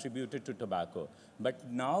was attributed to tobacco. But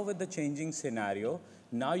now with the changing scenario,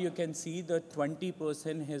 now you can see the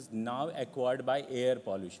 20% is now acquired by air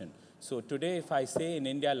pollution. So today, if I say in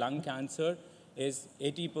India, lung cancer is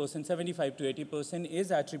 80%, 75 to 80%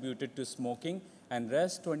 is attributed to smoking, and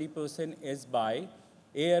rest 20% is by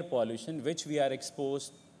air pollution, which we are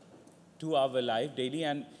exposed to our life daily.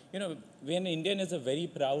 And, when Indian is a very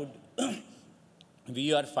proud,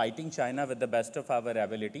 we are fighting China with the best of our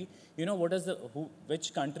ability.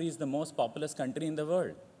 Which country is the most populous country in the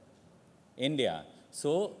world? India.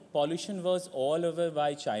 So pollution was all over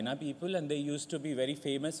by China people, and they used to be very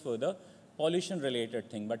famous for the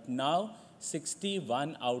pollution-related thing. But now,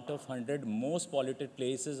 61 out of 100 most polluted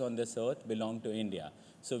places on this earth belong to India.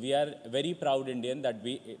 So we are very proud Indian that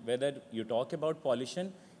whether you talk about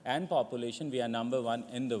pollution and population, we are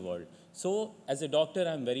 #1 in the world. So as a doctor,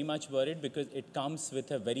 I'm very much worried because it comes with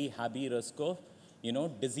a very heavy risk of,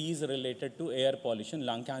 disease related to air pollution.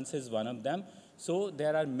 Lung cancer is one of them. So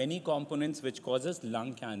there are many components which causes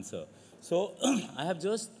lung cancer. So I have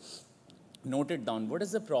just noted down what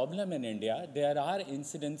is the problem in India. There are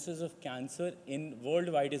incidences of cancer in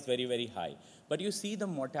worldwide is very, very high. But you see the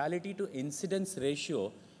mortality to incidence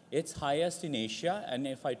ratio, it's highest in Asia. And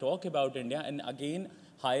if I talk about India, and again,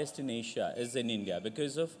 highest in Asia is in India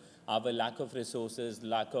because of our lack of resources,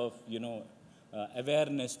 lack of,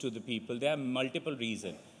 awareness to the people. There are multiple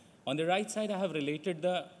reasons. On the right side, I have related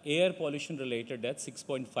the air pollution related deaths,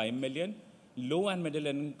 6.5 million. Low and middle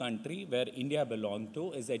income country where India belongs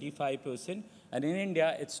to is 85%. And in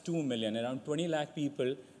India, it's 2 million. Around 20 lakh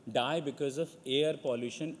people die because of air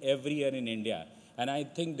pollution every year in India. And I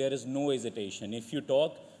think there is no hesitation. If you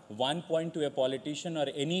talk 1 point to a politician or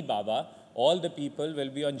any Baba, all the people will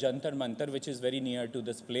be on Jantar Mantar, which is very near to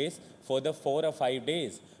this place, for the 4 or 5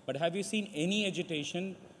 days. But have you seen any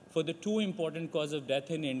agitation for the two important causes of death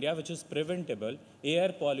in India, which is preventable, air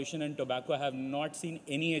pollution and tobacco? I have not seen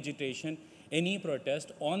any agitation, any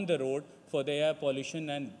protest on the road for the air pollution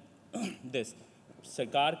and this.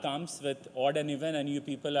 Sarkar comes with odd and even, and you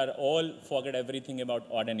people are all forget everything about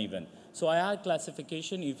odd and even. So IR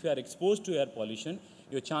classification, if you are exposed to air pollution,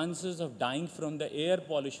 your chances of dying from the air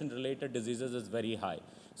pollution related diseases is very high.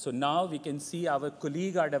 So now we can see our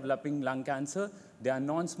colleagues are developing lung cancer. They are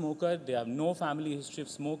non-smoker, they have no family history of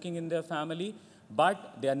smoking in their family,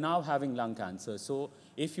 but they are now having lung cancer. So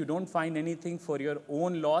if you don't find anything for your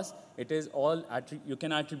own loss, it is all, you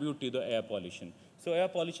can attribute to the air pollution. So air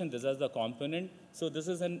pollution, this is the component. So this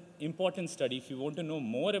is an important study. If you want to know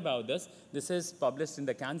more about this, this is published in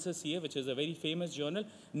the Cancer CA, which is a very famous journal.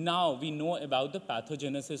 Now we know about the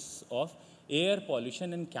pathogenesis of air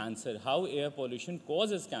pollution and cancer, how air pollution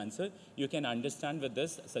causes cancer. You can understand with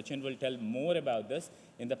this. Sachin will tell more about this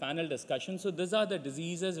in the panel discussion. So these are the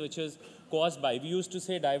diseases which is caused by, we used to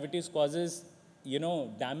say diabetes causes,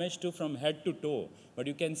 damage to from head to toe. But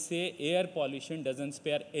you can say air pollution doesn't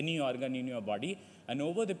spare any organ in your body. And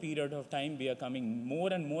over the period of time, we are coming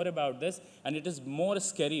more and more about this. And it is more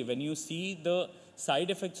scary when you see the side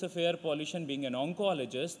effects of air pollution being an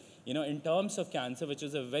oncologist, in terms of cancer, which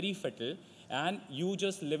is a very fatal. And you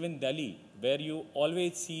just live in Delhi, where you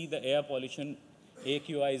always see the air pollution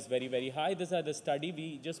AQI is very, very high. These are the study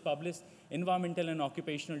we just published, Environmental and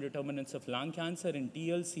Occupational Determinants of Lung Cancer in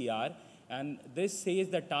TLCR. And this says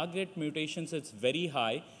the target mutations is very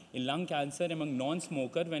high in lung cancer among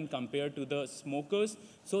non-smoker when compared to the smokers.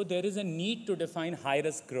 So there is a need to define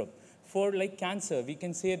high-risk group. For like cancer, we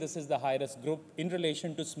can say this is the high-risk group in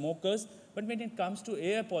relation to smokers. But when it comes to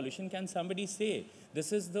air pollution, can somebody say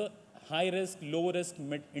this is the high risk, low risk,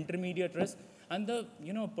 intermediate risk? And the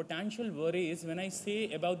potential worry is when I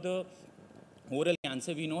say about the oral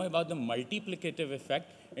cancer, we know about the multiplicative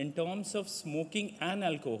effect in terms of smoking and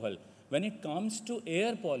alcohol. When it comes to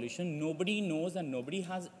air pollution, nobody knows and nobody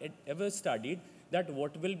has ever studied that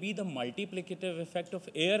what will be the multiplicative effect of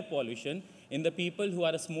air pollution in the people who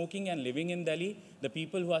are smoking and living in Delhi, the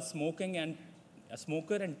people who are smoking and a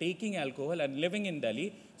smoker and taking alcohol and living in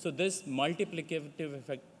Delhi. So this multiplicative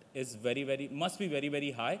effect is must be very,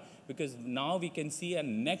 very high, because now we can see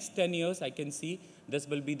in next 10 years, I can see this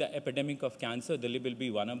will be the epidemic of cancer. Delhi will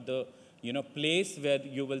be one of the place where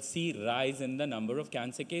you will see rise in the number of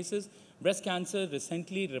cancer cases. Breast cancer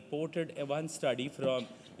recently reported one study from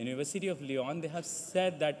University of Lyon. They have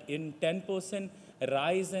said that in 10%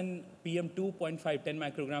 rise in PM 2.5, 10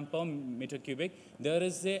 microgram per meter cubic, there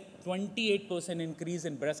is a 28% increase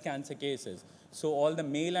in breast cancer cases. So all the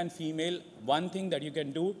male and female, one thing that you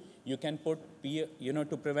can do, you can put,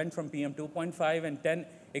 to prevent from PM 2.5 and 10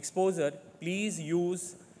 exposure, please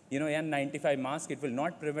use N95 mask. It will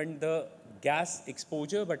not prevent the gas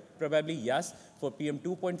exposure, but probably yes, for PM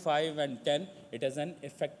 2.5 and 10, it is an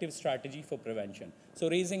effective strategy for prevention. So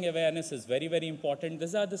raising awareness is very, very important.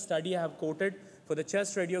 These are the study I have quoted. For the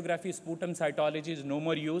chest radiography, sputum cytology is no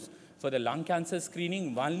more use. For the lung cancer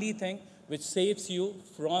screening, only thing which saves you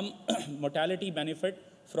from mortality benefit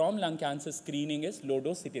from lung cancer screening is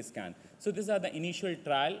low-dose CT scan. So these are the initial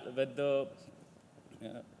trial with the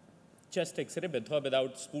chest X-ray with or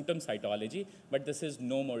without sputum cytology, but this is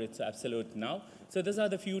no more, it's absolute now. So these are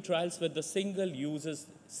the few trials with the single uses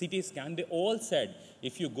CT scan. They all said,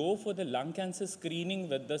 if you go for the lung cancer screening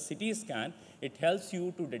with the CT scan, it helps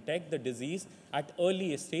you to detect the disease at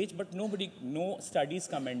early stage, but no studies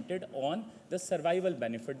commented on the survival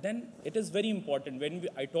benefit. Then it is very important, when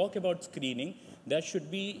I talk about screening, there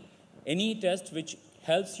should be any test which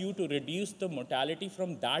helps you to reduce the mortality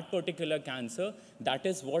from that particular cancer. That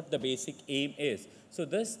is what the basic aim is. So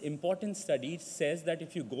this important study says that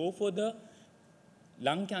if you go for the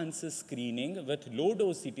lung cancer screening with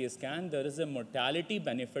low-dose CT scan, there is a mortality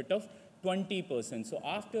benefit of 20%. So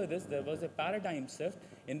after this, there was a paradigm shift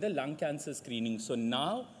in the lung cancer screening. So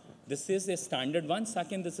now, this is a standard one.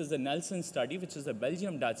 Second, this is a Nelson study, which is a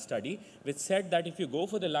Belgium-Dutch study, which said that if you go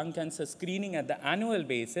for the lung cancer screening at the annual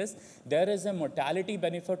basis, there is a mortality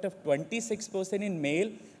benefit of 26% in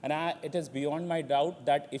male. And it is beyond my doubt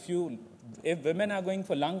that if women are going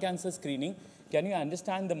for lung cancer screening, can you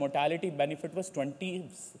understand the mortality benefit was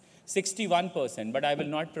 61%. But I will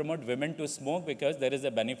not promote women to smoke because there is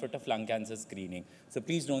a benefit of lung cancer screening. So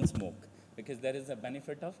please don't smoke, because there is a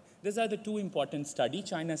benefit of, these are the two important study,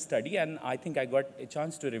 China study, and I think I got a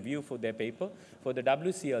chance to review for their paper for the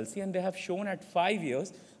WCLC, and they have shown at 5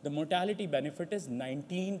 years, the mortality benefit is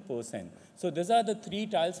 19%. So these are the three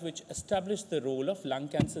trials which establish the role of lung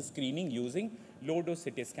cancer screening using low-dose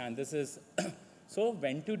CT scan. This is, so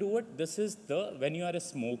when to do it? This is when you are a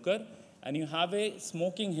smoker and you have a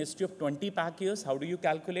smoking history of 20 pack years, how do you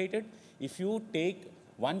calculate it? If you take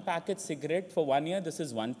 1 packet cigarette for 1 year, this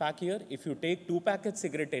is 1 pack a year. If you take 2 packets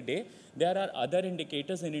cigarette a day, there are other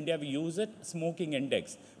indicators. In India, we use it, smoking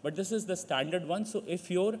index. But this is the standard one. So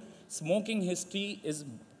if your smoking history is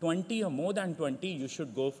 20 or more than 20, you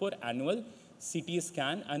should go for annual CT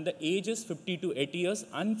scan. And the age is 50 to 80 years.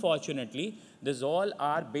 Unfortunately, these all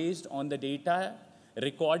are based on the data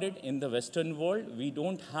recorded in the Western world. We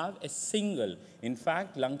don't have a single. In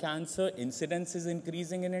fact, lung cancer incidence is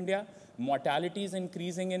increasing in India. Mortality is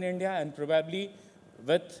increasing in India, and probably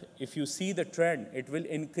if you see the trend, it will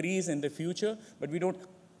increase in the future, but we don't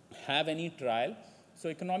have any trial. So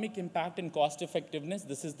economic impact and cost effectiveness,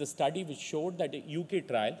 this is the study which showed that a UK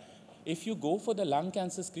trial, if you go for the lung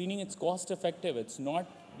cancer screening, it's cost effective. It's not,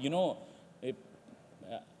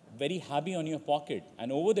 very heavy on your pocket.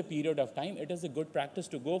 And over the period of time, it is a good practice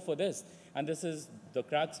to go for this. And this is the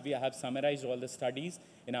crux. We have summarized all the studies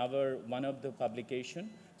in one of the publication.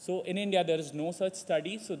 So in India, there is no such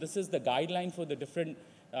study. So this is the guideline for the different,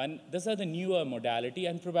 and these are the newer modality,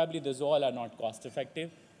 and probably these all are not cost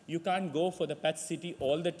effective. You can't go for the PET-CT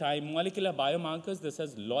all the time. Molecular biomarkers, this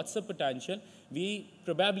has lots of potential. We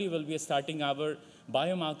probably will be starting our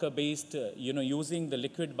biomarker-based, using the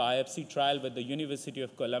liquid biopsy trial with the University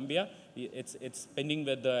of Columbia. It's pending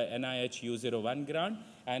with the NIH U01 grant.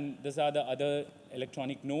 And these are the other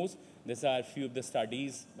electronic nose. These are a few of the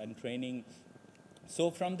studies and training. So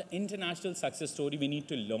from the international success story, we need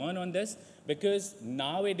to learn on this, because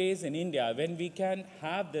nowadays in India, when we can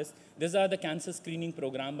have this, these are the cancer screening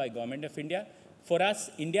program by Government of India. For us,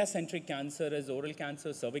 India-centric cancer is oral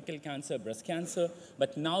cancer, cervical cancer, breast cancer,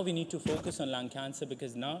 but now we need to focus on lung cancer,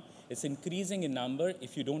 because now it's increasing in number.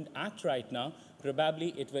 If you don't act right now,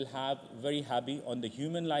 probably it will have very heavy on the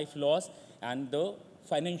human life loss and the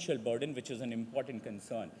financial burden, which is an important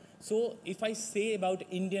concern. So if I say about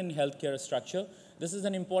Indian healthcare structure, this is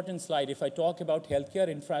an important slide. If I talk about healthcare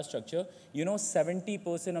infrastructure,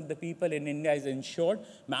 70% of the people in India is insured,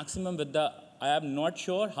 maximum with the, I am not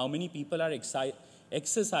sure how many people are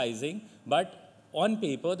exercising, but on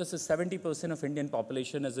paper, this is 70% of Indian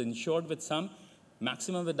population is insured with some,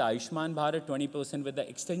 maximum with the Ayushman Bharat, 20% with the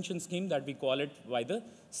extension scheme that we call it by the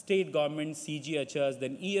state government, CGHS,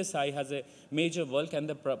 then ESI has a major bulk, and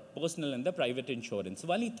the personal and the private insurance.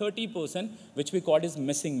 So only 30%, which we call is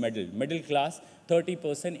missing middle class,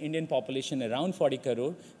 30% Indian population, around 40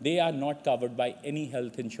 crore, they are not covered by any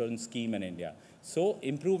health insurance scheme in India. So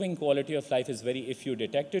improving quality of life is if you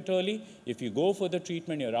detect it early, if you go for the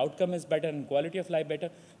treatment, your outcome is better and quality of life better.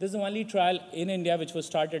 This is the only trial in India which was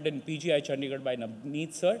started in PGI Chandigarh by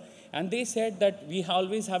Navneet sir. And they said that we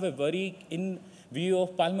always have a worry in view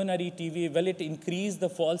of pulmonary TB, will it increase the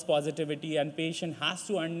false positivity, and patient has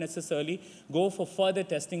to unnecessarily go for further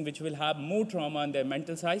testing, which will have more trauma on their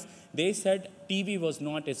mental size. They said TB was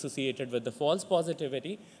not associated with the false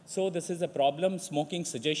positivity. So this is a problem. Smoking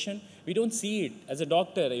suggestion, we don't see it. As a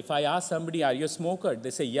doctor, if I ask somebody, are you a smoker?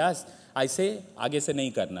 They say, yes. I say, aage se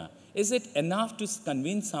nahi karna. Is it enough to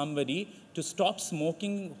convince somebody to stop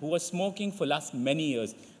smoking who was smoking for last many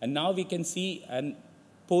years? And now we can see, and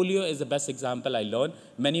polio is the best example I learned.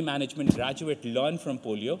 Many management graduates learn from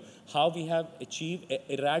polio, how we have achieved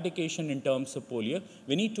eradication in terms of polio.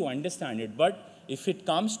 We need to understand it. But if it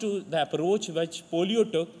comes to the approach which polio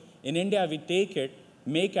took, in India we take it,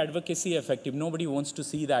 make advocacy effective. Nobody wants to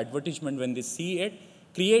see the advertisement when they see it.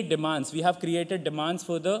 Create demands. We have created demands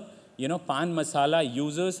for the pan masala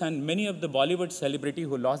users, and many of the Bollywood celebrity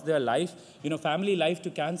who lost their life, family life to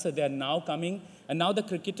cancer, they are now coming. And now the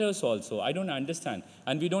cricketers also, I don't understand.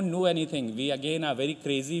 And we don't know anything. We again are very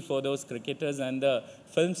crazy for those cricketers and the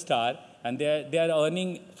film star, and they are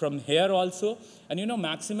earning from here also. And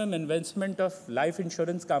maximum investment of life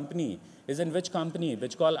insurance company is in which company?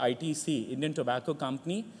 Which called ITC, Indian Tobacco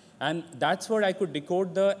Company. And that's what I could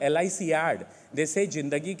decode the LIC ad. They say,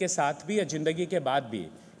 Jindagi ke saath bhi ya Jindagi ke baad bhi.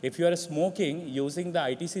 If you are smoking using the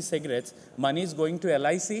ITC cigarettes, money is going to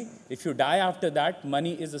LIC. If you die after that,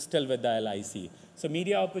 money is still with the LIC. So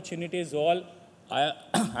media opportunity is all,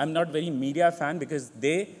 I'm not very media fan, because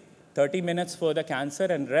they 30 minutes for the cancer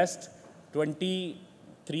and rest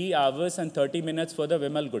 23 hours and 30 minutes for the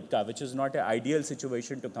Vimal Gutka, which is not an ideal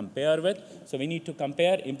situation to compare with. So we need to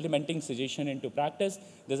compare implementing suggestion into practice.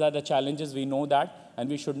 These are the challenges, we know that, and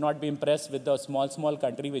we should not be impressed with the small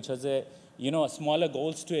country which has a smaller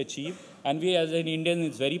goals to achieve. And we as an Indian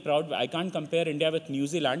is very proud. I can't compare India with New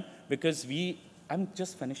Zealand, because I'm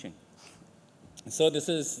just finishing. So this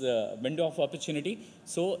is the window of opportunity.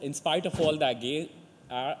 So in spite of all that,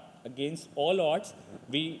 against all odds,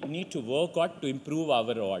 we need to work on to improve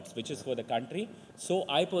our odds, which is for the country. So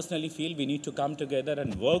I personally feel we need to come together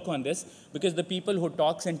and work on this, because the people who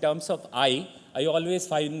talks in terms of I always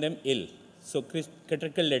find them ill. So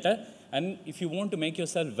critical letter. And if you want to make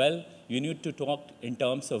yourself well, you need to talk in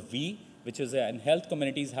terms of we, which is, and healthy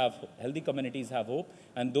communities have hope.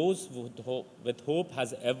 And those with hope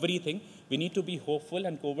has everything. We need to be hopeful,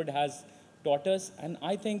 and COVID has taught us. And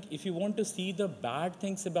I think if you want to see the bad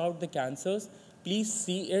things about the cancers, please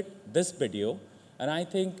see this video. And I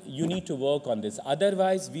think you need to work on this.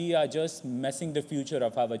 Otherwise, we are just messing the future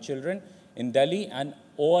of our children in Delhi and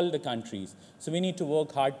all the countries. So we need to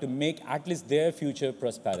work hard to make at least their future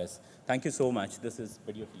prosperous. Thank you so much. This is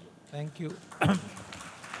video for you. Thank you.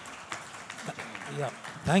 Yeah.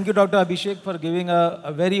 Thank you, Dr. Abhishek, for giving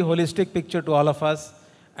a very holistic picture to all of us.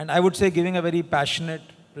 And I would say giving a very passionate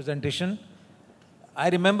presentation. I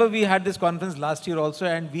remember we had this conference last year also,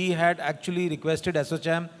 and we had actually requested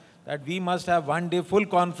ASSOCHAM that we must have one day full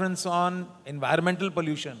conference on environmental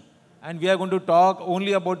pollution. And we are going to talk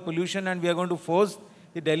only about pollution, and we are going to force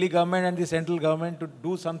the Delhi government and the central government to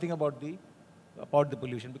do something about the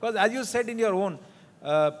pollution. Because as you said in your own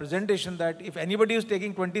presentation, that if anybody who's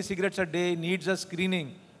taking 20 cigarettes a day needs a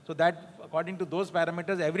screening, so that according to those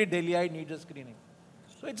parameters, every Delhiite needs a screening.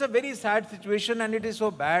 So it's a very sad situation, and it is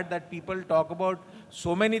so bad that people talk about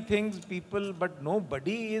so many things, but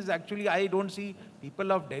nobody is actually, I don't see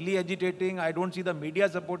people of Delhi agitating, I don't see the media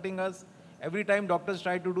supporting us. Every time doctors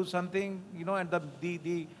try to do something, and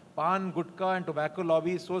the pan, gutka and tobacco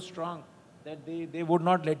lobby is so strong that they would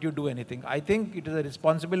not let you do anything. I think it is a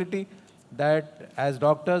responsibility that as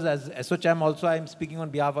doctors, as ASSOCHAM also, I am speaking on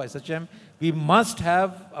behalf of ASSOCHAM, we must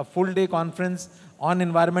have a full day conference on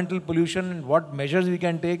environmental pollution and what measures we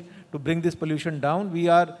can take to bring this pollution down. We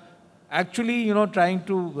are actually, trying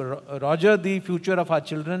to roger the future of our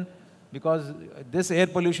children, because this air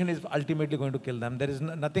pollution is ultimately going to kill them. There is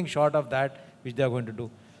nothing short of that which they are going to do.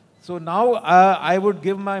 So now I would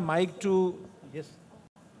give my mic to, yes,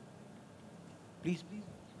 please.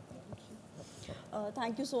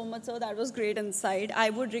 Thank you so much, sir. That was great insight. I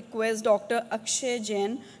would request Dr. Akshay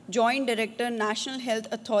Jain, Joint Director, National Health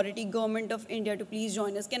Authority, Government of India, to please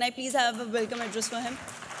join us. Can I please have a welcome address for him?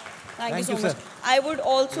 Thank you so much. Sir. I would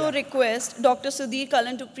also request Dr. Sudhir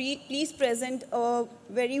Kallan to please present a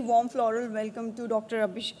very warm floral welcome to Dr.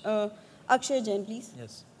 Akshay Jain, please.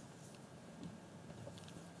 Yes.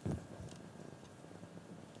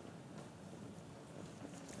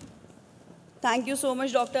 Thank you so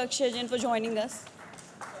much, Dr. Akshay Jain, for joining us.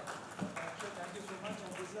 Thank you so much.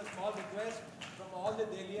 And this is a small request from all the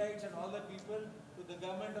Delhiites and all the people to the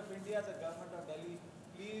government of India, the government of Delhi.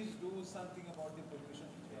 Please do something about the pollution.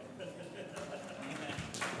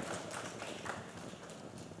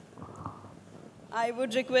 I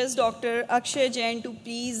would request Dr. Akshay Jain to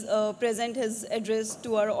please present his address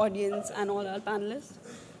to our audience and all our panelists.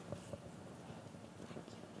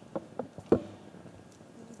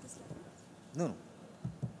 No.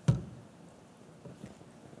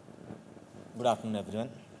 Good afternoon, everyone.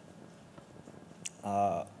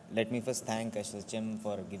 Let me first thank ASSOCHAM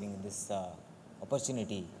for giving this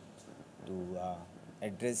opportunity to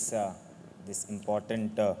address this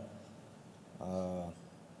important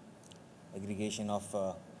aggregation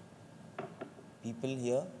of people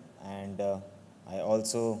here, and I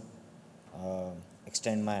also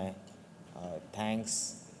extend my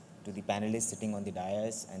thanks to the panelists sitting on the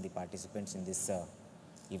dais and the participants in this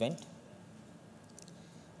event.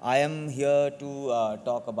 I am here to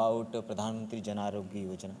talk about Pradhan Mantri Jan Arogya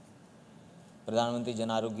Yojana. Pradhan Mantri Jan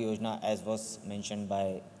Arogya Yojana, as was mentioned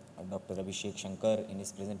by Dr. Abhishek Shankar in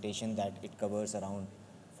his presentation, that it covers around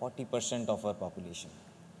 40% of our population.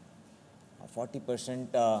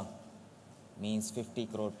 40% means 50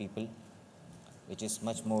 crore people, which is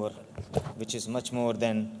much more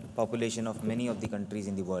than population of many of the countries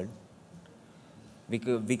in the world.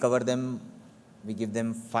 We cover them, we give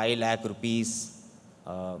them 5 lakh rupees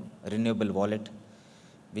renewable wallet,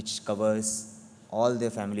 which covers all their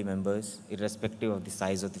family members, irrespective of the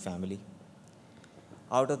size of the family.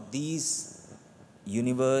 Out of these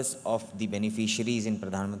universe of the beneficiaries in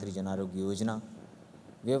Pradhan Mantri Jan Arogya Yojana,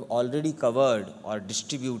 we have already covered or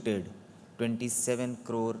distributed 27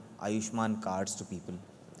 crore Ayushman cards to people.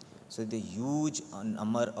 So the huge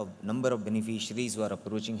number of beneficiaries who are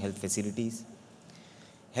approaching health facilities.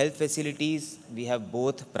 Health facilities, we have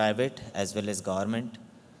both private as well as government.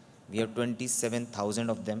 We have 27,000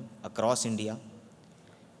 of them across India.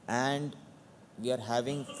 And we are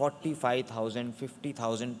having 45,000,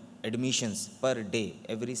 50,000 admissions per day.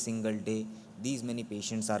 Every single day, these many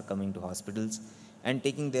patients are coming to hospitals and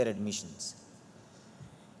taking their admissions.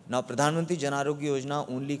 Now, Pradhan Mantri Jan Arogya Yojana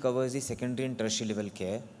only covers the secondary and tertiary level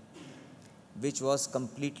care, which was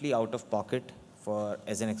completely out of pocket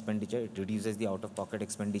as an expenditure. It reduces the out-of-pocket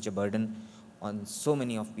expenditure burden on so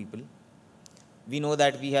many of people. We know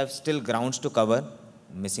that we have still grounds to cover.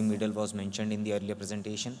 Missing middle was mentioned in the earlier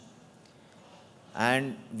presentation.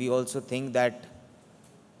 And we also think that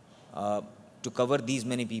to cover these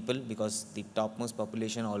many people, because the topmost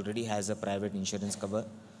population already has a private insurance cover,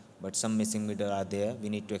 but some missing middle are there, we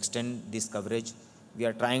need to extend this coverage. We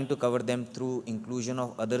are trying to cover them through inclusion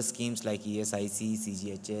of other schemes like ESIC,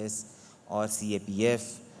 CGHS, or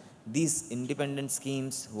CAPF. These independent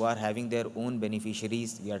schemes who are having their own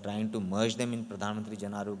beneficiaries, we are trying to merge them in Pradhan Mantri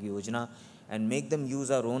Jan Arogya Yojana and make them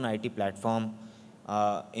use our own IT platform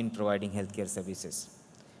in providing healthcare services.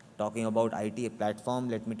 Talking about IT platform,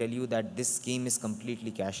 let me tell you that this scheme is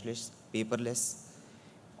completely cashless, paperless.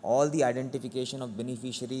 All the identification of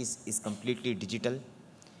beneficiaries is completely digital.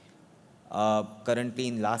 Currently,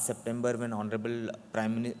 in last September, when Honorable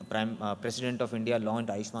President of India launched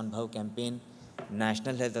Ayushman Bhav campaign,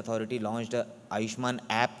 National Health Authority launched a Ayushman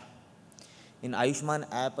app. In Ayushman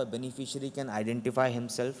app, a beneficiary can identify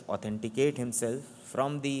himself, authenticate himself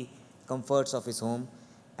from the comforts of his home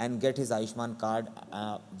and get his Ayushman card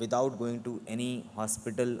without going to any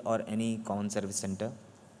hospital or any common service center.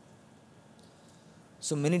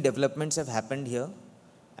 So many developments have happened here,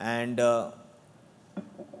 and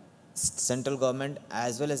central government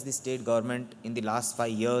as well as the state government in the last 5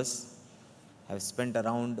 years have spent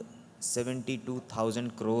around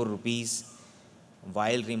 72,000 crore rupees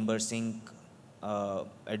while reimbursing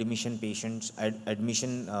admission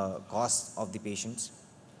costs of the patients.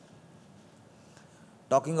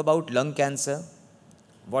 Talking about lung cancer,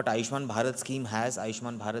 what Ayushman Bharat scheme has,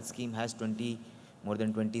 Ayushman Bharat scheme has more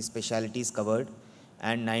than 20 specialties covered,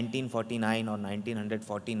 and 1949 or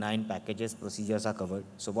 1949 packages, procedures are covered.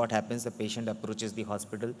 So what happens, the patient approaches the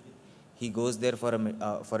hospital, he goes there for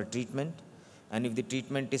a treatment, and if the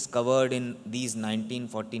treatment is covered in these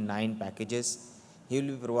 1949 packages, he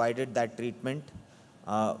will be provided that treatment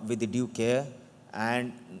with the due care,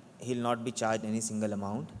 and he will not be charged any single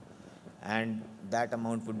amount, and that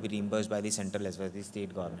amount would be reimbursed by the central as well as the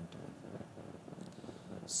state government.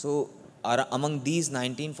 So among these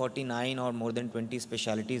 1949 or more than 20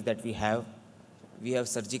 specialties that we have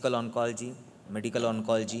surgical oncology, medical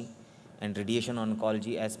oncology, and radiation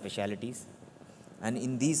oncology as specialties. And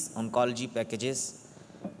in these oncology packages,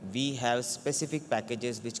 we have specific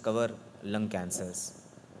packages which cover lung cancers.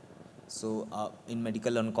 So in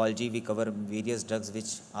medical oncology, we cover various drugs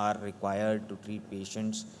which are required to treat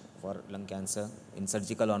patients for lung cancer. In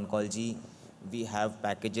surgical oncology, we have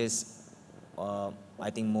packages I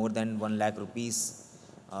think more than 1 lakh rupees,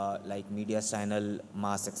 like mediastinal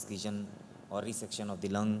mass excision or resection of the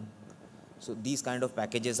lung. So these kind of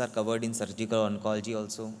packages are covered in surgical oncology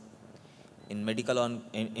also. In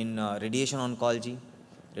radiation oncology,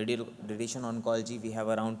 we have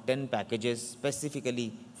around 10 packages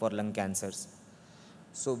specifically for lung cancers.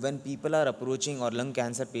 So when people are approaching, or lung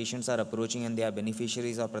cancer patients are approaching and they are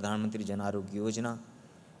beneficiaries of Pradhan Mantri Jan Arogya Yojana,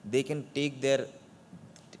 they can take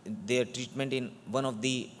their treatment in one of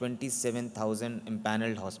the 27,000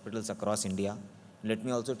 empaneled hospitals across India. Let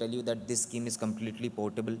me also tell you that this scheme is completely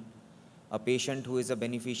portable. A patient who is a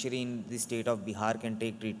beneficiary in the state of Bihar can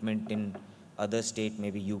take treatment in other state,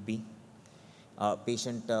 maybe UP. A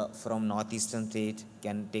patient from northeastern state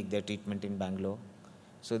can take their treatment in Bangalore.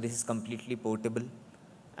 So this is completely portable,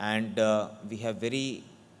 and we have very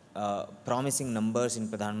promising numbers in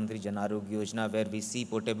Pradhan Mantri Jan Arogya Yojana, where we see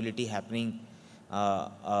portability happening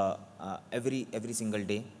every single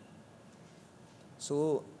day.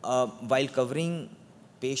 So while covering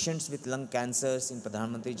patients with lung cancers in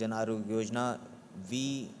Pradhan Mantri Jan Arogya Yojana,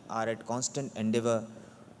 we are at constant endeavor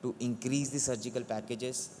to increase the surgical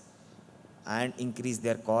packages and increase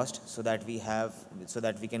their cost, so that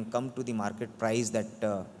we can come to the market price that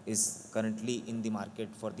is currently in the market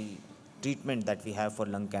for the treatment that we have for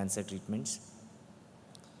lung cancer treatments.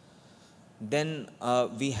 Then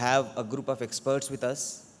we have a group of experts with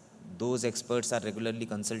us. Those experts are regularly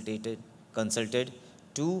consulted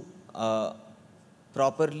to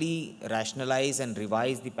properly rationalize and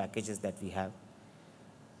revise the packages that we have.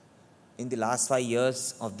 In the last 5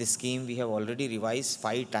 years of this scheme, we have already revised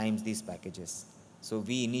 5 times these packages. So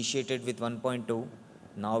we initiated with 1.2,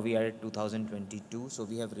 now we are at 2022, so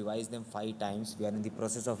we have revised them 5 times. We are in the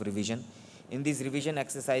process of revision. In these revision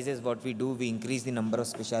exercises, what we do, we increase the number of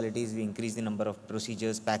specialties, we increase the number of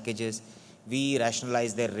procedures, packages, we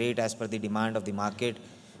rationalize their rate as per the demand of the market,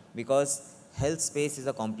 because health space is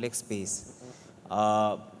a complex space.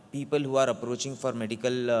 People who are approaching for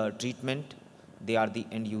medical treatment they are the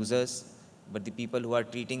end users, but the people who are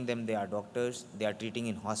treating them, they are doctors, they are treating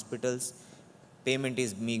in hospitals. Payment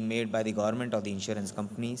is being made by the government or the insurance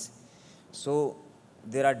companies. So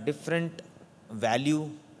there are different value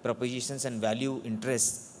propositions and value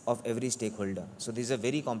interests of every stakeholder. So this is a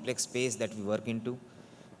very complex space that we work into.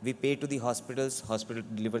 We pay to the hospitals, hospitals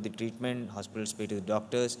deliver the treatment, hospitals pay to the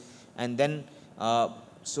doctors, and then,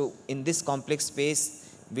 so in this complex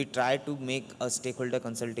space, we try to make a stakeholder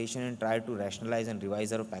consultation and try to rationalize and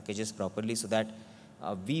revise our packages properly so that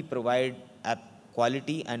we provide a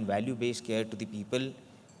quality and value-based care to the people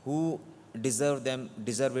who deserve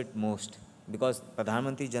it most. Because Pradhan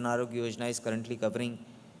Mantri Jan Arogya Yojana is currently covering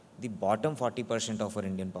the bottom 40% of our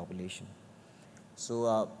Indian population.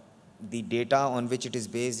 So the data on which it is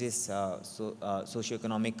based is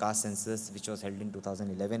socioeconomic caste census, which was held in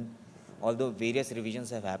 2011. Although various revisions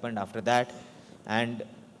have happened after that, and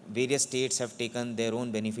various states have taken their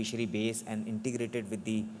own beneficiary base and integrated with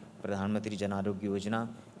the Pradhan Mantri Jan Arogya Yojana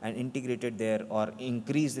and integrated their or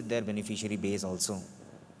increased their beneficiary base also.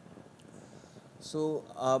 So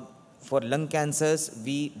for lung cancers,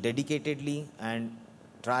 we dedicatedly and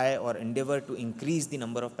try or endeavor to increase the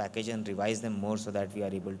number of packages and revise them more so that we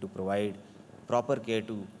are able to provide proper care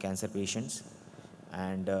to cancer patients.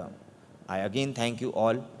 And I again thank you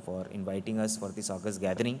all for inviting us for this August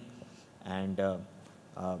gathering. And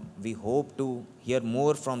we hope to hear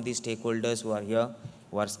more from the stakeholders who are here,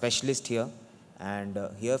 who are specialists here, and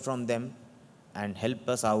hear from them and help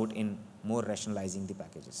us out in more rationalizing the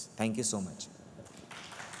packages. Thank you so much.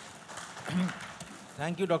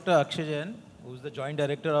 Thank you, Dr. Akshay Jain, who is the Joint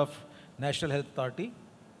Director of National Health Authority.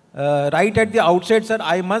 Right at the outset, sir,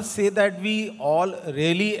 I must say that we all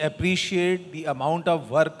really appreciate the amount of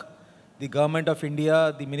work the Government of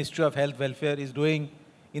India, the Ministry of Health Welfare is doing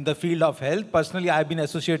in the field of health. Personally, I've been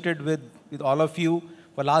associated with all of you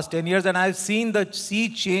for the last 10 years, and I've seen the sea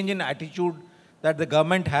change in attitude that the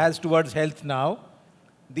government has towards health now.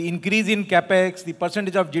 The increase in capex, the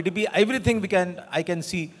percentage of GDP, everything I can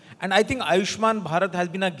see. And I think Ayushman Bharat has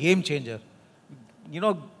been a game changer. You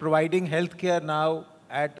know, providing healthcare now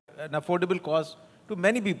at an affordable cost to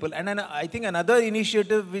many people. And I think another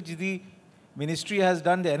initiative which the ministry has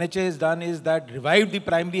done, the NHA has done, is that revived the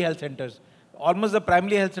primary health centers. Almost the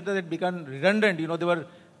primary health centers had become redundant. You know, there were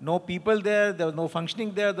no people there was no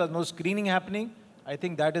functioning there was no screening happening. I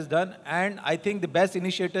think that is done. And I think the best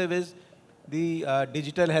initiative is the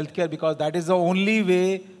digital healthcare, because that is the only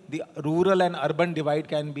way the rural and urban divide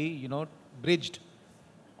can be, you know, bridged.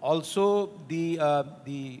 Also, the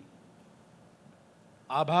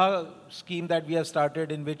Abha scheme that we have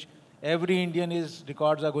started, in which every Indian's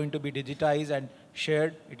records are going to be digitized and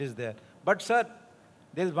shared, it is there. But sir,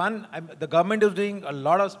 there's one, the government is doing a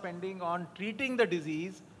lot of spending on treating the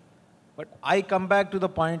disease, but I come back to the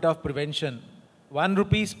point of prevention. 1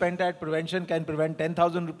 rupee spent at prevention can prevent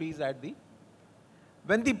 10,000 rupees at the...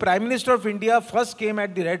 When the Prime Minister of India first came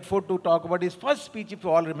at the Red Fort to talk about his first speech, if you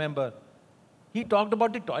all remember, he talked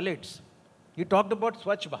about the toilets. He talked about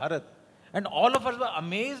Swachh Bharat. And all of us were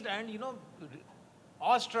amazed and, you know,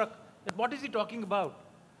 awestruck that what is he talking about?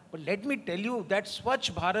 But let me tell you that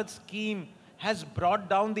Swachh Bharat scheme has brought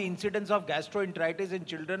down the incidence of gastroenteritis in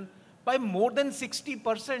children by more than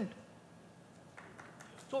 60%.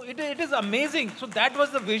 So it is amazing. So that was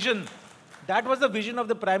the vision. That was the vision of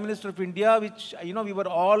the Prime Minister of India, which, you know, we were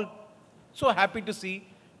all so happy to see,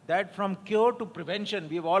 that from cure to prevention.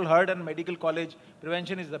 We've all heard in medical college,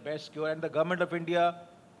 prevention is the best cure. And the Government of India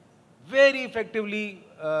very effectively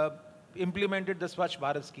implemented the Swachh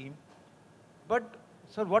Bharat scheme. But,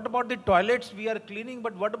 sir, what about the toilets we are cleaning?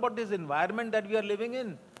 But what about this environment that we are living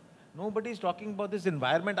in? Nobody is talking about this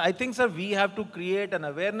environment. I think, sir, we have to create an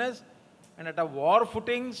awareness, and at a war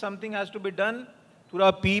footing, something has to be done through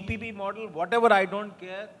a PPP model, whatever, I don't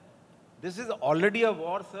care. This is already a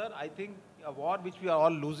war, sir. I think a war which we are all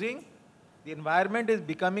losing. The environment is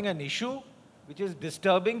becoming an issue which is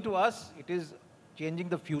disturbing to us. It is changing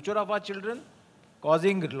the future of our children,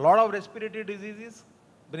 causing a lot of respiratory diseases,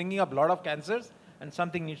 bringing up a lot of cancers, and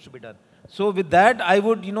something needs to be done. So with that, I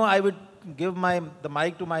would give the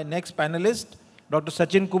mic to my next panelist, Dr.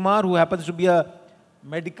 Sachin Kumar, who happens to be a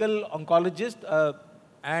medical oncologist,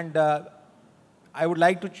 and I would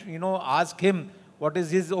like to, ask him what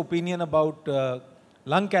is his opinion about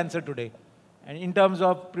lung cancer today. And in terms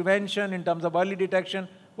of prevention, in terms of early detection,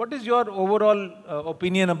 what is your overall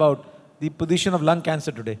opinion about the position of lung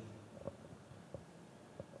cancer today?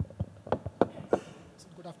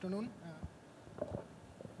 Good afternoon.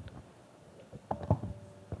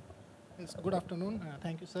 Yes, good afternoon.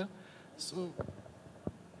 Thank you, sir. So,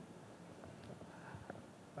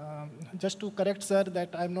 Just to correct, sir, that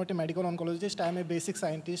I'm not a medical oncologist. I'm a basic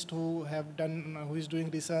scientist who is doing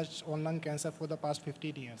research on lung cancer for the past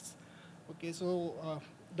 15 years. Okay, so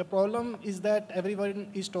the problem is that everyone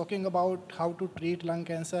is talking about how to treat lung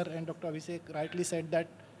cancer, and Dr. Abhishek rightly said that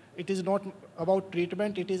it is not about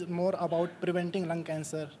treatment, it is more about preventing lung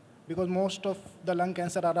cancer, because most of the lung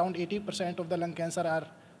cancer, around 80% of the lung cancer are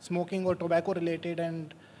smoking or tobacco related,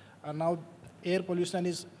 and now air pollution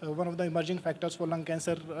is one of the emerging factors for lung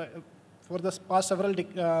cancer. For the past several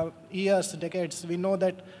decades, we know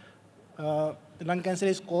that lung cancer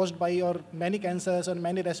is caused by, or many cancers and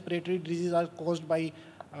many respiratory diseases are caused by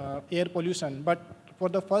air pollution. But for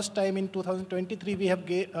the first time in 2023, we have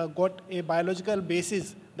got a biological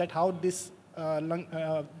basis that how this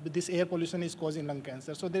air pollution is causing lung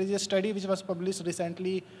cancer. So there is a study which was published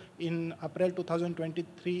recently in April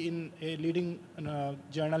 2023 in a leading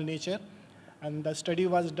journal, Nature. And the study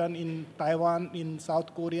was done in Taiwan, in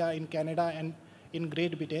South Korea, in Canada, and in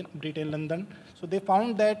Great Britain, London. So they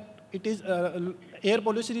found that it is air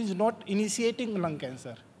pollution is not initiating lung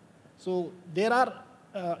cancer. So there are,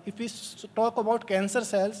 if we talk about cancer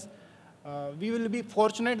cells, we will be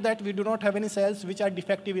fortunate that we do not have any cells which are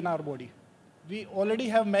defective in our body. We already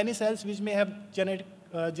have many cells which may have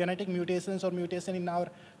genetic mutations or mutation in our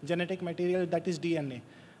genetic material, that is DNA.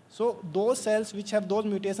 So those cells which have those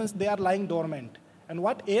mutations, they are lying dormant. And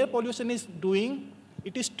what air pollution is doing,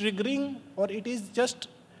 it is triggering, or it is just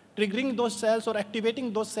triggering those cells or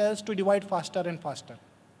activating those cells to divide faster and faster.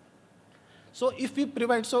 So if we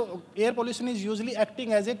prevent, so air pollution is usually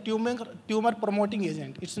acting as a tumor promoting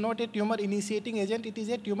agent. It's not a tumor initiating agent, it is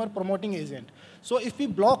a tumor promoting agent. So if we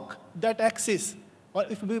block that axis, or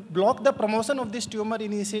if we block the promotion of this tumor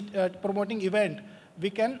promoting event, we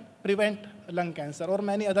can prevent lung cancer or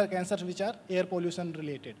many other cancers which are air pollution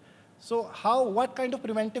related. So what kind of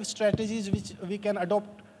preventive strategies which we can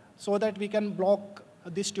adopt so that we can block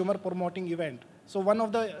this tumor promoting event? So one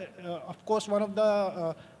of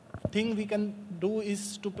the thing we can do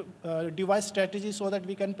is to devise strategies so that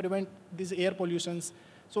we can prevent these air pollutions.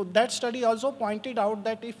 So that study also pointed out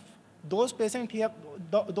that if those patients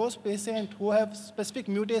who have specific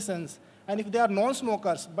mutations, and if they are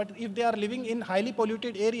non-smokers, but if they are living in highly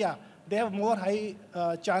polluted area, they have more high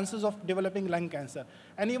chances of developing lung cancer.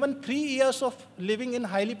 And even 3 years of living in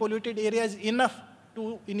highly polluted area is enough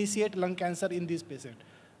to initiate lung cancer in these patients.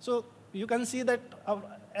 So you can see that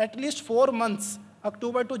at least 4 months,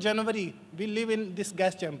 October to January, we live in this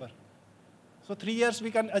gas chamber. So 3 years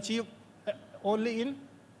we can achieve only in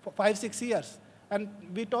 5-6 years. And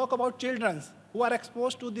we talk about children who are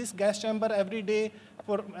exposed to this gas chamber every day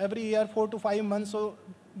for every year, 4 to 5 months. So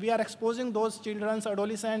we are exposing those children,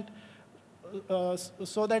 adolescents,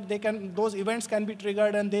 so that those events can be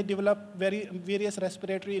triggered and they develop various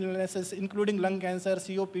respiratory illnesses, including lung cancer,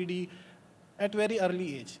 COPD, at very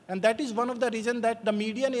early age. And that is one of the reasons that the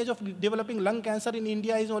median age of developing lung cancer in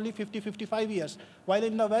India is only 50-55 years, while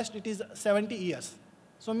in the West it is 70 years.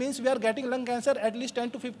 So means we are getting lung cancer at least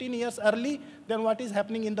 10 to 15 years early than what is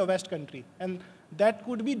happening in the West country. And that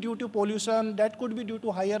could be due to pollution, that could be due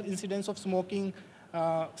to higher incidence of smoking,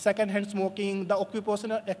 second-hand smoking, the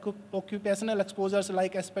occupational exposures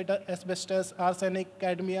like asbestos, arsenic,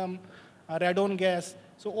 cadmium, radon gas.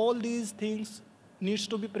 So all these things needs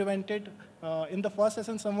to be prevented. In the first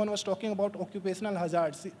session, someone was talking about occupational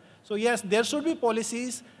hazards. So yes, there should be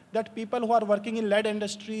policies that people who are working in lead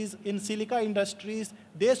industries, in silica industries,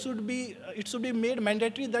 it should be made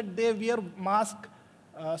mandatory that they wear mask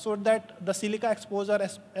so that the silica exposure,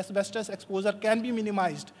 asbestos exposure can be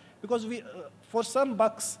minimized. Because for some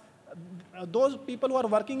bucks, those people who are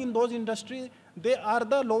working in those industries, they are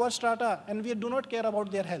the lower strata and we do not care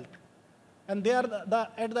about their health. And they are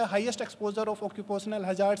at the highest exposure of occupational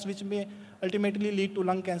hazards, which may ultimately lead to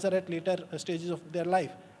lung cancer at later stages of their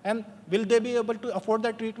life. And will they be able to afford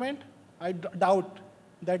that treatment? I doubt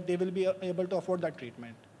that they will be able to afford that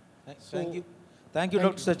treatment. Thank you. Thank you,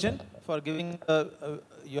 Dr. Sachin, for giving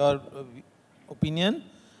your opinion.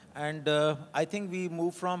 And I think we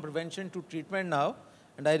move from prevention to treatment now.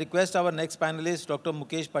 And I request our next panelist, Dr.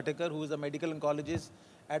 Mukesh Patekar, who is a medical oncologist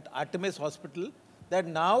at Artemis Hospital, that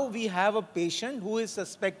now we have a patient who is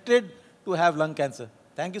suspected to have lung cancer.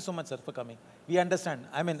 Thank you so much, sir, for coming. We understand.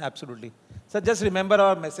 I mean, absolutely. Sir, just remember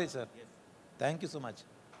our message, sir. Yes. Thank you so much.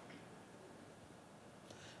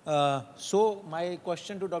 So my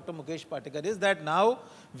question to Dr. Mukesh Patekar is that now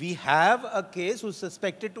we have a case who is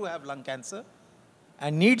suspected to have lung cancer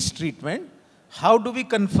and needs treatment. How do we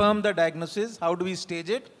confirm the diagnosis? How do we stage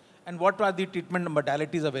it? And what are the treatment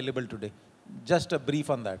modalities available today? Just a brief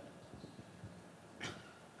on that.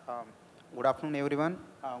 Good afternoon, everyone.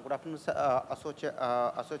 Good afternoon,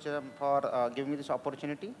 Associate, for giving me this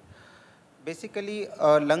opportunity. Basically,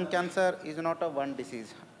 lung cancer is not a one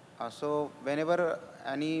disease. So whenever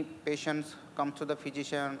any patients come to the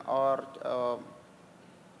physician or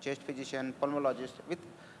chest physician, pulmonologist with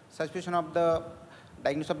suspicion of the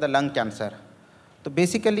diagnosis of the lung cancer, so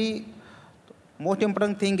basically, most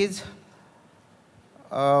important thing is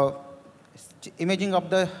imaging of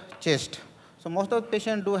the chest. So most of the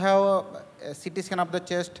patients do have a CT scan of the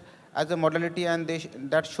chest as a modality, and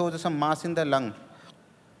that shows some mass in the lung.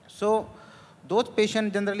 So those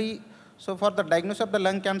patients generally, so for the diagnosis of the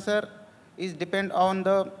lung cancer is depend on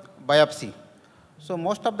the biopsy. So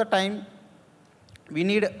most of the time, we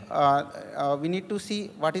need to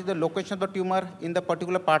see what is the location of the tumor in the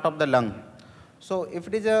particular part of the lung. So if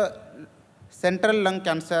it is a central lung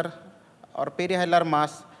cancer or perihilar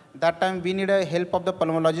mass, that time we need a help of the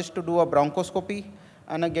pulmonologist to do a bronchoscopy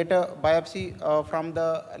and get a biopsy from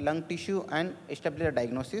the lung tissue and establish a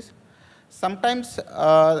diagnosis. Sometimes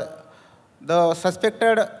the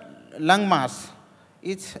suspected lung mass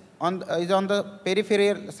is on the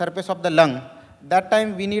peripheral surface of the lung. That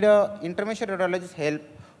time we need a interventional radiologist help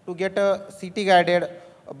to get a CT guided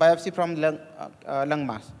biopsy from lung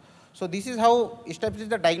mass. So this is how establish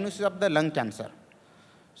the diagnosis of the lung cancer.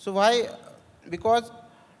 So why? Because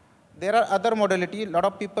there are other modalities. A lot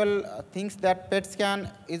of people thinks that PET scan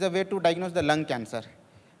is a way to diagnose the lung cancer.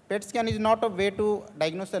 PET scan is not a way to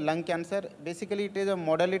diagnose the lung cancer. Basically, it is a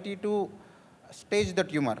modality to stage the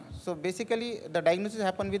tumor. So basically, the diagnosis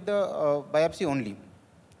happens with the biopsy only.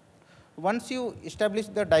 Once you establish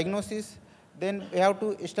the diagnosis, then you have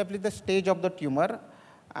to establish the stage of the tumor.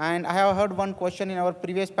 And I have heard one question in our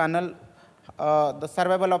previous panel, the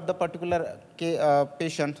survival of the particular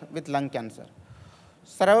patient with lung cancer.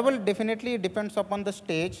 Survival definitely depends upon the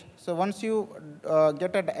stage. So once you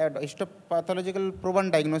get a histopathological proven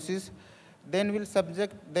diagnosis, then we'll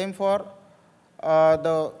subject them for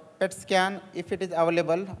the PET scan if it is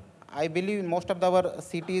available. I believe most of our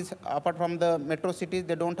cities, apart from the metro cities,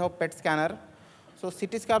 they don't have PET scanner. So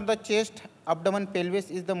CT scan of the chest, abdomen, pelvis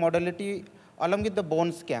is the modality along with the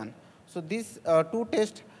bone scan. So these two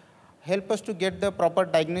tests help us to get the proper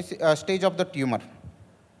diagnosis stage of the tumor.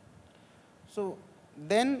 So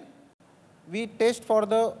then we test for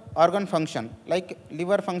the organ function, like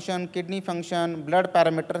liver function, kidney function, blood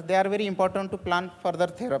parameters. They are very important to plan further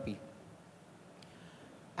therapy.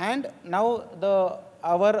 And now the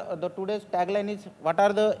today's tagline is, what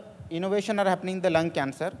are the innovation are happening in the lung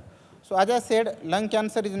cancer? So as I said, lung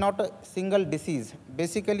cancer is not a single disease.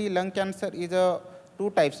 Basically, lung cancer is two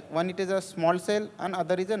types. One, it is a small cell, and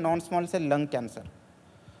other is a non-small cell lung cancer.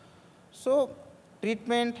 So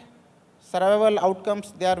treatment, survival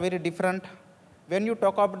outcomes, they are very different. When you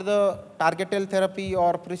talk about the targeted therapy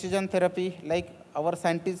or precision therapy, like our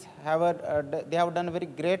scientists they have done very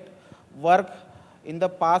great work in the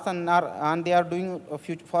past, and they are doing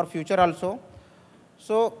for future also.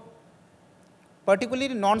 So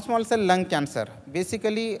particularly non-small cell lung cancer,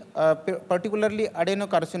 basically particularly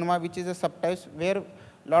adenocarcinoma, which is a subtype where a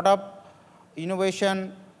lot of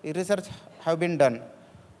innovation research have been done.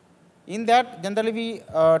 In that, generally we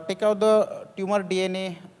take out the tumor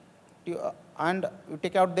DNA and we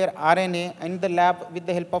take out their RNA, and in the lab with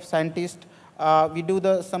the help of scientists, we do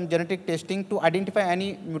some genetic testing to identify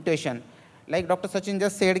any mutation. Like Dr. Sachin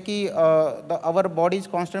just said, our body's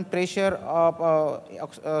constant pressure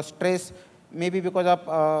of stress, maybe because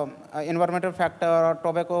of environmental factor or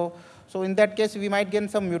tobacco. So in that case, we might get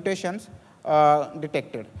some mutations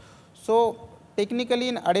detected. So technically,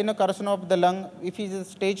 in adenocarcinoma of the lung, if it is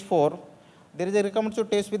stage 4, there is a recommended to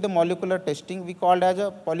test with the molecular testing. We call it as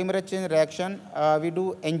a polymerase chain reaction. We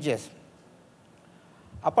do NGS.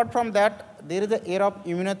 Apart from that, there is an era of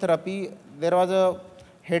immunotherapy. There was a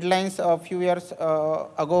headlines a few years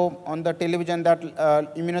ago on the television that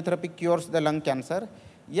immunotherapy cures the lung cancer.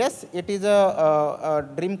 Yes, it is a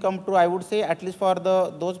dream come true, I would say, at least for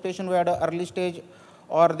those patients who had an early stage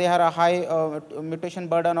or they have a high mutation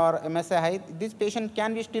burden or MSI high. This patient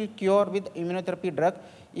can be still cured with immunotherapy drug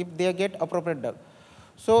if they get appropriate drug.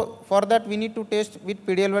 So for that, we need to test with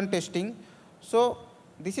PD-L1 testing. So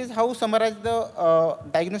this is how summarize the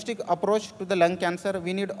diagnostic approach to the lung cancer.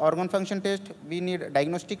 We need organ function test, we need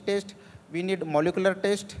diagnostic test, we need molecular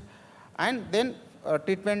test, and then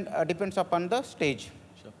treatment depends upon the stage.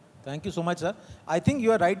 Sure. Thank you so much, sir. I think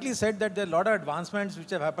you have rightly said that there are a lot of advancements which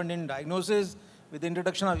have happened in diagnosis. With the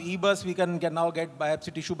introduction of EBUS, we can now get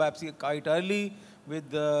tissue biopsy quite early.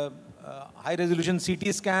 With high-resolution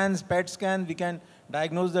CT scans, PET scans, we can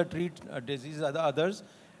diagnose the treat diseases, others.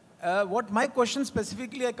 What my question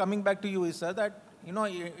specifically coming back to you is, sir, that you know,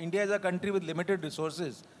 India is a country with limited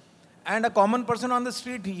resources. And a common person on the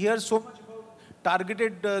street, he hears so much about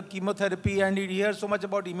targeted chemotherapy, and he hears so much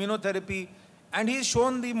about immunotherapy. And he's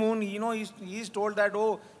shown the moon, you know, he's told that,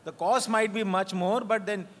 oh, the cost might be much more, but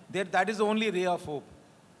then that is the only ray of hope.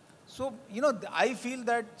 So, you know, I feel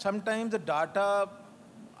that sometimes the data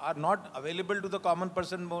are not available to the common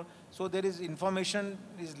person more. So there is information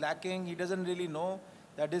is lacking. He doesn't really know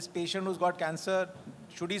that his patient who's got cancer,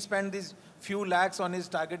 should he spend these few lakhs on his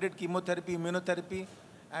targeted chemotherapy, immunotherapy,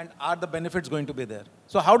 and are the benefits going to be there?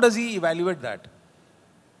 So how does he evaluate that?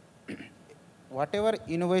 Whatever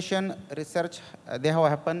innovation research they have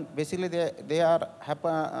happened, basically they are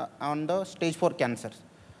happen on the stage 4 cancers.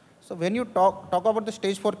 So when you talk about the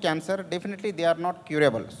stage 4 cancer, definitely they are not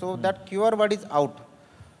curable. So that cure word is out.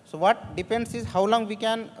 So what depends is how long we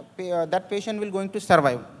can, that patient will going to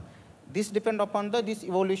survive. This depends upon this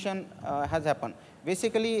evolution has happened.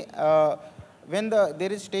 Basically, when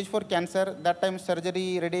there is stage 4 cancer, that time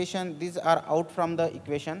surgery, radiation, these are out from the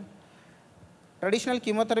equation. Traditional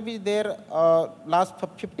chemotherapy is there, last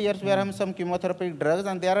 50 years we are having some chemotherapy drugs,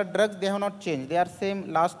 and there are drugs, they have not changed. They are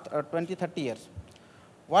same last 20, 30 years.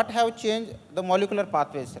 What have changed? The molecular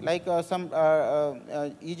pathways, like some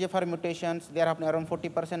EGFR mutations, they are happening around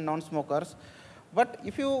 40% non-smokers. But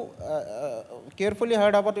if you carefully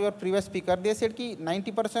heard about your previous speaker, they said that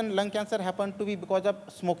 90% lung cancer happened to be because of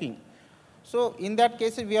smoking. So in that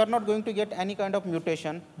case, we are not going to get any kind of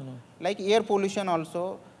mutation. Like air pollution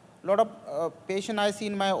also. A lot of patients I see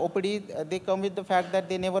in my OPD, they come with the fact that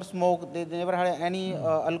they never smoke, they never had any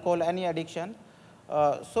alcohol, any addiction.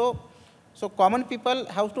 So common people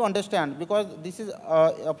have to understand, because this is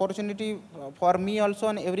opportunity for me also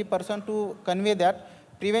and every person to convey that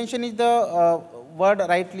prevention is the word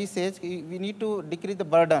rightly says. We need to decrease the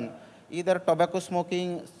burden. Either tobacco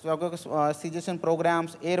smoking, cessation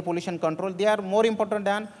programs, air pollution control, they are more important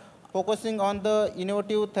than focusing on the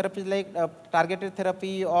innovative therapies like targeted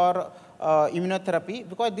therapy or immunotherapy,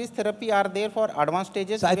 because these therapy are there for advanced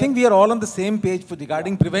stages. So I think we are all on the same page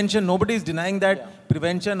regarding prevention. Nobody is denying that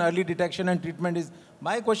prevention, early detection and treatment is.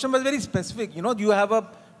 My question was very specific. You know, you have a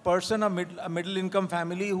person, a middle income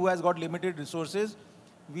family who has got limited resources.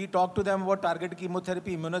 We talk to them about targeted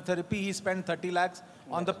chemotherapy, immunotherapy. He spent 30 lakhs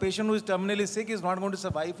on the patient who is terminally sick, is not going to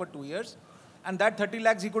survive for 2 years. And that 30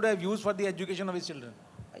 lakhs he could have used for the education of his children.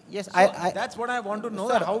 Yes, so that's what I want to know.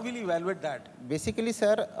 Sir, how will you evaluate that? Basically,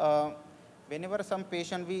 sir, whenever some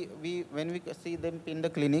patient, when we see them in the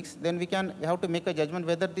clinics, then we have to make a judgment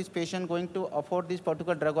whether this patient going to afford this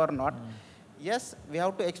particular drug or not. Yes, we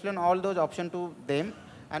have to explain all those options to them,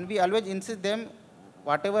 and we always insist them,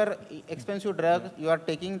 whatever expensive drug you are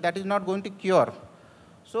taking, that is not going to cure.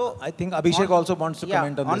 So I think Abhishek also wants to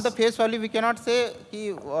comment on this. On the face value, we cannot say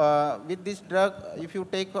with this drug, if you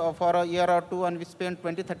take for a year or two and we spend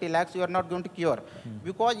 20, 30 lakhs, you are not going to cure.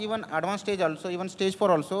 Because even advanced stage also, even stage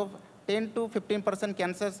 4 also, 10 to 15%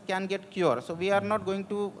 cancers can get cure. So we are not going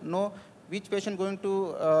to know which patient going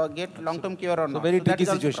to get long-term cure or not. So very tricky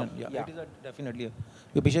situation. Yeah. It is definitely.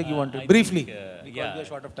 Abhishek, you want to briefly? Because we are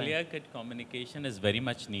short of time. Clear-cut communication is very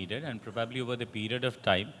much needed, and probably over the period of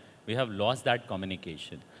time, we have lost that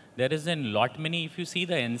communication. There is a lot many, if you see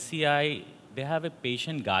the NCI, they have a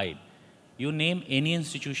patient guide. You name any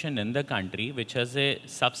institution in the country which has a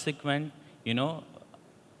subsequent, you know,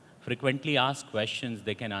 frequently asked questions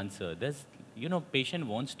they can answer. There's, you know, patient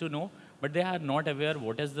wants to know, but they are not aware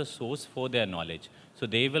what is the source for their knowledge. So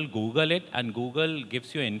they will Google it, and Google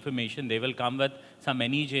gives you information. They will come with some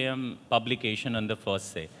NEJM publication on the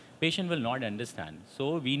first say. Patient will not understand.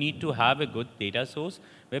 So we need to have a good data source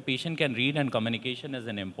where patient can read, and communication is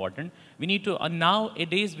an important. We need to,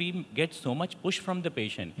 nowadays we get so much push from the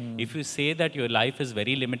patient. If you say that your life is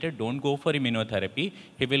very limited, don't go for immunotherapy.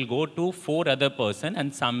 He will go to 4 other person,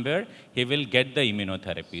 and somewhere he will get the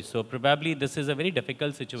immunotherapy. So probably this is a very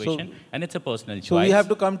difficult situation, and it's a personal choice. So we have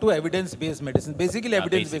to come to evidence-based medicine, basically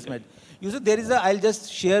evidence-based medicine. You see, there is I'll just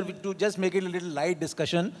share, to just make it a little light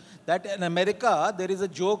discussion, that in America, there is a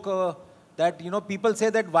joke that, you know, people say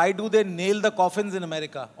that why do they nail the coffins in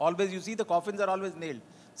America? Always, you see, the coffins are always nailed.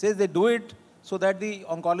 Says they do it so that the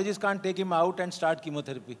oncologist can't take him out and start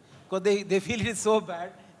chemotherapy. Because they feel it is so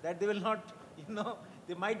bad that they will not, you know,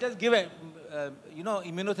 they might just give you know,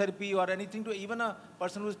 immunotherapy or anything to even a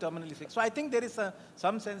person who is terminally sick. So I think there is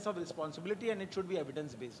some sense of responsibility, and it should be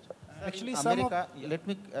evidence-based. Actually, America, let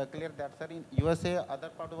me clear that, sir. In USA, other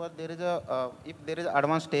part of the world, there is if there is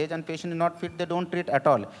advanced stage and patient is not fit, they don't treat at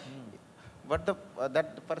all. But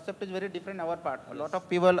that percept is very different in our part. A lot of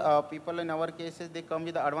people in our cases, they come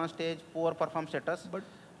with the advanced stage, poor perform status. But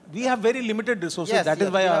we have very limited resources. Yes, That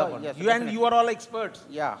is yes, why yes, you and you are all experts.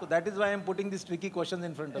 Yeah. So that is why I'm putting these tricky questions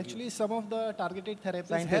in front of you. Actually, some of the targeted therapies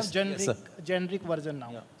Scientists, have yes, sir. generic version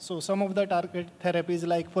now. So some of the targeted therapies,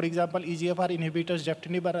 like for example, EGFR inhibitors,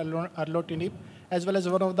 gefitinib or erlotinib, as well as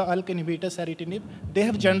one of the ALK inhibitors, ceritinib, they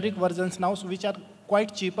have generic versions now, so which are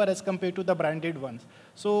quite cheaper as compared to the branded ones.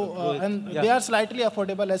 So and they are slightly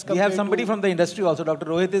affordable as compared. We have somebody from the industry also. Dr.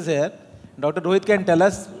 Rohit is here. Dr. Rohit can tell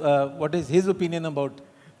us what is his opinion about.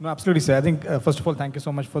 No, absolutely, sir. I think, first of all, thank you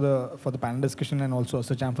so much for the panel discussion and also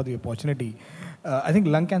Sir Cham for the opportunity. I think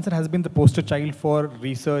lung cancer has been the poster child for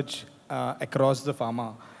research across the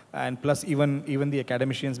pharma and plus even the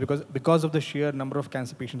academicians because of the sheer number of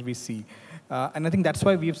cancer patients we see. And I think that's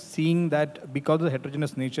why we've seen that because of the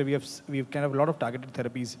heterogeneous nature, we've kind of a lot of targeted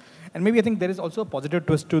therapies. And maybe I think there is also a positive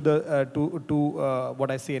twist to the what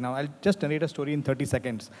I say now. I'll just narrate a story in 30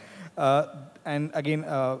 seconds. And again,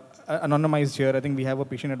 anonymized here, I think we have a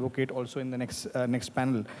patient advocate also in the next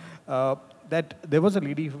panel. That there was a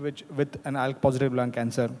lady with an ALK positive lung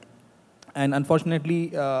cancer. And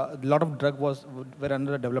unfortunately, a lot of drug were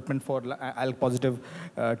under development for ALK positive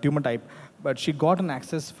tumor type. But she got an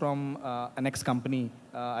access from an ex-company.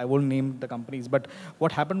 I won't name the companies. But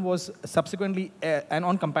what happened was subsequently, and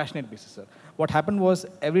on compassionate basis, sir, what happened was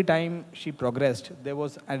every time she progressed, there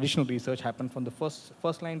was additional research happened from the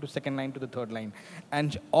first line to second line to the third line.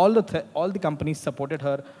 And all the companies supported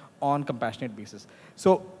her on compassionate basis.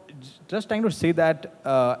 So just trying to say that,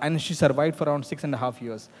 and she survived for around 6.5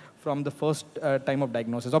 years from the first time of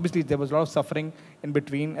diagnosis. Obviously, there was a lot of suffering in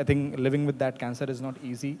between. I think living with that cancer is not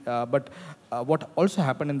easy. But what also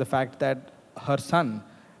happened in the fact that her son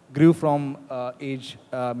grew from age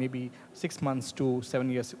maybe 6 months to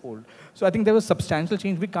 7 years old. So I think there was substantial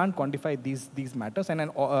change. We can't quantify these matters.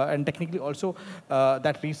 And technically also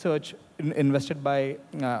that research invested by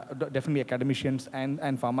definitely academicians and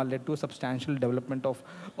pharma led to a substantial development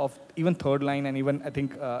of even third line and even I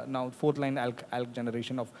think now fourth line ALK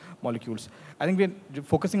generation of molecules. I think we're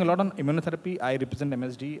focusing a lot on immunotherapy. I represent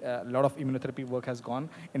MSD. A lot of immunotherapy work has gone.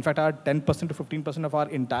 In fact, our 10% to 15% of our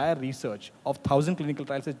entire research of 1,000 clinical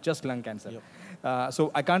trials is just lung cancer. Yep.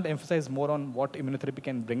 So I can't emphasize more on what immunotherapy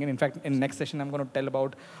can bring in. In fact, in next session, I'm going to tell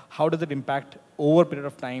about how does it impact over a period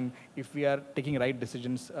of time if we are taking right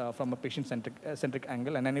decisions from a patient-centric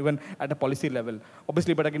angle and then even at a policy level.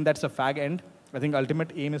 Obviously, but again, that's a fag end. I think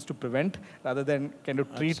ultimate aim is to prevent rather than kind of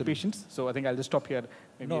treat Absolutely. Patients. So I think I'll just stop here.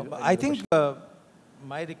 Maybe no, I think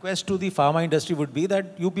my request to the pharma industry would be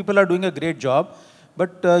that you people are doing a great job.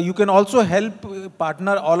 But you can also help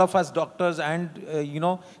partner all of us doctors and,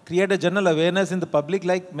 create a general awareness in the public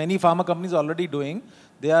like many pharma companies are already doing.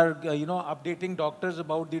 They are, updating doctors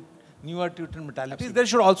about the newer treatment modalities. Absolutely. There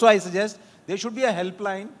should also, I suggest, there should be a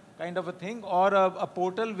helpline kind of a thing or a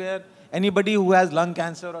portal where anybody who has lung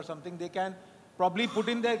cancer or something, they can probably put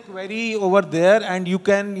in their query over there and you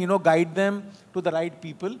can, guide them to the right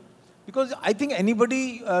people. Because I think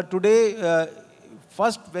anybody today,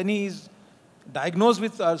 first when he is diagnosed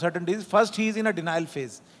with certain disease, first he is in a denial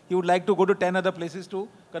phase. He would like to go to 10 other places to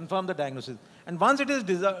confirm the diagnosis. And once it is,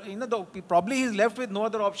 probably he is left with no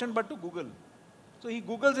other option but to Google. So he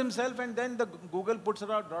Googles himself and then the Google puts out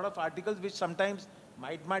a lot of articles which sometimes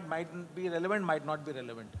might be relevant, might not be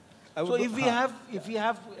relevant. So if we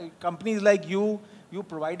have companies like you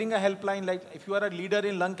providing a helpline, like if you are a leader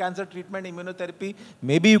in lung cancer treatment, immunotherapy,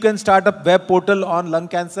 maybe you can start a web portal on lung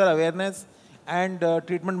cancer awareness and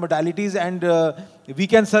treatment modalities, and we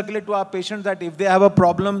can circulate to our patients that if they have a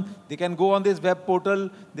problem, they can go on this web portal,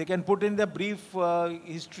 they can put in the brief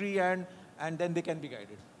history and then they can be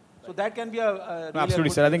guided. So that can be really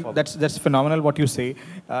absolutely, sir. I think that's phenomenal what you say.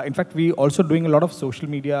 In fact, we also doing a lot of social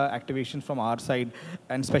media activations from our side,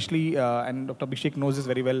 and especially, and Dr. Abhishek knows this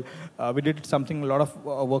very well. We did a lot of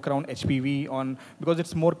work around HPV because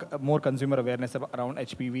it's more consumer awareness around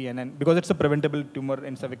HPV, and then because it's a preventable tumor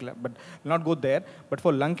in cervical, but we'll not go there. But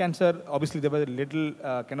for lung cancer, obviously there were little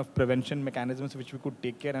kind of prevention mechanisms which we could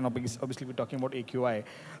take care, and obviously we're talking about AQI.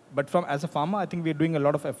 But as a pharma, I think we're doing a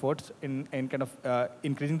lot of efforts in kind of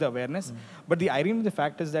increasing the awareness. But the irony of the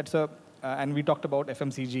fact is that, and we talked about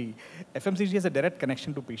FMCG. FMCG has a direct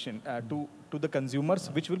connection to patient, to the consumers,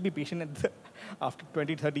 which will be patient after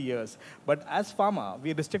 20, 30 years. But as pharma,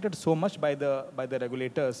 we are restricted so much by the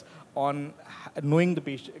regulators on knowing the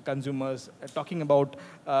consumers, talking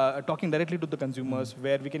directly to the consumers,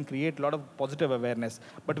 where we can create a lot of positive awareness.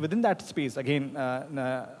 But within that space, again,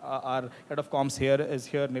 our head of comms here is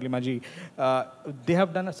Nilimaji. They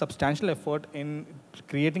have done a substantial effort in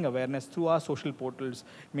creating awareness through our social portals,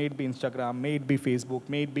 may it be Instagram, may it be Facebook,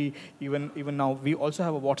 may it be even now, we also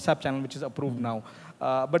have a WhatsApp channel which is approved now.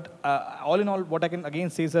 But all in all, what I can again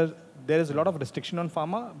say is that there is a lot of restriction on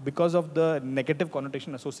pharma because of the negative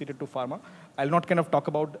connotation associated to pharma. I'll not kind of talk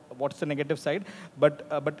about what's the negative side, but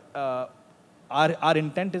our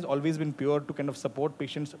intent has always been pure to kind of support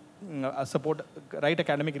patients, support right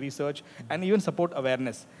academic research, and even support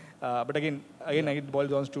awareness. But again, it boils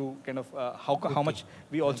down to kind of how much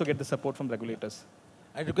we also get the support from regulators.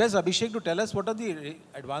 I request Abhishek to tell us what are the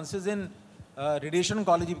advances in radiation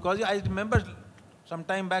oncology, because I remember some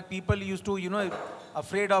time back people used to,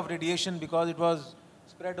 afraid of radiation because it was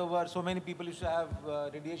spread over. So many people used to have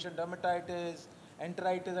radiation dermatitis,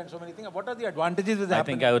 enteritis, and so many things. What are the advantages with I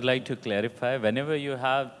think I would like to clarify, whenever you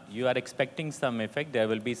are expecting some effect, there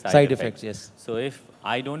will be side effects. Yes. So if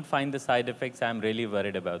I don't find the side effects, I'm really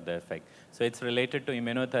worried about the effect. So it's related to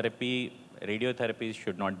immunotherapy. Radiotherapy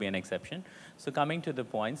should not be an exception. So coming to the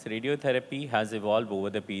points, radiotherapy has evolved over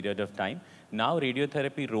the period of time. Now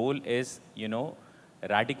radiotherapy role is,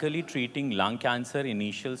 radically treating lung cancer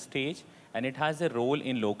initial stage, and it has a role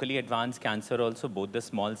in locally advanced cancer also, both the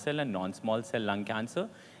small cell and non-small cell lung cancer,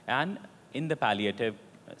 and in the palliative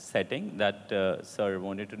setting that sir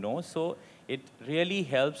wanted to know. So it really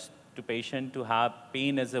helps to patient to have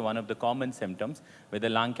pain as one of the common symptoms with the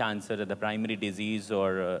lung cancer, the primary disease,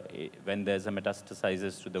 or when there's a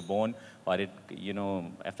metastasizes to the bone, or it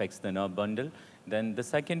affects the nerve bundle. Then the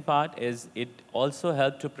second part is it also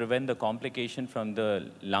helps to prevent the complication from the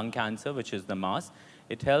lung cancer, which is the mass.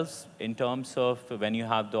 It helps in terms of when you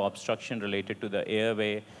have the obstruction related to the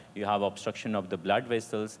airway, you have obstruction of the blood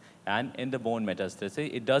vessels, and in the bone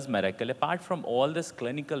metastasis, it does miracle. Apart from all this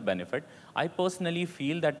clinical benefit, I personally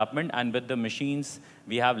feel that and with the machines,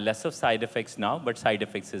 we have less of side effects now, but side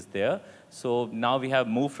effects is there. So now we have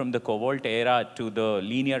moved from the Cobalt era to the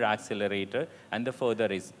linear accelerator and the further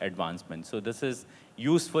is advancement. So this is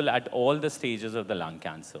useful at all the stages of the lung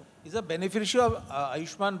cancer. Is a beneficiary of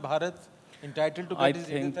Ayushman Bharat entitled to I get his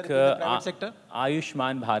think radiotherapy in the private sector?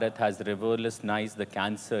 Ayushman Bharat has revolutionized the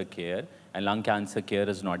cancer care, and lung cancer care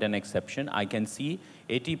is not an exception. I can see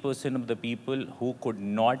 80% of the people who could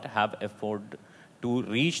not have afford to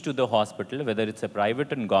reach to the hospital, whether it's a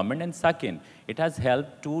private and government. And second, it has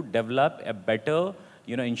helped to develop a better,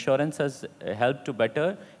 insurance has helped to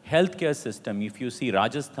better healthcare system. If you see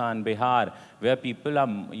Rajasthan, Bihar, where people are,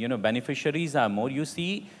 beneficiaries are more, you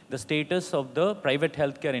see the status of the private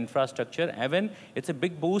healthcare infrastructure. Even it's a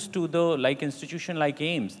big boost to the institution like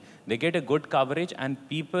AIIMS. They get a good coverage, and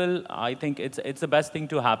people, I think it's the best thing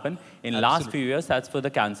to happen in last few years. That's for the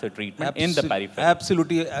cancer treatment in the periphery.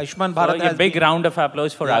 Absolutely, Ayushman Bharat. So a big round of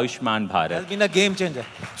applause for Ayushman Bharat. Has been a game changer.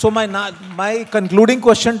 So my concluding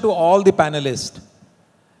question to all the panelists.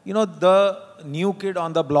 The new kid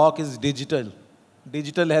on the block is digital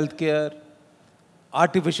healthcare,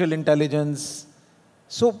 artificial intelligence.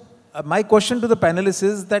 So my question to the panelists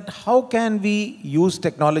is that how can we use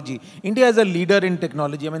technology? India is a leader in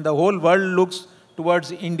technology. I mean, the whole world looks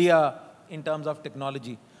towards India in terms of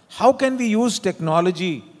technology. How can we use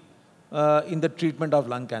technology in the treatment of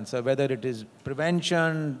lung cancer, whether it is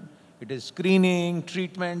prevention, it is screening,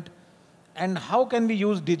 treatment, and how can we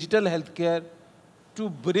use digital healthcare to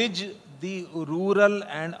bridge the rural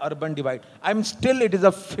and urban divide? It is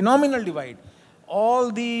a phenomenal divide.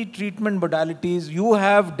 All the treatment modalities, you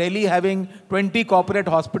have Delhi having 20 corporate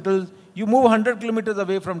hospitals, you move 100 kilometers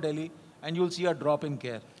away from Delhi and you'll see a drop in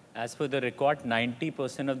care. As per the record,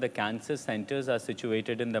 90% of the cancer centers are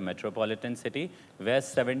situated in the metropolitan city, where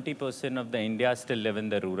 70% of the India still live in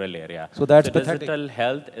the rural area. So that's pathetic. Digital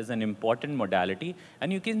health is an important modality,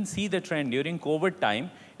 and you can see the trend. During COVID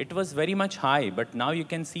time, it was very much high, but now you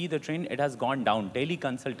can see the trend, it has gone down.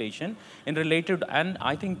 Teleconsultation in related, and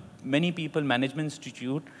I think many people, Management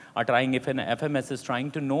Institute, are trying, if an FMS is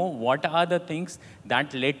trying to know what are the things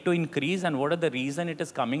that led to increase and what are the reason it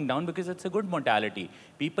is coming down, because it's a good modality.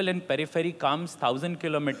 People in periphery comes 1,000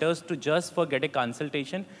 kilometers to just for get a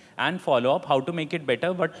consultation and follow up how to make it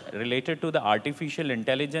better, but related to the artificial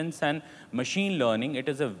intelligence and machine learning, it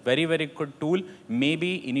is a very, very good tool.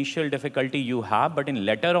 Maybe initial difficulty you have, but in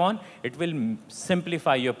later on, it will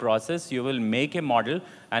simplify your process. You will make a model,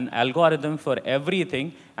 an algorithm for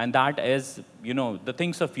everything, and that is, the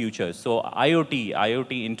things of future. So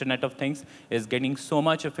IoT, Internet of Things, is getting so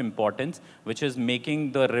much of importance, which is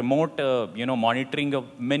making the remote, monitoring of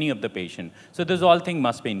many of the patients. So this all thing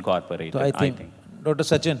must be incorporated, So I think. Dr.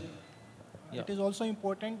 Sachin. It is also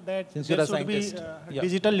important that Since there you're a should be scientist.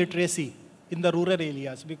 digital literacy in the rural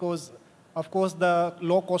areas, because, of course, the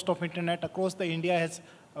low cost of internet across the India has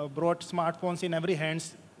brought smartphones in every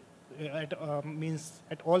hands means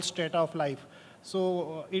at all strata of life.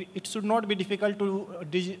 So it should not be difficult to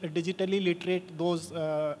digitally literate those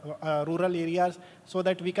rural areas so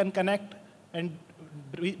that we can connect and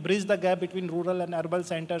bridge the gap between rural and urban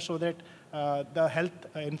centers so that the health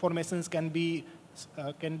informations can be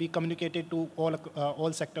communicated to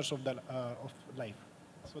all sectors of life.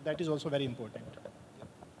 So that is also very important.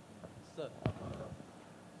 Sir.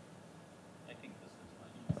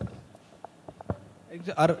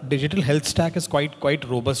 Our digital health stack is quite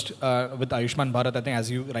robust with Ayushman Bharat, I think, as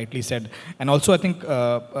you rightly said. And also, I think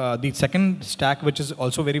the second stack, which is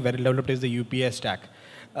also very well developed, is the UPI stack.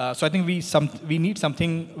 So I think we need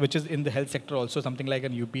something which is in the health sector also, something like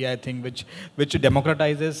an UPI thing, which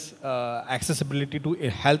democratizes accessibility to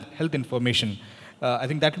health information. I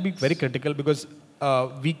think that will be very critical because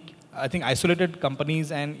I think isolated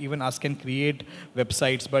companies and even us can create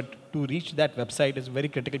websites, but to reach that website is very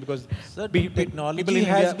critical because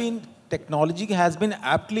technology has been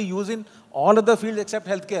aptly used in all other fields except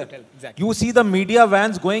healthcare. Exactly. You see the media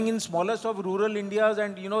vans going in smallest of rural Indias,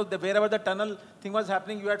 and you know wherever the tunnel thing was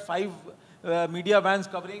happening, you had 5 media vans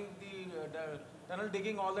covering the tunnel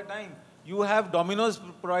digging all the time. You have Domino's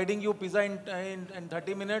providing you pizza in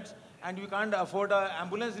 30 minutes, and you can't afford an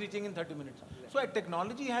ambulance reaching in 30 minutes. So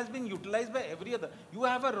technology has been utilized by every other. You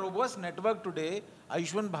have a robust network today,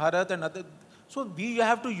 Ayushman Bharat and other. So we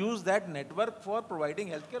have to use that network for providing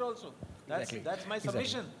healthcare also. That's my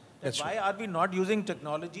submission. Why are we not using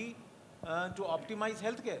technology to optimize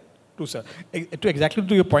healthcare? True, sir. To exactly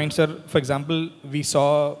to your point, sir, for example, we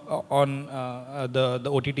saw on the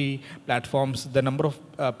OTT platforms, the number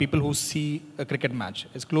of people who see a cricket match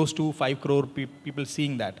is close to 5 crore people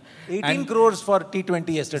seeing that. 18 crores for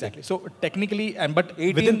T20 yesterday. Exactly. So technically, but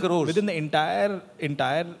 18 crores. Within the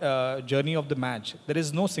entire journey of the match, there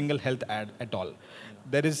is no single health ad at all.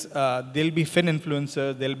 There'll be fin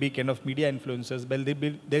influencers, there'll be kind of media influencers, but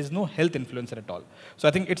there's no health influencer at all. So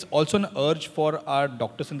I think it's also an urge for our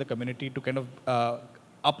doctors in the community to kind of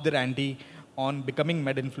up their ante on becoming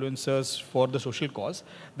med influencers for the social cause.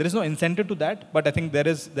 There is no incentive to that, but I think there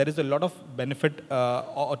is a lot of benefit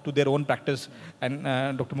to their own practice. And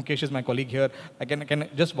Dr. Mukesh is my colleague here. I can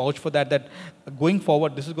just vouch for that going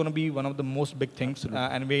forward, this is going to be one of the most big things,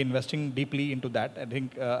 and we're investing deeply into that. I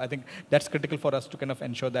think that's critical for us to kind of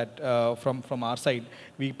ensure that from our side,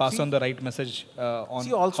 we pass on the right message on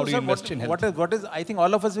how to invest in health. What is, I think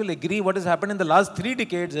all of us will agree, what has happened in the last 3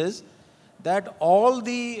 decades is that all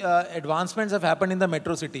the advancements have happened in the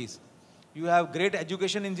metro cities. You have great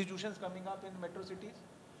education institutions coming up in metro cities.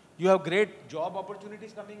 You have great job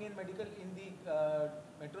opportunities coming in the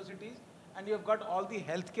metro cities. And you have got all the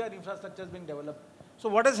healthcare infrastructures being developed. So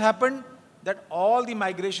what has happened? That all the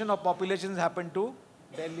migration of populations happened to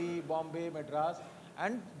Delhi, Bombay, Madras.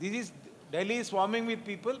 And Delhi is swarming with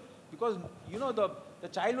people because, you know, the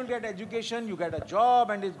child will get education, you get a job,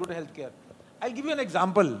 and it's good healthcare. I'll give you an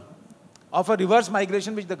example of a reverse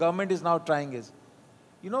migration which the government is now trying is.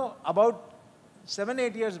 You know, about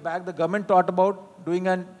 7-8 years back, the government thought about doing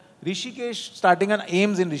an Rishikesh, starting an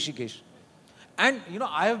AIIMS in Rishikesh. And, you know,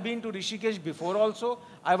 I have been to Rishikesh before also.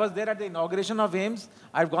 I was there at the inauguration of AIIMS.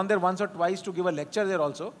 I've gone there once or twice to give a lecture there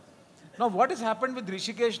also. Now, what has happened with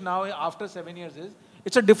Rishikesh now after 7 years is,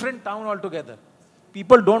 it's a different town altogether.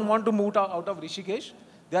 People don't want to move out of Rishikesh.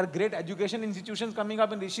 There are great education institutions coming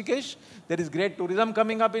up in Rishikesh. There is great tourism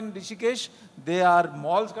coming up in Rishikesh. There are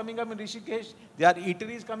malls coming up in Rishikesh. There are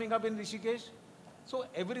eateries coming up in Rishikesh. So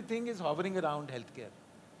everything is hovering around healthcare.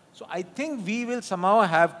 So I think we will somehow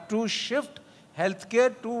have to shift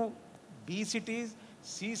healthcare to B cities,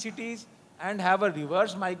 C cities, and have a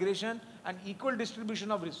reverse migration and equal distribution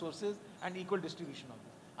of resources and equal distribution of this.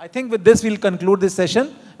 I think with this we'll conclude this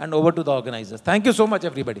session and over to the organizers. Thank you so much,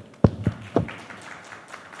 everybody.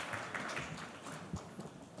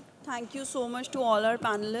 Thank you so much to all our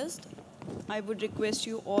panelists. I would request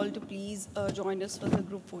you all to please join us for the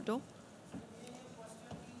group photo.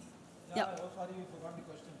 Yeah.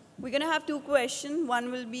 We're going to have 2 questions. One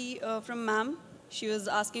will be from ma'am. She was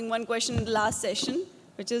asking one question in the last session,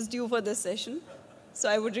 which is due for this session. So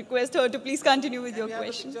I would request her to please continue with your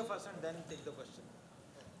question. Have a picture first and then take the question.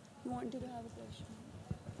 You wanted to have a question?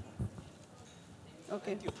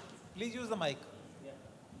 Okay. Thank you. Please use the mic.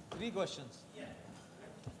 3 questions.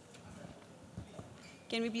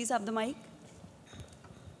 Can we please have the mic?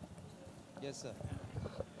 Yes, sir.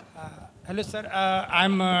 Hello, sir.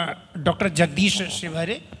 I'm Dr. Jagdish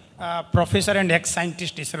Shivare, professor and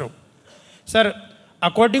ex-scientist ISRO. Sir,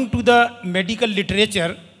 according to the medical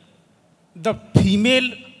literature, the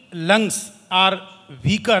female lungs are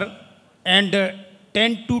weaker and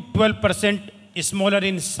 10 to 12% smaller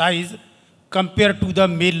in size compared to the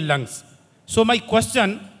male lungs. So my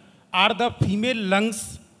question, are the female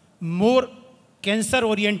lungs more cancer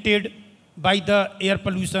oriented by the air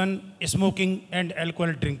pollution, smoking and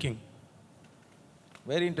alcohol drinking?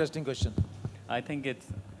 Very interesting question. I think it's...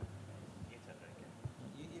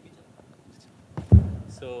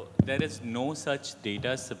 So there is no such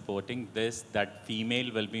data supporting this, that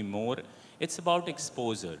female will be more. It's about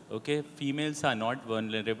exposure, okay? Females are not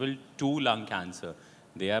vulnerable to lung cancer.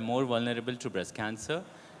 They are more vulnerable to breast cancer.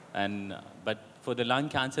 But for the lung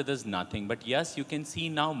cancer, there's nothing. But yes, you can see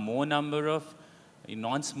now more number of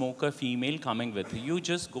non-smoker female coming with. You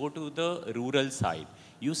just go to the rural side.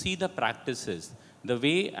 You see the practices. The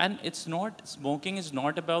way, and it's not, smoking is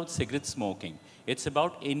not about cigarette smoking. It's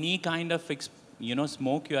about any kind of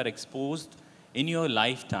smoke you are exposed in your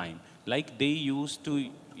lifetime. Like they used to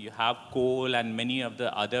have coal and many of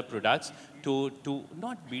the other products to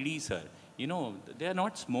not BD, sir. They are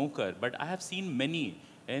not smoker, but I have seen many.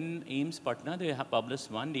 In AIIMS Patna, they have published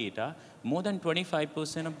one data, more than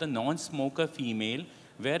 25% of the non-smoker female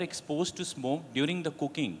were exposed to smoke during the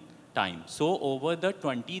cooking time. So over the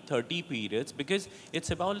 20-30 periods, because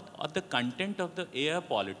it's about the content of the air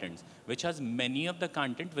pollutants, which has many of the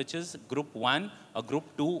content, which is group 1 or group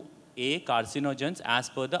 2A carcinogens as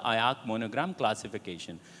per the IARC monogram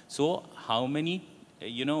classification. So how many,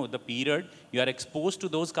 the period you are exposed to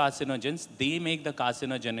those carcinogens, they make the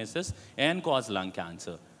carcinogenesis and cause lung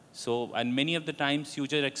cancer. So, and many of the times you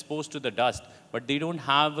are exposed to the dust, but they don't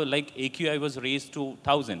have, like AQI was raised to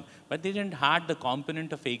 1,000, but they didn't have the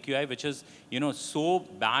component of AQI, which is, so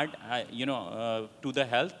bad, to the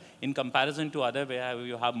health in comparison to other where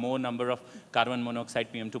you have more number of carbon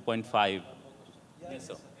monoxide, PM 2.5. Yes,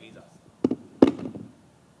 sir. Please ask.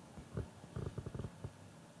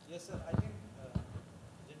 Yes, sir. I think,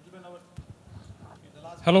 gentlemen,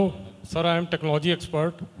 Hello, sir. I am technology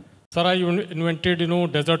expert. Sir, I invented,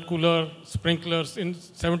 desert cooler sprinklers in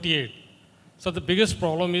 '78. So the biggest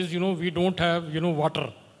problem is, we don't have,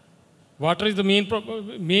 water. Water is the main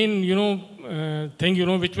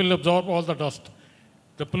thing, which will absorb all the dust.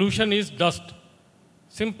 The pollution is dust,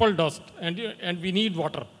 simple dust, and we need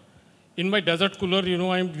water. In my desert cooler,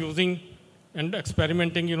 I'm using and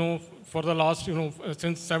experimenting, for the last,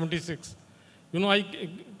 since '76. I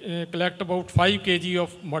collect about 5 kg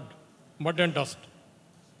of mud and dust.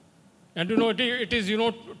 And it is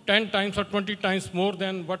 10 times or 20 times more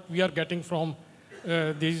than what we are getting from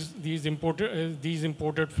these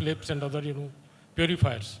imported Philips and other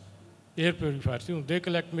purifiers, air purifiers. They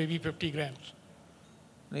collect maybe 50 grams.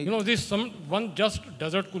 This one just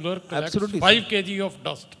desert cooler collects 5 kg of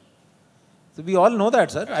dust. So we all know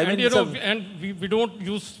that, sir. And we don't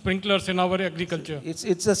use sprinklers in our agriculture.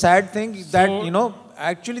 It's a sad thing that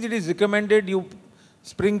actually it is recommended you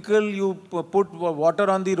sprinkle, you put water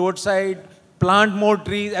on the roadside, plant more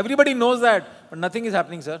trees. Everybody knows that, but nothing is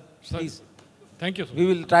happening, sir. Please. Thank you, sir. We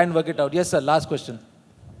will try and work it out. Yes, sir. Last question.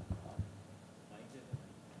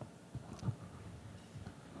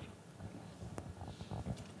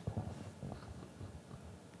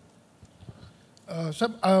 Sir,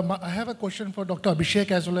 I have a question for Dr. Abhishek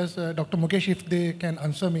as well as Dr. Mukesh, if they can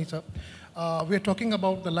answer me, sir. We are talking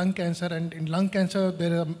about the lung cancer, and in lung cancer,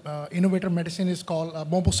 there innovator medicine is called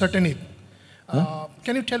mobocertinib.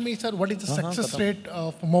 Can you tell me, sir, what is the success rate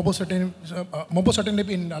of mobocertinib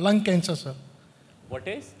in lung cancer, sir? What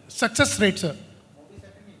is? Success rate, sir.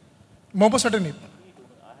 Mobocertinib.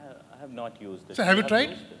 I have not used it. So have you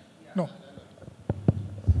tried? No.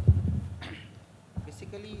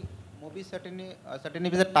 Basically,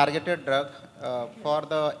 mobocertinib is a targeted drug for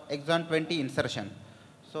the exon 20 insertion.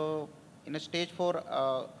 So in a stage 4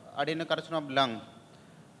 adenocarcinoma of lung,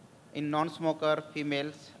 in non-smoker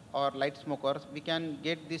females or light smokers, we can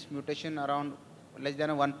get this mutation around less than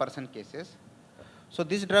 1% cases. So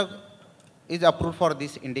this drug is approved for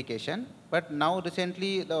this indication, but now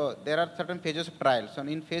recently there are certain phases of trial. So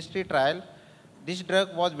in phase 3 trial, this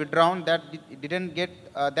drug was withdrawn that it didn't get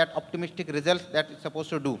that optimistic results that it's supposed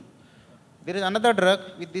to do. There is another drug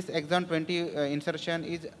with this exon 20 insertion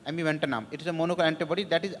is amivantamab. It is a monoclonal antibody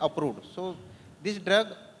that is approved. So this drug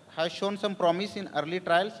has shown some promise in early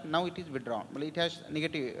trials. Now it is withdrawn. But it has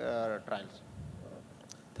negative trials.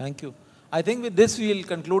 Thank you. I think with this we will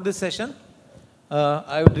conclude this session.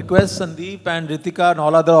 I would request Sandeep and Ritika and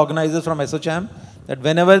all other organizers from ASSOCHAM that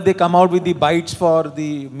whenever they come out with the bites for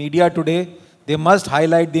the media today, they must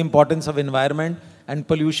highlight the importance of environment and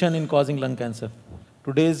pollution in causing lung cancer.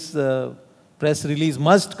 Today's press release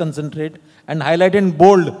must concentrate and highlight in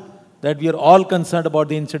bold that we are all concerned about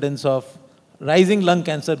the incidence of rising lung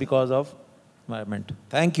cancer because of environment.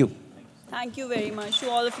 Thank you. Thank you very much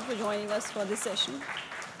to all of you for joining us for this session.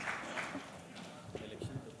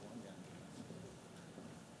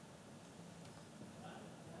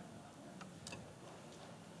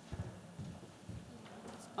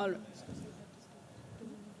 All right.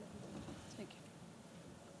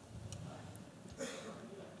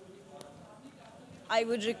 I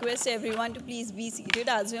would request everyone to please be seated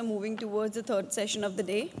as we are moving towards the third session of the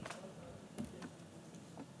day.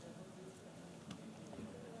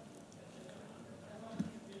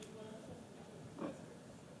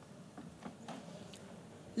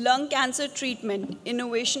 Lung cancer treatment,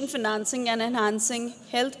 innovation, financing, and enhancing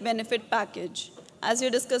health benefit package. As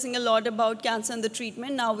we're discussing a lot about cancer and the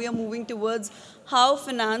treatment, now we are moving towards how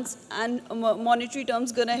finance and monetary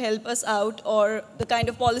terms going to help us out, or the kind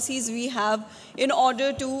of policies we have in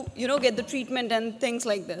order to, get the treatment and things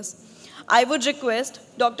like this. I would request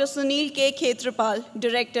Dr. Sunil K. Khetrapal,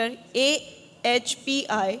 Director,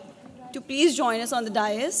 AHPI, to please join us on the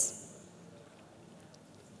dais.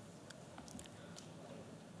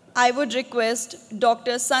 I would request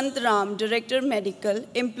Dr. Sant Ram, Director Medical,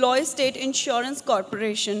 Employees State Insurance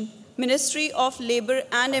Corporation, Ministry of Labor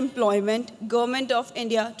and Employment, Government of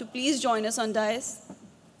India, to please join us on dais.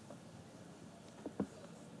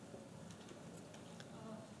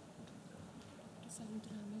 Sant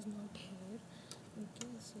Ram is not here. Okay,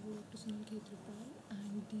 so Dr. Sunil Khetrapal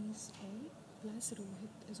and these all, plus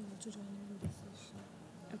Rohit is also joining in this session.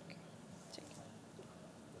 Okay.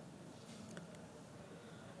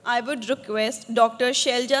 I would request Dr.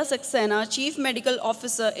 Shailja Saxena, Chief Medical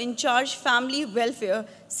Officer in charge Family Welfare,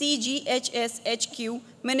 CGHS-HQ,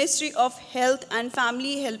 Ministry of Health and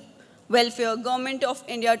Family Welfare, Government of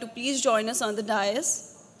India, to please join us on the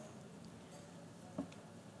dais.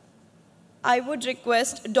 I would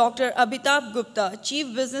request Dr. Abhitabh Gupta,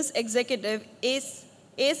 Chief Business Executive, ACE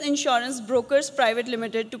Insurance Brokers Private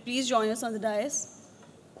Limited, to please join us on the dais.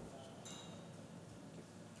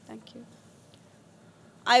 Thank you.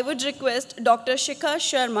 I would request Dr. Shikha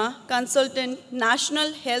Sharma, Consultant,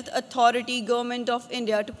 National Health Authority, Government of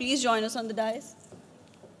India, to please join us on the dais.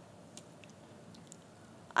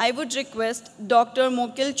 I would request Dr.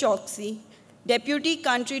 Mokil Choksi, Deputy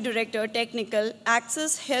Country Director, Technical,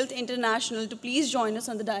 Access Health International, to please join us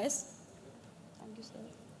on the dais. Thank you, sir.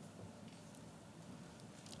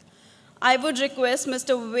 I would request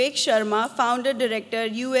Mr. Vivek Sharma, Founder Director,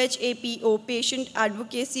 UHAPO Patient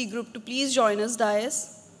Advocacy Group, to please join us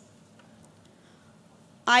dais.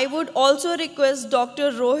 I would also request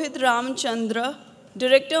Dr. Rohit Ramchandra,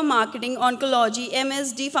 Director Marketing Oncology,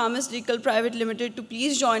 MSD Pharmaceutical Private Limited, to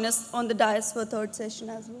please join us on the dais for third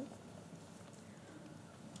session as well.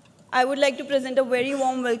 I would like to present a very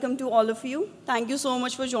warm welcome to all of you. Thank you so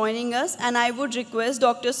much for joining us, and I would request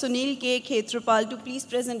Dr. Sunil K. Khetrapal to please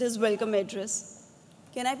present his welcome address.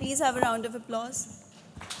 Can I please have a round of applause?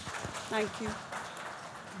 Thank you.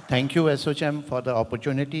 Thank you, ASSOCHAM, for the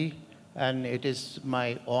opportunity, and it is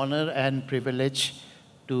my honor and privilege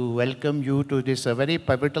to welcome you to this very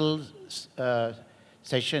pivotal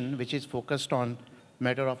session, which is focused on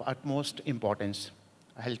matter of utmost importance,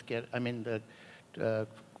 healthcare. I mean, the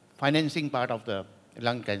financing part of the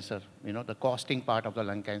lung cancer, the costing part of the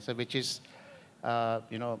lung cancer, which is,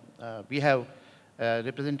 we have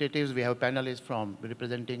representatives, we have panelists from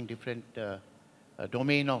representing different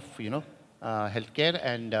domain of, healthcare,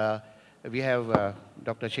 and we have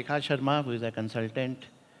Dr. Shikha Sharma, who is a consultant,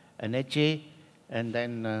 NHA, and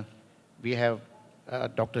then we have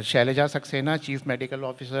Dr. Shailaja Saxena, Chief Medical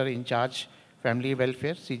Officer in charge, Family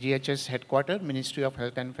Welfare, CGHS Headquarters, Ministry of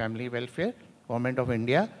Health and Family Welfare, Government of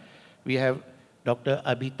India. We have Dr.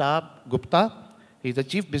 Abhitabh Gupta. He's the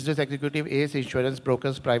Chief Business Executive, ACE Insurance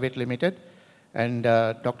Brokers Private Limited. And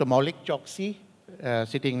Dr. Maulik Choksi,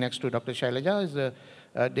 sitting next to Dr. Shailaja, is the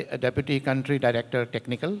Deputy Country Director,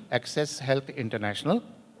 Technical, Access Health International.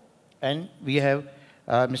 And we have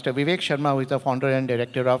Mr. Vivek Sharma, who is the founder and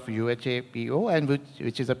director of UHAPO, and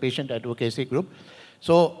which is a patient advocacy group.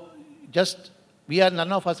 So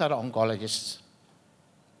none of us are oncologists.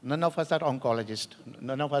 None of us are oncologists.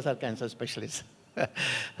 None of us are cancer specialists.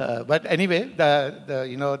 But anyway,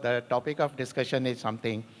 the topic of discussion is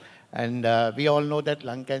something, and we all know that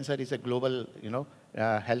lung cancer is a global,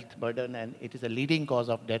 health burden, and it is a leading cause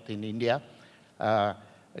of death in India,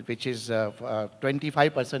 which is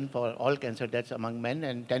 25% for all cancer deaths among men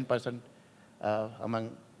and 10% among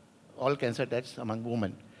all cancer deaths among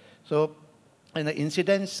women. So, and the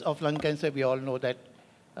incidence of lung cancer, we all know that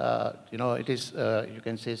it is, you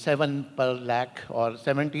can say 7 per lakh or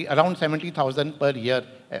around 70,000 per year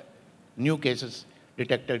new cases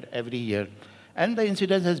detected every year. And the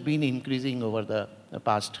incidence has been increasing over the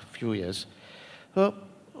past few years. So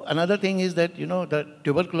another thing is that, the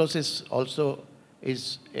tuberculosis also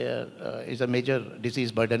is a major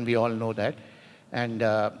disease burden. We all know that. And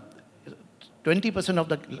 20% of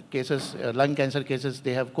the cases, lung cancer cases,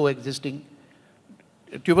 they have coexisting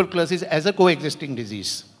tuberculosis as a coexisting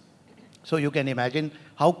disease. So you can imagine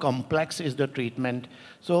how complex is the treatment.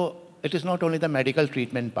 So it is not only the medical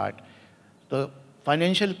treatment part. The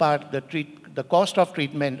financial part, the cost of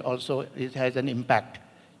treatment also has an impact.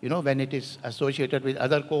 You know, when it is associated with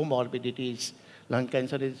other comorbidities, lung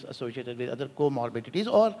cancer is associated with other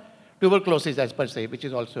comorbidities, or tuberculosis as per se, which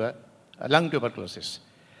is also a lung tuberculosis.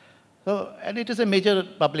 So, and it is a major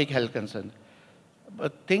public health concern.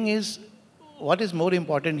 But thing is, what is more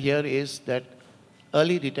important here is that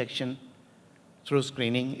early detection through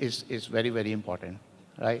screening is very, very important,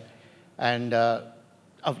 right? And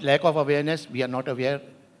of lack of awareness, we are not aware.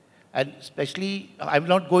 And especially, I'm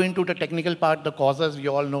not going to the technical part, the causes,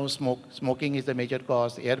 you all know smoking is the major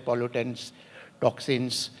cause, air pollutants,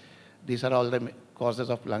 toxins, these are all the causes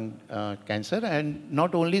of lung cancer. And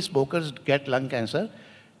not only smokers get lung cancer,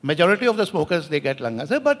 majority of the smokers, they get lung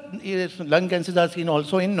cancer, but lung cancers are seen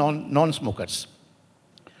also in non-smokers.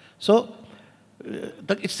 So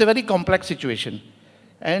it's a very complex situation.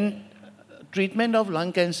 And treatment of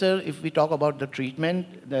lung cancer, if we talk about the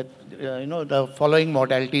treatment, that the following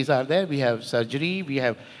modalities are there. We have surgery, we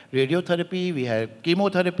have radiotherapy, we have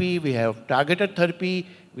chemotherapy, we have targeted therapy,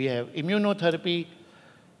 we have immunotherapy,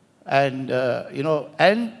 and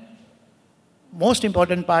and most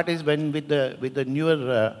important part is when with the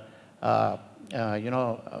newer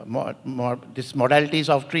these modalities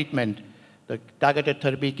of treatment, the targeted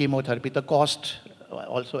therapy, chemotherapy, the cost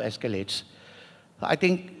also escalates. I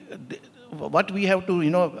think what we have to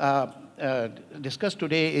discuss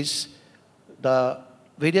today is the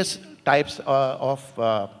various types of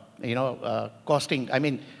costing. I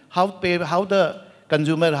mean, how the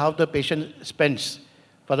consumer, how the patient spends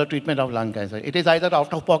for the treatment of lung cancer. It is either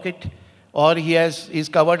out of pocket, or is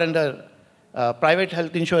covered under private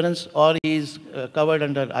health insurance, or he is covered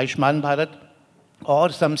under Ayushman Bharat, or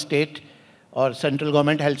some state or central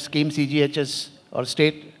government health scheme, CGHS or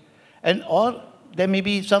state, and or there may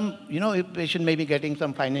be some, a patient may be getting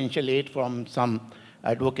some financial aid from some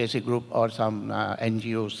advocacy group or some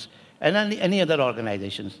NGOs and any other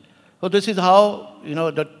organizations. So this is how,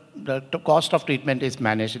 the cost of treatment is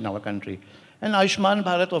managed in our country. And Ayushman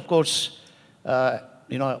Bharat, of course,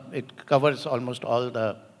 it covers almost all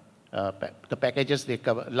the packages they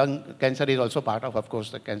cover. Lung cancer is also part of course,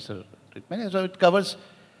 the cancer treatment. So it covers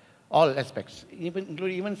all aspects. Even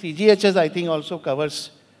CGHS, I think, also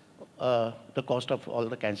covers the cost of all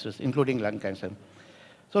the cancers, including lung cancer.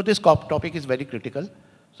 So this topic is very critical.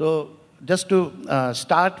 So just to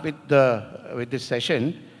start with this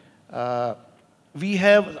session, we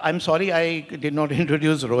have, I'm sorry I did not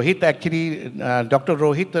introduce Rohit, actually, Dr.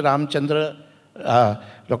 Rohit Ramchandra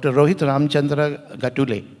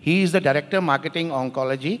Gatule. He is the Director Marketing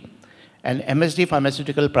Oncology and MSD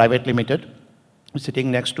Pharmaceutical Private Limited,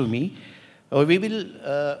 sitting next to me. We will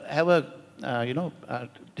have a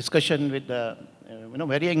discussion with the,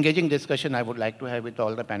 very engaging discussion I would like to have with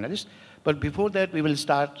all the panelists. But before that, we will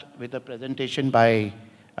start with a presentation by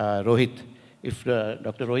Rohit. If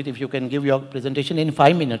Dr. Rohit, if you can give your presentation in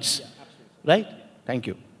 5 minutes, right? Thank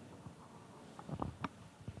you.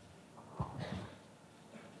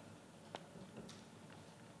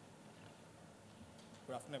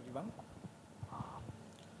 Good afternoon, everyone.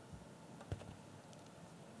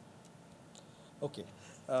 Okay.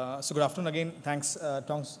 So good afternoon again. Thanks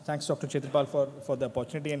Dr. Chetripal for the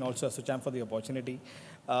opportunity, and also ASSOCHAM for the opportunity.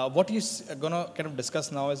 What he's going to kind of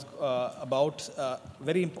discuss now is about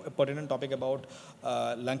very important topic about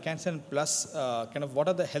lung cancer, and plus kind of what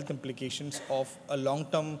are the health implications of a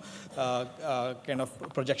long-term kind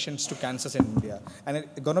of projections to cancers in India. And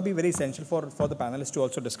it's going to be very essential for the panelists to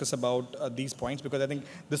also discuss about these points, because I think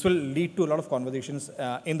this will lead to a lot of conversations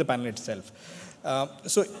in the panel itself.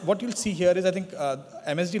 So what you'll see here is, I think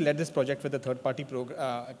MSD led this project with a third-party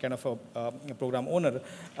kind of a program owner.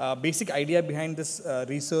 Basic idea behind this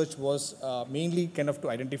research was mainly kind of to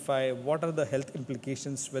identify what are the health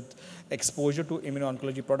implications with exposure to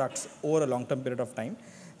immuno-oncology products over a long-term period of time.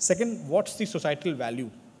 Second, what's the societal value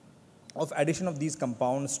of addition of these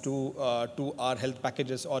compounds to our health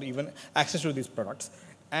packages, or even access to these products?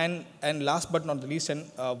 And last but not the least,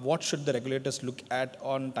 what should the regulators look at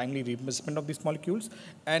on timely reimbursement of these molecules,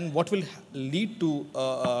 and what will lead to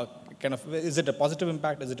kind of, is it a positive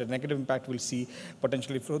impact, is it a negative impact, we'll see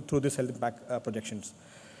potentially through this health impact projections.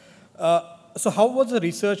 So how was the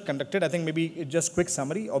research conducted? I think maybe just quick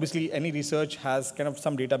summary. Obviously, any research has kind of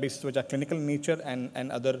some databases which are clinical in nature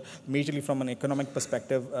and other majorly from an economic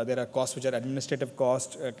perspective. There are costs which are administrative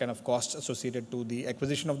costs, kind of costs associated to the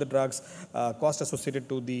acquisition of the drugs, costs associated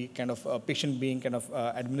to the kind of patient being kind of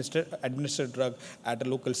administered drug at a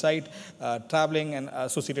local site, traveling and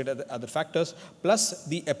associated other factors, plus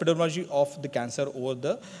the epidemiology of the cancer over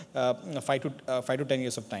the 5 to 10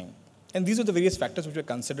 years of time. And these are the various factors which were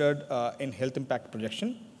considered in health impact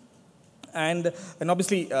projection. And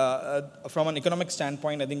obviously, from an economic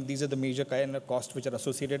standpoint, I think these are the major kind of costs which are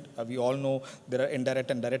associated. We all know there are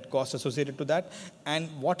indirect and direct costs associated to that. And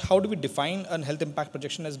how do we define a health impact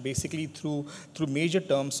projection? Is basically through major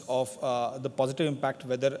terms of the positive impact,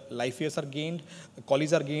 whether life years are gained,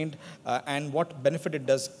 colleagues are gained, and what benefit it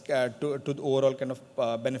does to the overall kind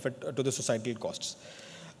of benefit to the societal costs.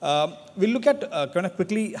 We'll look at kind of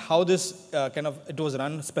quickly how this it was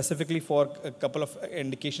run specifically for a couple of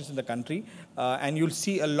indications in the country. And you'll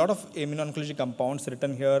see a lot of immuno-oncology compounds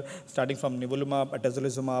written here, starting from nivolumab,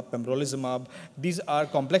 atezolizumab, pembrolizumab. These are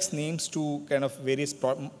complex names to kind of various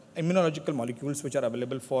immunological molecules which are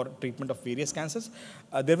available for treatment of various cancers.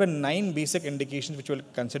 There were 9 basic indications which were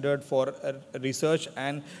considered for research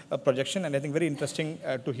and projection, and I think very interesting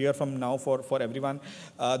to hear from now for everyone.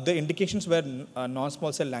 The indications were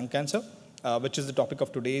non-small cell lung cancer, which is the topic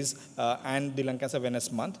of today's and the Lung Cancer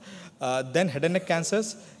Awareness Month. Then head and neck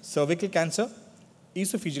cancers, cervical cancer,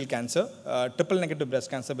 esophageal cancer, triple negative breast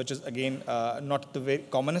cancer, which is again not the very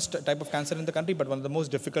commonest type of cancer in the country, but one of the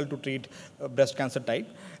most difficult to treat breast cancer type.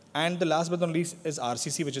 And the last but not least is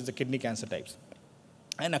RCC, which is the kidney cancer types.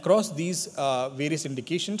 And across these various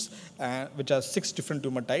indications, which are 6 different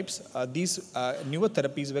tumor types, these newer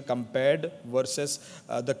therapies were compared versus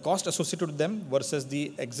the cost associated with them versus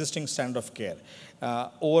the existing standard of care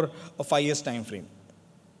over a 5 years time frame.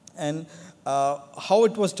 And how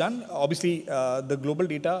it was done, obviously the global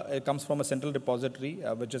data comes from a central repository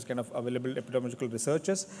which is kind of available epidemiological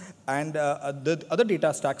researchers, and the other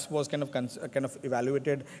data stacks was kind of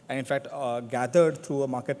evaluated and in fact gathered through a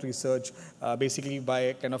market research, basically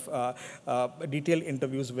by kind of detailed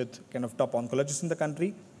interviews with kind of top oncologists in the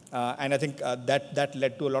country. And I think that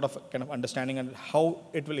led to a lot of kind of understanding and how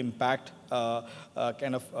it will impact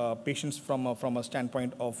kind of patients from a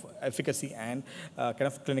standpoint of efficacy and kind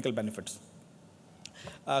of clinical benefits.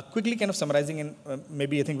 Quickly kind of summarizing in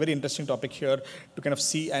maybe I think very interesting topic here to kind of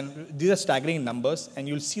see, and these are staggering numbers, and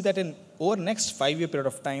you'll see that in over next 5-year period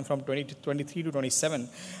of time from 2023 to 27,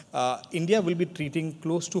 India will be treating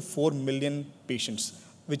close to 4 million patients,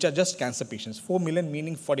 which are just cancer patients. 4 million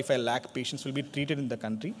meaning 45 lakh patients will be treated in the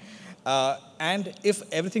country. And if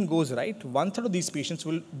everything goes right, 1/3 of these patients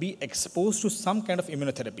will be exposed to some kind of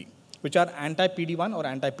immunotherapy, which are anti-PD-1 or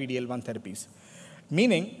anti-PD-L1 therapies.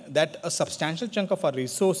 Meaning that a substantial chunk of our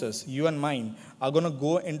resources, you and mine, are going to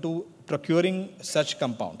go into procuring such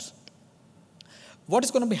compounds. What is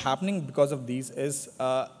going to be happening because of these is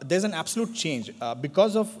there's an absolute change.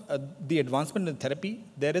 Because of the advancement in therapy,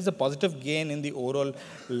 there is a positive gain in the overall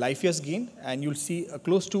life years gain, and you'll see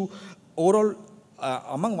close to overall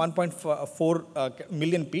among 1.4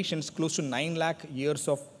 million patients, close to 9 lakh years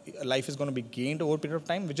of life is going to be gained over a period of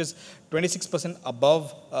time, which is 26%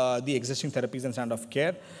 above the existing therapies and standard of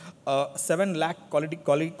care. 7 lakh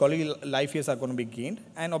quality life years are going to be gained,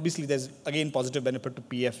 and obviously there's again positive benefit to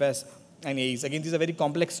PFS and AEs. Again, these are very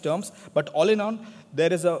complex terms, but all in all,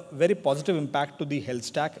 there is a very positive impact to the health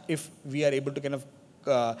stack if we are able to kind of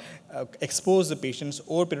expose the patients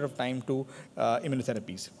over a period of time to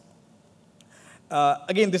immunotherapies.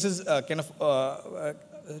 Again, this is kind of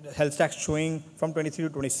health stack showing from 23 to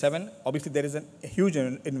 27. Obviously, there is a huge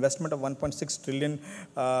investment of 1.6 trillion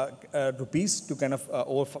rupees to kind of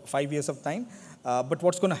over 5 years of time. But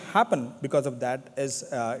what's going to happen because of that is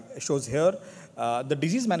shows here. The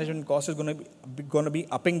disease management cost is going to be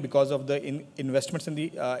upping because of the investments in the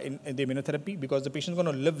immunotherapy, because the patient is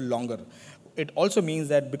going to live longer. It also means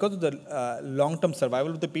that because of the long-term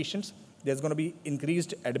survival of the patients, there's going to be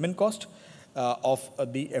increased admin cost of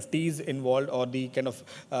the FTEs involved or the kind of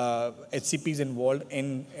HCPs involved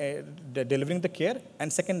in delivering the care.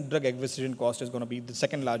 And second, drug acquisition cost is going to be the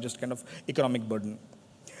second largest kind of economic burden.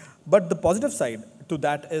 But the positive side to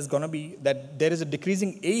that is going to be that there is a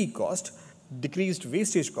decreasing AE cost, decreased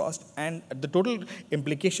wastage cost, and the total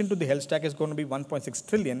implication to the health stack is going to be 1.6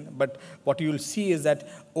 trillion. But what you will see is that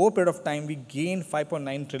over a period of time, we gain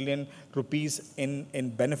 5.9 trillion rupees in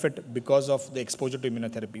benefit because of the exposure to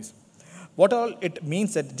immunotherapies. What all it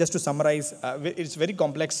means, that just to summarize, it's very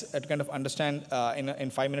complex to kind of understand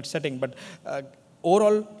in 5-minute setting, but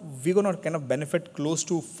overall, we're going to kind of benefit close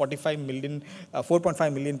to 4.5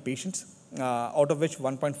 million patients. out of which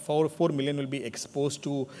 1.44 million will be exposed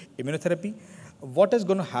to immunotherapy. What is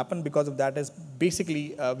going to happen because of that is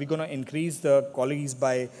basically we're going to increase the colleagues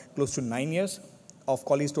by close to 9 years of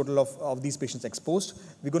colleagues total of these patients exposed.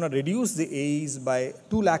 We're going to reduce the AEs by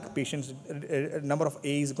 2 lakh patients, number of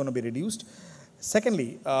AEs is going to be reduced.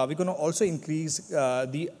 Secondly, we're going to also increase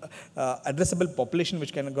the addressable population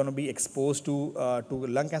which can going to be exposed to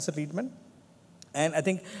lung cancer treatment. And I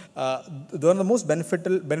think one of the most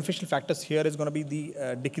beneficial factors here is going to be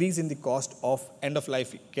the decrease in the cost of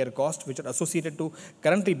end-of-life care costs, which are associated to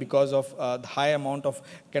currently because of the high amount of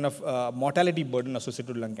kind of mortality burden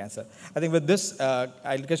associated with lung cancer. I think with this,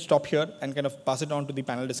 I'll just stop here and kind of pass it on to the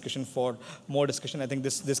panel discussion for more discussion. I think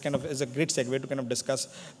this kind of is a great segue to kind of discuss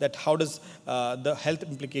that how does the health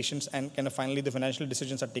implications and kind of finally the financial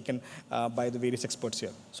decisions are taken by the various experts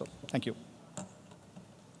here. So, thank you.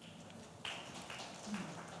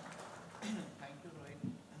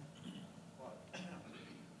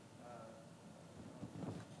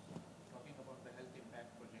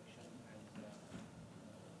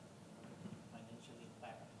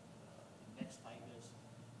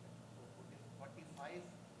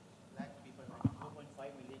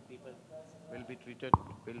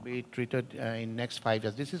 Will be treated in next 5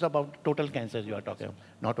 years. This is about total cancers you are talking about,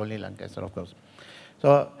 not only lung cancer, of course.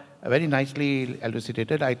 So very nicely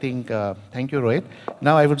elucidated. I think, thank you, Rohit.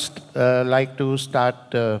 Now I would like to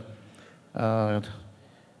start the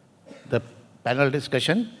panel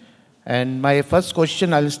discussion. And my first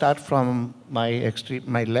question, I'll start from my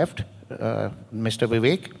left, Mr.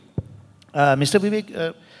 Vivek. Mr.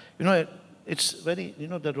 Vivek, it's very,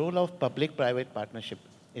 the role of public-private partnership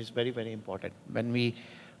is very, very important when we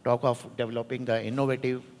talk of developing the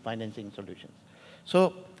innovative financing solutions.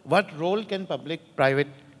 So what role can public-private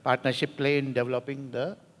partnership play in developing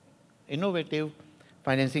the innovative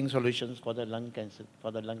financing solutions for the lung cancer,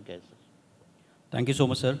 Thank you so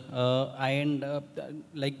much, sir.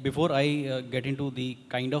 Like before I get into the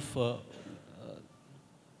kind of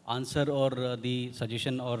answer or the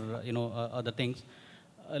suggestion or other things,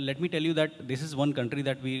 let me tell you that this is one country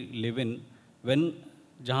that we live in when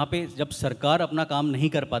जहाँ पे जब सरकार अपना काम नहीं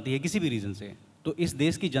कर पाती है किसी भी रीज़न से, तो इस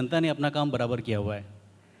देश की जनता ने अपना काम बराबर किया हुआ है.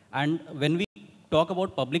 And when we talk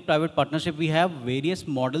about public-private partnership, we have various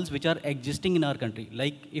models which are existing in our country.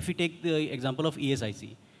 Like if we take the example of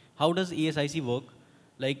ESIC, how does ESIC work?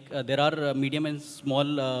 Like there are medium and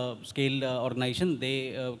small scale organizations.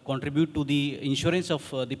 They contribute to the insurance of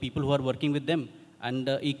the people who are working with them, and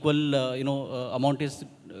equal amount is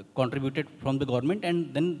contributed from the government,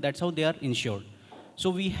 and then that's how they are insured. So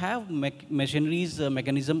we have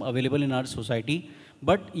mechanism available in our society,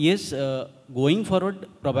 but yes, going forward,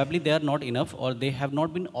 probably they are not enough or they have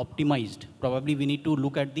not been optimized. Probably we need to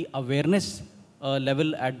look at the awareness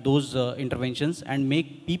level at those interventions and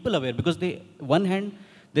make people aware, because one hand,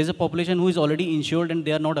 there's a population who is already insured and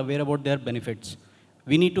they are not aware about their benefits.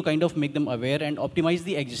 We need to kind of make them aware and optimize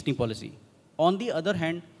the existing policy. On the other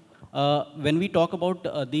hand, when we talk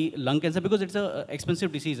about the lung cancer, because it's an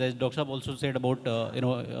expensive disease, as Dr. Saab also said about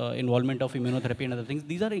involvement of immunotherapy and other things,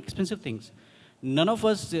 these are expensive things. None of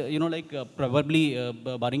us, probably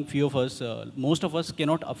barring few of us, most of us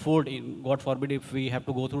cannot afford, God forbid, if we have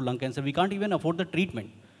to go through lung cancer, we can't even afford the treatment.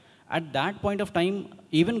 At that point of time,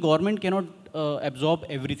 even government cannot absorb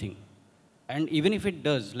everything. And even if it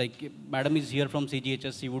does, like Madam is here from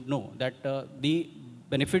CGHS, she would know that the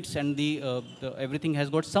benefits and the everything has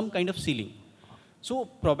got some kind of ceiling. So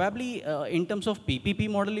probably in terms of PPP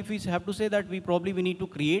model, if we have to say that we need to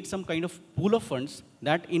create some kind of pool of funds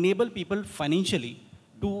that enable people financially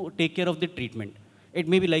to take care of the treatment. It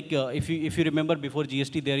may be like, if you remember before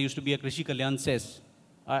GST, there used to be a Krishi Kalyan cess.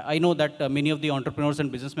 I know that many of the entrepreneurs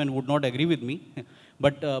and businessmen would not agree with me,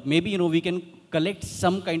 but maybe we can collect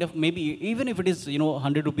some kind of, maybe even if it is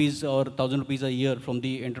 100 rupees or 1,000 rupees a year from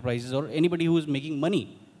the enterprises or anybody who is making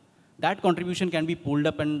money, that contribution can be pulled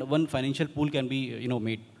up and one financial pool can be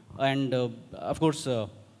made. And of course,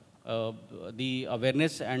 the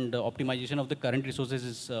awareness and optimization of the current resources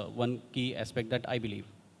is one key aspect that I believe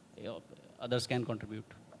others can contribute.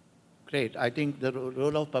 Great. I think the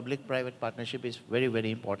role of public-private partnership is very,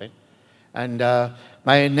 very important. And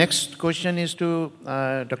my next question is to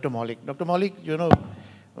Dr. Maulik. Dr. Maulik,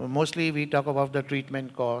 mostly we talk about the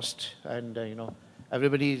treatment cost, and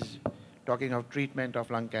everybody is talking of treatment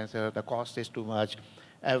of lung cancer. The cost is too much.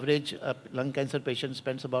 Average lung cancer patient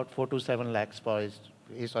spends about 4 to 7 lakhs for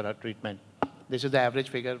his or her treatment. This is the average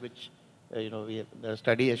figure which the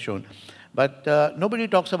study has shown. But nobody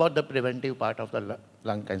talks about the preventive part of the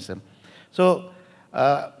lung cancer. So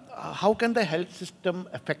how can the health system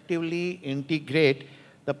effectively integrate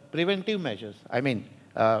the preventive measures? I mean,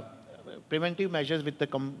 preventive measures with the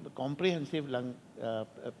comprehensive lung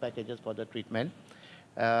packages for the treatment,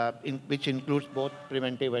 which includes both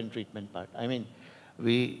preventive and treatment part. I mean,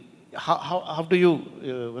 how do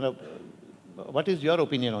you, what is your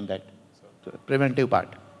opinion on that, preventive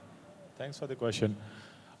part? Thanks for the question.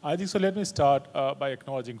 I think so. Let me start by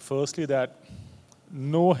acknowledging firstly that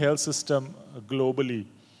no health system globally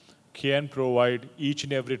can provide each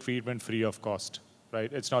and every treatment free of cost,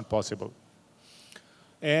 right? It's not possible.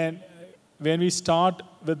 And when we start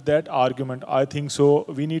with that argument, I think so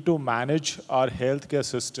we need to manage our healthcare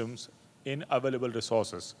systems in available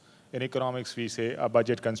resources. In economics, we say a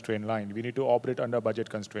budget constraint line. We need to operate under budget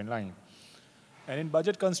constraint line. And in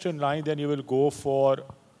budget constraint line, then you will go for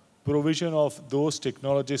provision of those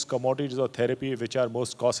technologies, commodities, or therapy which are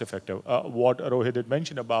most cost effective. What Rohit had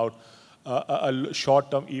mentioned about a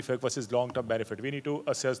short-term effect versus long-term benefit. We need to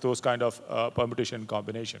assess those kind of permutation and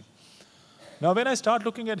combination. Now, when I start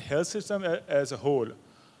looking at health system as a whole,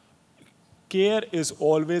 care is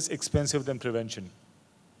always expensive than prevention,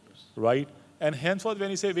 right? And henceforth,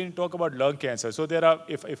 when you talk about lung cancer, so there are,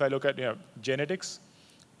 if I look at genetics,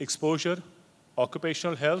 exposure,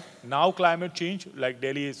 occupational health, now climate change, like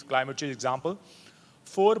Delhi is climate change example,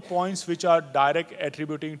 4 points which are direct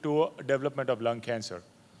attributing to development of lung cancer.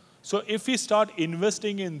 So if we start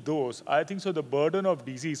investing in those, I think so the burden of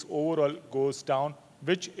disease overall goes down,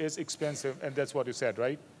 which is expensive, and that's what you said,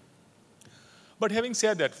 right? But having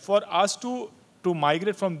said that, for us to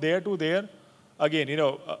migrate from there to there, again,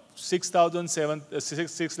 6,000,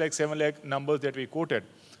 6 lakh, 7 lakh numbers that we quoted.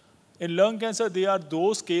 In lung cancer, they are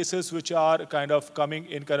those cases which are kind of coming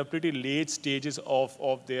in kind of pretty late stages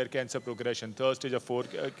of their cancer progression, third stage or fourth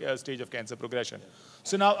stage of cancer progression.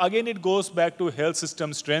 So now, again, it goes back to health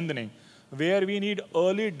system strengthening, where we need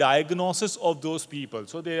early diagnosis of those people.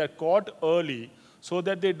 So they are caught early so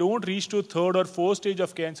that they don't reach to third or fourth stage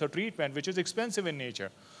of cancer treatment, which is expensive in nature.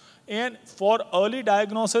 And for early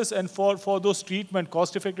diagnosis and for those treatment,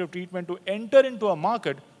 cost-effective treatment to enter into a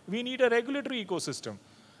market, we need a regulatory ecosystem.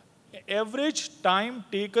 Average time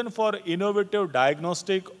taken for innovative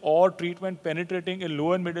diagnostic or treatment penetrating in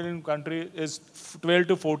low and middle income countries is 12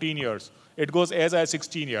 to 14 years. It goes as high as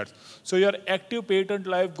 16 years. So your active patent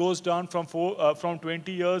life goes down from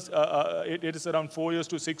 20 years, it is around 4 years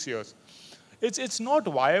to 6 years. It's not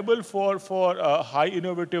viable for high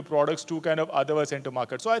innovative products to kind of otherwise enter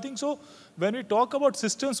market. So I think so when we talk about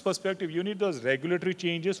systems perspective, you need those regulatory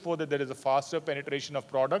changes for that there is a faster penetration of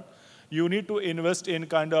product. You need to invest in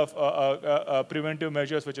kind of preventive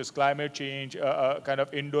measures, which is climate change, kind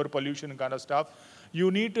of indoor pollution kind of stuff. You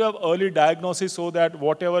need to have early diagnosis so that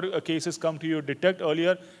whatever cases come to you, detect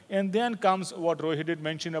earlier. And then comes what Rohit did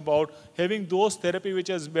mention about having those therapy which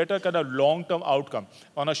has better kind of long-term outcome.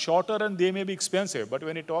 On a shorter run, they may be expensive, but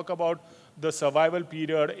when you talk about the survival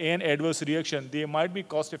period and adverse reaction, they might be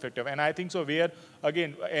cost-effective. And I think so where,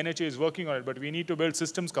 again, NHA is working on it, but we need to build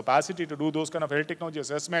systems capacity to do those kind of health technology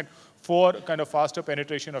assessment for kind of faster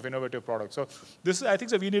penetration of innovative products. So this is, I think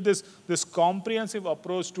so we need this comprehensive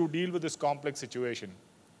approach to deal with this complex situation.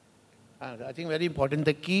 I think very important.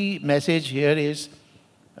 The key message here is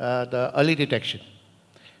the early detection.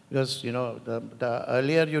 Because, the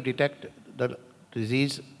earlier you detect the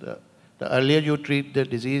disease, the earlier you treat the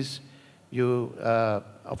disease,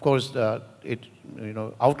 of course,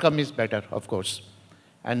 outcome is better, of course.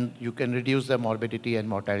 And you can reduce the morbidity and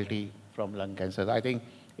mortality from lung cancer. I think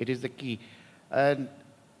it is the key. And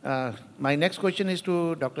my next question is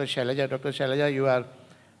to Dr. Shailaja. Dr. Shailaja, you are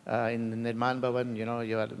in Nirman Bhavan,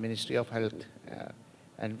 you are the Ministry of Health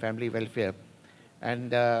and Family Welfare.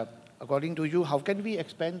 And according to you, how can we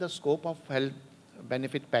expand the scope of health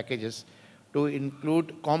benefit packages to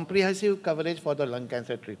include comprehensive coverage for the lung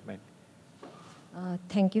cancer treatment?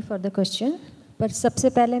 Thank you for the question. पर सबसे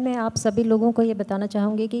पहले मैं आप सभी लोगों को ये बताना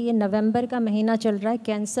चाहूँगी कि ये नवंबर का महीना चल रहा है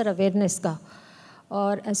कैंसर अवेयरनेस का,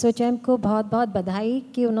 और एसोचैम को बहुत बहुत बधाई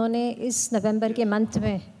कि उन्होंने इस नवंबर के मंथ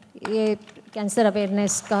में ये कैंसर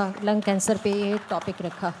अवेयरनेस का लंग कैंसर पे ये टॉपिक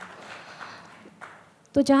रखा।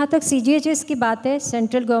 तो जहाँ तक CGHS की बात है,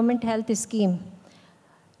 सेंट्रल गवर्नमेंट हेल्थ स्कीम,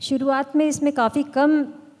 शुरुआत में इसमें काफ़ी कम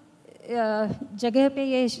जगह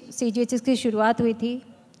पे ये CGHS की शुरुआत हुई थी,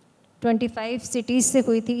 25 सिटीज़ से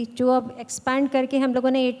हुई थी, जो अब एक्सपैंड करके हम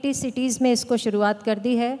लोगों ने 80 सिटीज़ में इसको शुरुआत कर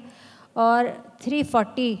दी है, और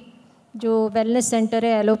 340 जो वेलनेस सेंटर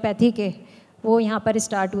है एलोपैथी के, वो यहाँ पर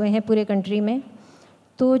स्टार्ट हुए हैं पूरे कंट्री में।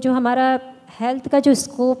 तो जो हमारा हेल्थ का जो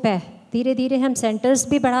स्कोप है, धीरे धीरे हम सेंटर्स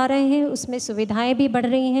भी बढ़ा रहे हैं, उसमें सुविधाएं भी बढ़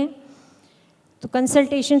रही हैं। तो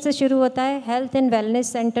कंसल्टेशन से शुरू होता है, हेल्थ एंड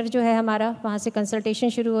वेलनेस सेंटर जो है हमारा, वहाँ से कंसल्टेशन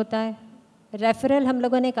शुरू होता है। रेफरल हम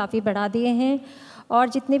लोगों ने काफ़ी बढ़ा दिए हैं, और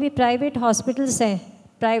जितने भी प्राइवेट हॉस्पिटल्स हैं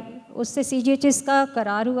उससे CGHS का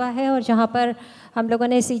करार हुआ है, और जहाँ पर हम लोगों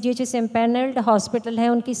ने CGHS एम्पैनल्ड हॉस्पिटल है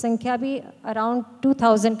उनकी संख्या भी अराउंड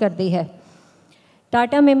 2000 कर दी है।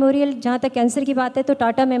 टाटा मेमोरियल, जहाँ तक कैंसर की बात है, तो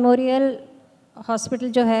टाटा मेमोरियल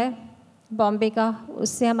हॉस्पिटल जो है बॉम्बे का,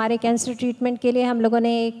 उससे हमारे कैंसर ट्रीटमेंट के लिए हम लोगों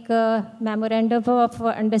ने एक मेमोरेंडम ऑफ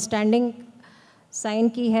अंडरस्टैंडिंग साइन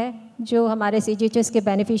की है, जो हमारे CGHS के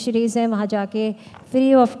बेनिफिशरीज़ हैं वहाँ जाके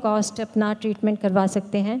फ्री ऑफ कॉस्ट अपना ट्रीटमेंट करवा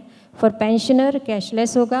सकते हैं। फॉर पेंशनर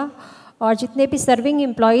कैशलेस होगा, और जितने भी सर्विंग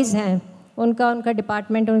एम्प्लॉयज़ हैं उनका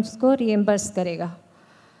डिपार्टमेंट उसको रीएम्बर्स करेगा।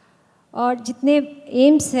 और जितने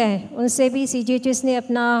एम्स हैं उनसे भी CGHS ने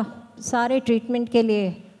अपना सारे ट्रीटमेंट के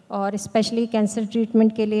लिए और स्पेशली कैंसर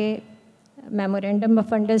ट्रीटमेंट के लिए memorandum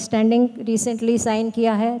of understanding recently sign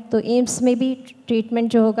किया है। तो एम्स में भी ट्रीटमेंट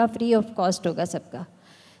जो होगा फ्री ऑफ कॉस्ट होगा सबका।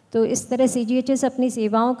 तो इस तरह CGHS अपनी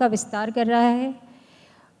सेवाओं का विस्तार कर रहा है।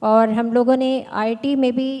 और हम लोगों ने IT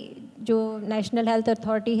में भी, जो नेशनल हेल्थ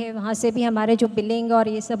अथॉरिटी है, वहाँ से भी हमारे जो बिलिंग और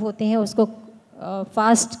ये सब होते हैं उसको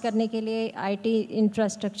फास्ट करने के लिए IT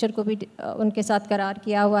इंफ्रास्ट्रक्चर को भी उनके साथ करार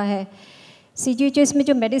किया हुआ है। CGHS में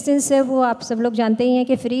जो मेडिसिन्स है वो आप सब लोग जानते ही हैं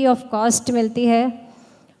कि फ्री ऑफ कॉस्ट मिलती है,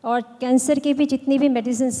 और कैंसर की भी जितनी भी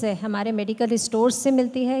मेडिसिन्स है हमारे मेडिकल स्टोर्स से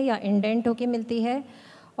मिलती है या इंडेंट होके मिलती है।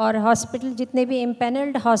 और हॉस्पिटल जितने भी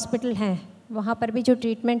एम्पैनल्ड हॉस्पिटल हैं वहाँ पर भी जो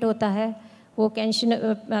ट्रीटमेंट होता है वो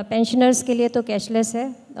पेंशनर्स के लिए तो कैशलेस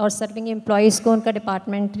है, और सर्विंग एम्प्लॉयज़ को उनका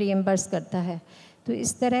डिपार्टमेंट रीएम्बर्स करता है। तो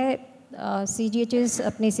इस तरह CGHS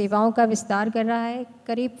अपनी सेवाओं का विस्तार कर रहा है।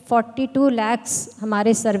 करीब 42 लाख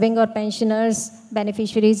हमारे सर्विंग और पेंशनर्स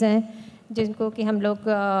बेनिफिशरीज़ हैं जिनको कि हम लोग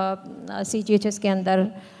CGHS के अंदर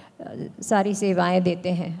सारी सेवाएं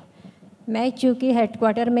देते हैं। मैं चूँकि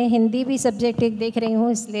हेडक्वार्टर में हिंदी भी सब्जेक्ट एक देख रही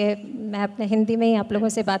हूँ, इसलिए मैं अपने हिंदी में ही आप लोगों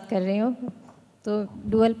से बात कर रही हूँ। तो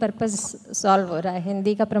डुअल पर्पस सॉल्व हो रहा है,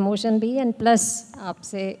 हिंदी का प्रमोशन भी एंड प्लस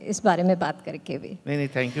आपसे इस बारे में बात करके भी। नहीं,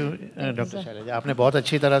 थैंक यू डॉक्टर शैलजा, आपने बहुत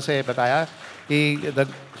अच्छी तरह से बताया कि the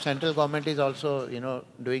central government is also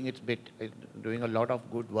doing it's bit, doing a lot of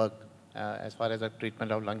good work as far as the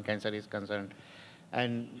treatment of lung cancer is concerned,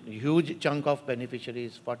 and huge chunk of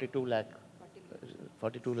beneficiaries, 42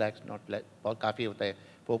 lakhs, not lakh, बहुत काफ़ी होता है,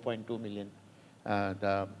 4.2 million,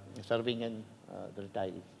 the serving and the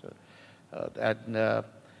retirees. So, and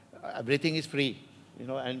everything is free,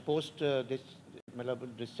 and post this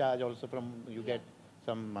discharge also from you get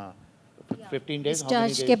some 15 days.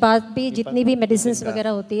 Discharge के बाद भी जितनी भी medicine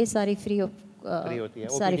वगैरह होती है सारी फ्री होती है।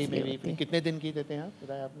 OPD में भी कितने दिन की देते हैं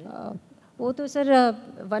बताया आपने? वो तो सर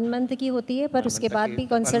 1 मंथ की होती है, पर उसके बाद भी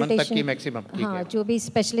कंसल्टेशन मैक्सिमम, हाँ, जो भी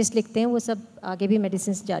स्पेशलिस्ट लिखते हैं वो सब आगे भी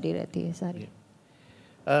मेडिसिन जारी रहती है सारी।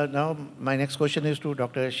 Now my next question is to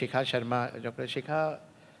Dr. Shikha Sharma. Dr. Shikha,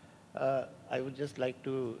 I would just like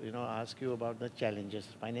to ask you about the challenges,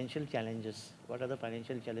 financial challenges. What are the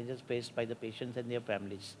financial challenges faced by the patients and their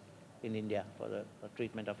families in India for the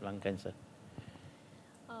treatment of lung cancer?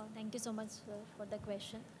 Thank you so much for the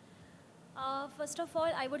question. First of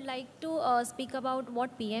all, I would like to speak about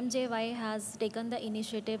what PMJY has taken the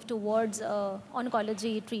initiative towards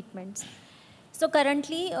oncology treatments. So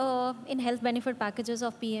currently, in health benefit packages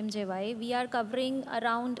of PMJY, we are covering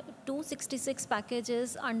around 266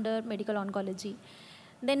 packages under medical oncology.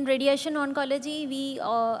 Then radiation oncology, we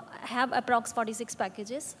have approx 46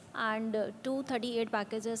 packages, and 238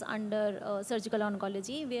 packages under surgical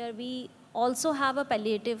oncology, where we also have a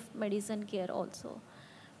palliative medicine care also.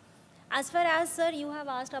 As far as, sir, you have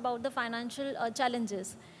asked about the financial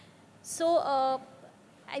challenges. So,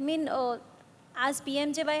 I mean, as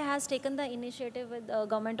PMJY has taken the initiative with the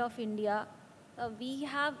Government of India, we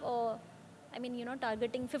have, I mean,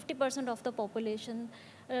 targeting 50% of the population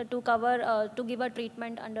to cover, to give a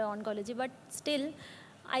treatment under oncology. But still,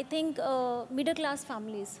 I think middle class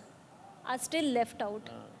families are still left out.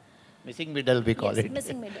 Missing middle, we call it.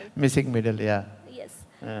 Missing middle. Missing middle, yeah. Yes.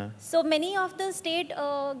 So many of the state,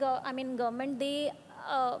 I mean, government, they,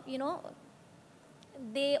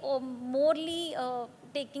 they are morely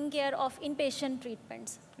taking care of inpatient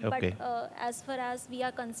treatments. Okay. But as far as we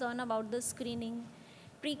are concerned about the screening,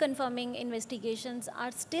 pre-confirming investigations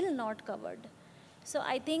are still not covered. So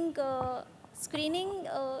I think screening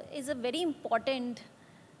is a very important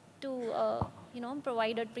to,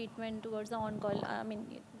 provide a treatment towards the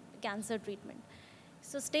cancer treatment.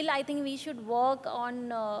 So still, I think we should work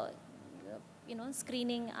on,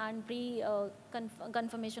 screening and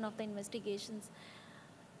confirmation of the investigations.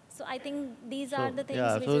 So I think these are the things.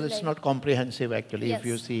 Yeah, which so is it's like, not comprehensive actually. Yes. If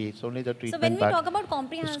you see, it's only the treatment. So when we part. talk about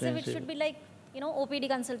comprehensive, it should be like OPD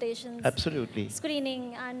consultations, absolutely,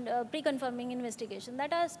 screening and pre-confirming investigation.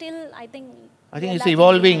 That are still, I think it's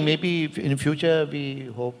evolving. Maybe in future we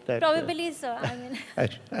hope that. Probably, sir. I mean,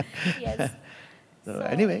 yes. So, So,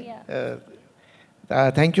 anyway, yeah.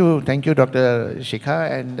 thank you, Dr.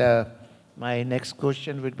 Shikha. And my next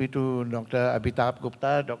question would be to Dr. Amitabh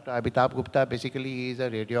Gupta. Dr. Amitabh Gupta basically is a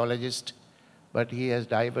radiologist, but he has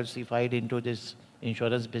diversified into this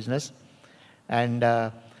insurance business. And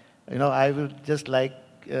I would just like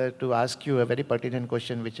to ask you a very pertinent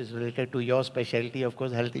question, which is related to your specialty, of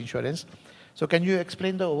course, health insurance. So can you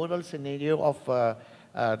explain the overall scenario of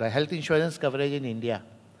the health insurance coverage in India?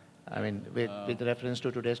 I mean, with reference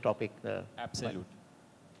to today's topic. Absolutely.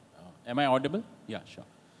 Am I audible? Yeah, sure.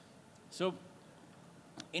 So,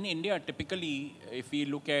 in India, typically, if we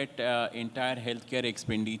look at entire healthcare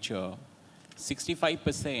expenditure,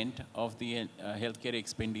 65% of the healthcare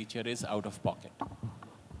expenditure is out of pocket.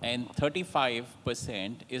 And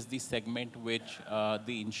 35% is the segment which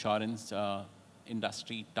the insurance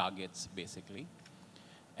industry targets, basically.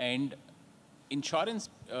 And insurance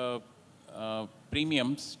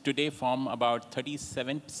premiums today form about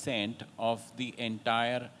 37% of the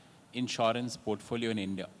entire insurance portfolio in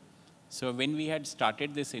India. So when we had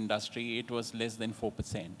started this industry, it was less than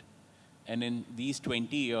 4%. And in these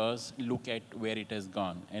 20 years, look at where it has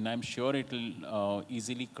gone. And I'm sure it will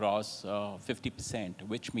easily cross 50%,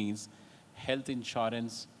 which means health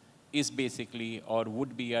insurance is basically or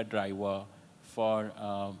would be a driver for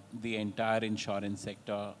the entire insurance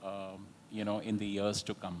sector, in the years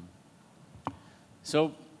to come.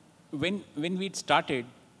 So when we started,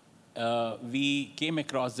 we came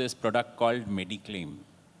across this product called Mediclaim.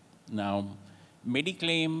 Now,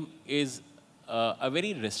 Mediclaim is a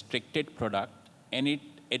very restricted product, and it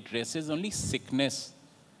addresses only sickness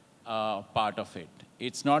part of it.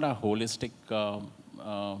 It's not a holistic,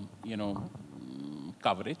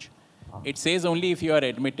 coverage. It says only if you are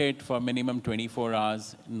admitted for minimum 24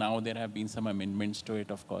 hours. Now there have been some amendments to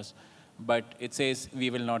it, of course. But it says we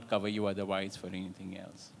will not cover you otherwise for anything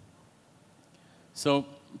else. So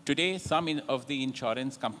today, some of the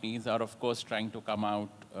insurance companies are, of course, trying to come out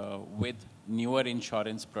with newer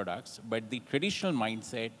insurance products. But the traditional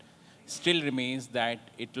mindset still remains that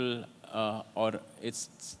it will, or it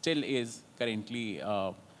still is currently,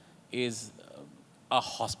 is a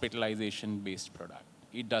hospitalization-based product.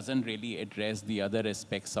 It doesn't really address the other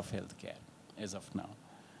aspects of healthcare as of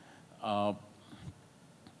now.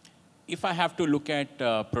 If I have to look at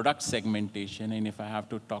product segmentation, and if I have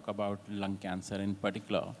to talk about lung cancer in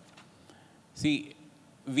particular, see,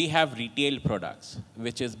 we have retail products,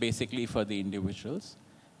 which is basically for the individuals.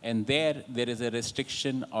 And there is a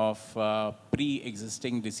restriction of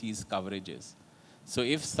pre-existing disease coverages. So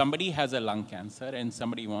if somebody has a lung cancer and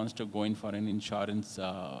somebody wants to go in for an insurance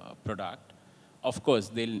product, of course,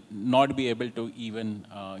 they'll not be able to even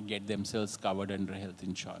get themselves covered under health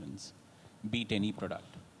insurance, be it any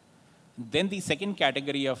product. Then the second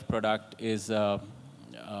category of product is the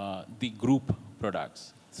group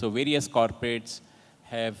products. So various corporates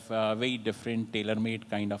have very different tailor-made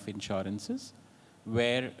kind of insurances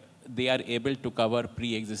where they are able to cover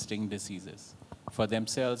pre-existing diseases for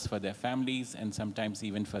themselves, for their families, and sometimes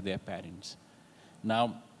even for their parents.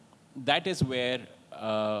 Now, that is where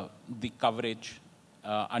the coverage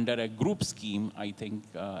under a group scheme, I think,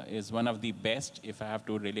 is one of the best if I have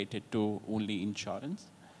to relate it to only insurance.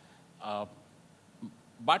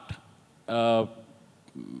 But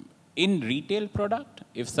in retail product,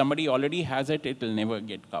 if somebody already has it, it will never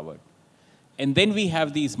get covered. And then we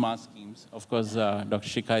have these mass schemes, of course, Dr.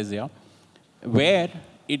 Shikha is here, where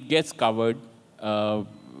it gets covered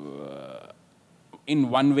in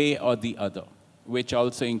one way or the other, which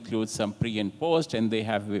also includes some pre and post, and they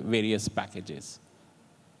have various packages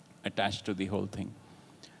attached to the whole thing.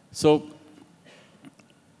 So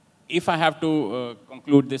if I have to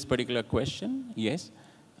conclude this particular question, yes,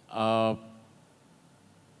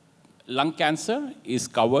 lung cancer is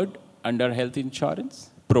covered under health insurance,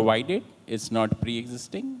 provided it's not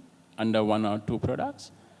pre-existing under one or two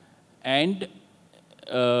products. And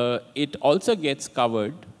it also gets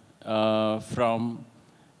covered from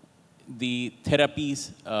the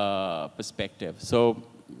therapies perspective. So,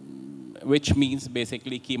 which means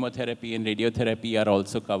basically chemotherapy and radiotherapy are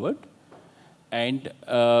also covered. And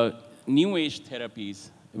new age therapies,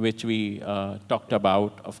 which we talked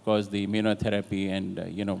about, of course, the immunotherapy and,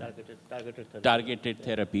 targeted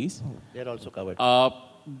therapies. They're also covered.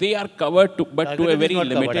 They are covered, but Targeted to a very is not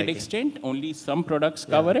covered, limited I think. extent. Only some products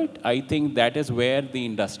cover it. I think that is where the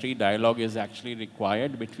industry dialogue is actually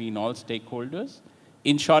required between all stakeholders.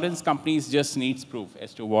 Insurance companies just needs proof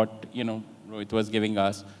as to what, Rohit was giving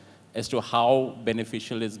us, as to how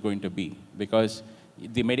beneficial it's going to be. Because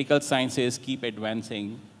the medical sciences keep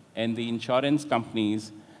advancing, and the insurance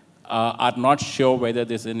companies are not sure whether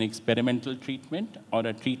this is an experimental treatment or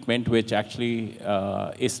a treatment which actually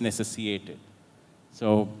is necessitated.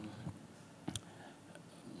 So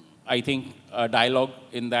I think a dialogue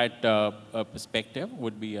in that perspective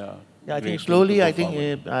would be a yeah, I think great slowly, thing to I go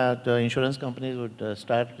think forward. the insurance companies would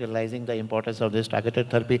start realizing the importance of this targeted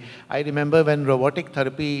therapy. I remember when robotic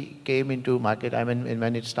therapy came into market, I mean,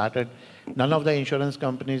 when it started, none of the insurance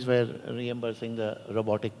companies were reimbursing the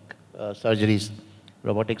robotic surgeries,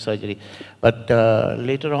 robotic surgery. But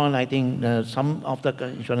later on, I think some of the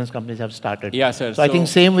insurance companies have started. Yeah, sir. So I think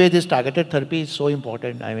same way this targeted therapy is so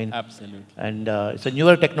important. I mean, absolutely. And it's a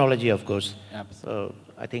newer technology, of course. Absolutely. So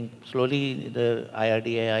I think slowly the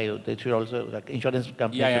IRDAI, they should also, like insurance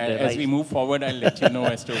companies should realize. As we move forward, I'll let you know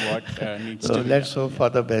as to what needs so to be let's done. hope for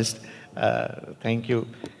the best. Thank you.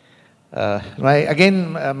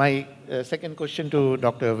 My second question to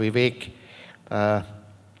Dr. Vivek.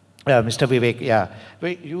 Mr. Vivek, yeah.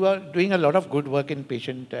 You are doing a lot of good work in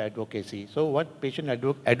patient advocacy. So what patient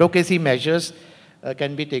advocacy measures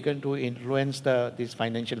can be taken to influence these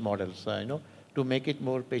financial models, to make it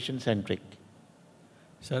more patient-centric?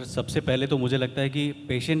 Sir सबसे पहले तो मुझे लगता है कि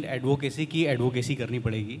patient advocacy की advocacy करनी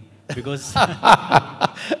पड़ेगी because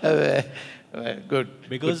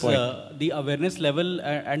because the awareness level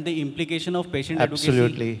and the implication of patient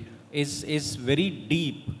advocacy is very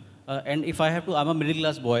deep. And if I have to, I'm a middle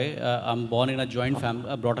class boy, I'm born in a joint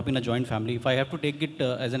family, brought up in a joint family. If I have to take it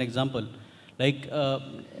as an example, like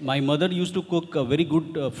my mother used to cook very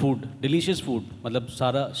good food, delicious food. मतलब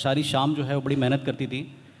सारी शाम जो है वो बड़ी मेहनत करती थी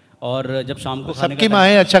और जब शाम को खाने सबकी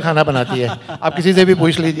माएँ अच्छा खाना बनाती है आप किसी से भी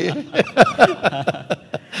पूछ लीजिए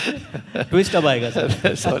ट्विस्ट अब आएगा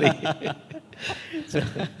सर सॉरी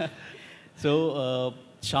सो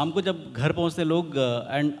शाम को जब घर पहुंचते लोग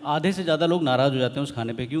एंड आधे से ज़्यादा लोग नाराज़ हो जाते हैं उस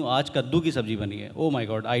खाने पे क्यों आज कद्दू की सब्जी बनी है oh my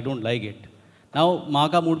God I don't like it now माँ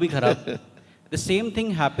का मूड भी खराब the same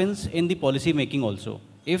thing happens in the policy making also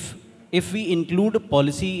if we include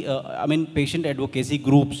policy I mean patient advocacy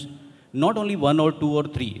groups not only one or two or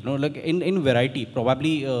three, like in variety, probably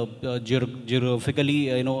geographically,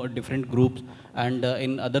 different groups and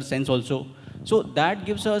in other sense also. So that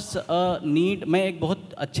gives us a need. मैं एक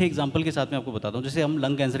बहुत अच्छे example के साथ में आपको बताता हूँ जैसे हम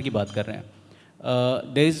lung cancer की बात कर रहे हैं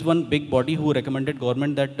there is one big body who recommended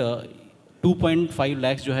government that 2.5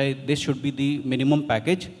 lakhs जो है this should be the minimum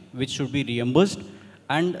package which should be reimbursed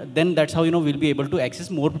and then that's how we'll be able to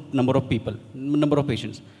access more number of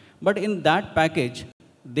patients. But in that package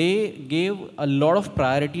they gave a lot of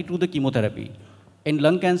priority to the chemotherapy. In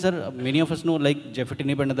lung cancer, many of us know like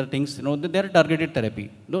gefitinib and other things, they are targeted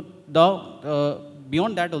therapy.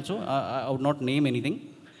 Beyond that also, I would not name anything.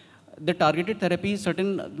 The targeted therapy, certain,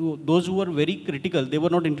 those who were very critical, they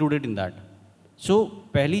were not included in that. So,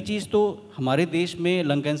 पहली चीज़ तो हमारे देश में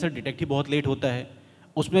lung cancer detect ही बहुत late होता है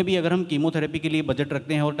उसमें भी अगर हम कीमोथेरेपी के लिए बजट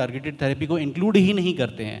रखते हैं और टारगेटेड थेरेपी को इंक्लूड ही नहीं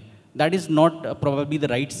करते हैं that is not probably the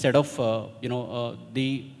right set of the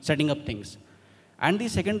setting up things. And the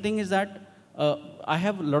second thing is that I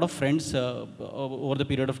have a lot of friends over the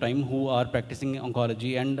period of time who are practicing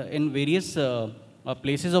oncology and in various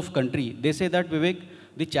places of country they say that Vivek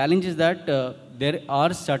the challenge is that there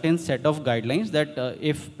are certain set of guidelines that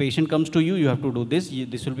if patient comes to you have to do this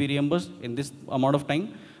will be reimbursed in this amount of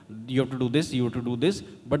time, you have to do this, you have to do this.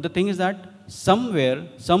 But the thing is that somewhere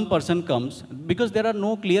some person comes because there are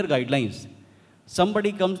no clear guidelines.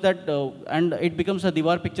 Somebody comes that and it becomes a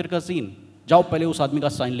दीवार picture का scene. जाओ पहले उस आदमी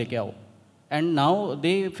का sign लेके आओ. And now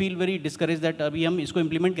they feel very discouraged that अभी हम इसको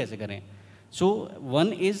implement कैसे करें. So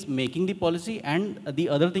one is making the policy and the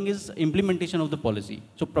other thing is implementation of the policy.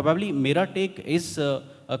 So probably मेरा take इस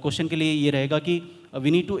question के लिए ये रहेगा कि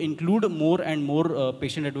we need to include more and more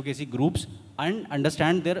patient advocacy groups and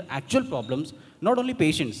understand their actual problems, not only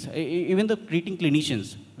patients, even the treating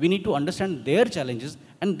clinicians. We need to understand their challenges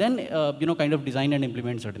and then, kind of design and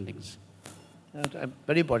implement certain things.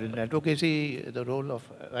 Very important. Advocacy, the role of,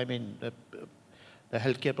 the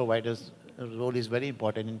healthcare providers' role is very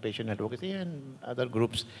important in patient advocacy and other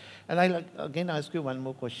groups. And I'll again ask you one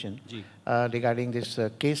more question regarding this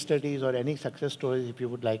case studies or any success stories if you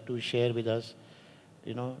would like to share with us.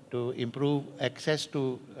 To improve access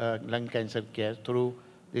to lung cancer care through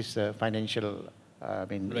this financial,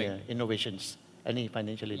 innovations, any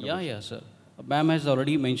financial innovation. Yeah, sir. Ma'am has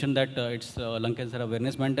already mentioned that it's lung cancer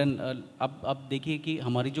awareness month and अब देखिए कि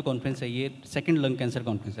हमारी जो conference है ये second lung cancer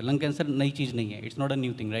conference है. Lung cancer नई चीज़ नहीं है. It's not a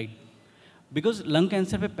new thing, right? Because lung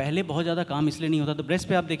cancer पे पहले बहुत ज़्यादा काम इसलिए नहीं होता. तो breast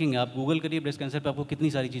पे आप देखेंगे, आप Google करिए breast cancer पे आपको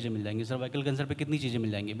कितनी सारी चीज़ें मिल जाएंगी. Cervical cancer पे कितनी चीज़ें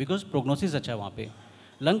मिल जाएंगी. Because prognosis अच्छा है वहाँ पे.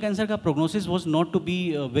 Lung cancer का prognosis was not to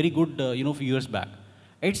be very good, few years back.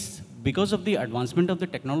 It's because of the advancement of the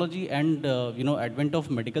technology and advent of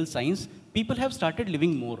medical science, people have started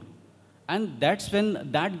living more. And that's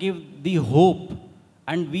when that gave the hope,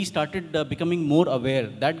 and we started becoming more aware.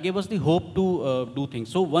 That gave us the hope to do things.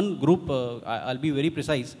 So one group, I'll be very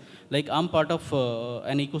precise, like I'm part of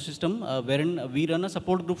an ecosystem wherein we run a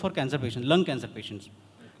support group for cancer patients, lung cancer patients.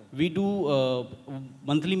 We do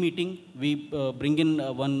monthly meeting. We bring in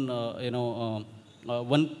one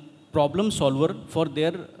problem solver for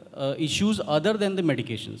their issues other than the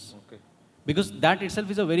medications. Because that itself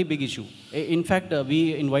is a very big issue. In fact,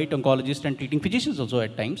 we invite oncologists and treating physicians also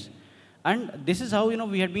at times. And this is how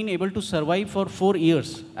we had been able to survive for 4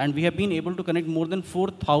 years. And we have been able to connect more than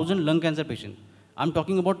 4,000 lung cancer patients. I'm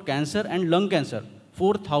talking about cancer and lung cancer.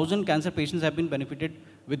 4,000 cancer patients have been benefited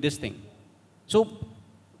with this thing. So,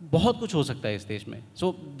 बहुत कुछ हो सकता है इस देश में.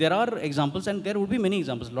 So there are examples, and there would be many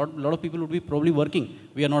examples. Lot of people would be probably working.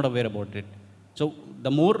 We are not aware about it. So the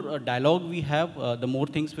more dialogue we have, the more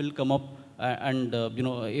things will come up. And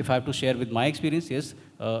if I have to share with my experience, yes,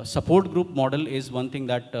 support group model is one thing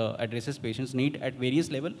that addresses patients' need at various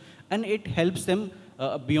level, and it helps them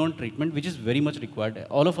beyond treatment, which is very much required.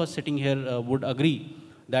 All of us sitting here would agree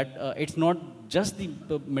that it's not just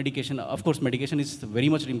the medication. Of course, medication is very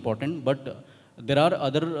much important, but there are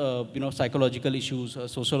other, psychological issues,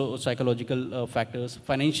 social psychological factors,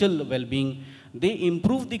 financial well-being. They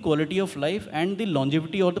improve the quality of life and the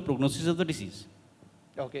longevity or the prognosis of the disease.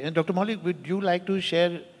 Okay, and Dr. Maulik, would you like to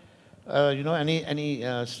share, any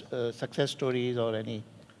success stories or any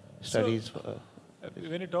studies?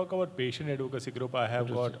 When you talk about patient advocacy group, I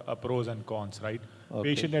have got pros and cons, right? Okay.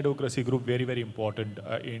 Patient advocacy group, very, very important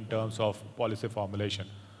in terms of policy formulation.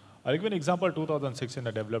 I'll give an example, 2006 in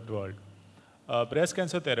the developed world. Breast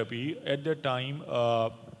cancer therapy, at that time,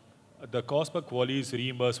 the cost per Qualis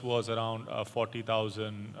reimbursed was around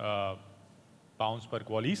 40,000 pounds per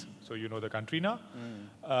Qualis. So you know the country now.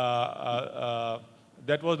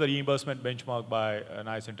 That was the reimbursement benchmark by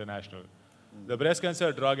NICE International. The breast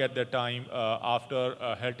cancer drug at that time, after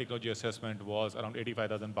health technology assessment, was around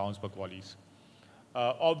 85,000 pounds per Qualis.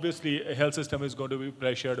 Obviously, a health system is going to be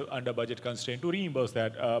pressured under budget constraint to reimburse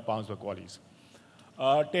that pounds per Qualis.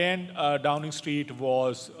 10 Downing Street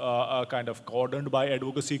was kind of cordoned by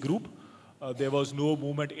advocacy group. There was no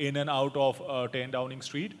movement in and out of 10 Downing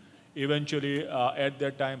Street. Eventually, at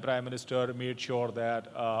that time, Prime Minister made sure that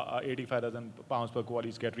 85,000 pounds per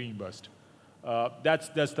Qualis get reimbursed.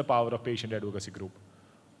 That's the power of patient advocacy group.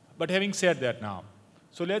 But having said that now,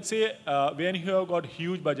 so let's say when you have got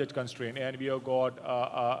huge budget constraint and we have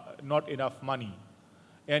got not enough money,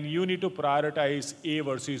 and you need to prioritize A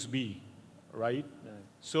versus B, right?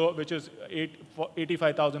 So, which is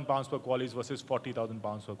 85,000 pounds per Qualis versus 40,000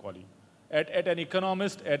 pounds per Quali. At an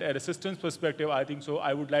economist, at an assistance perspective, I think so.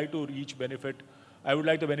 I would like to reach benefit. I would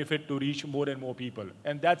like the benefit to reach more and more people,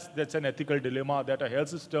 and that's an ethical dilemma that a health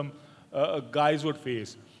system guys would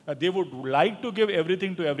face. They would like to give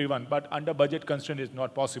everything to everyone, but under budget constraint is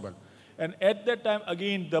not possible. And at that time,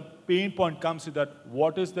 again, the pain point comes to that: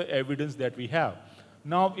 what is the evidence that we have?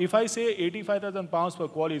 Now, if I say 85,000 pounds per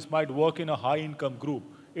Qualis might work in a high-income group,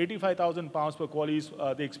 85,000 pounds per Qualis,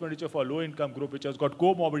 the expenditure for a low-income group, which has got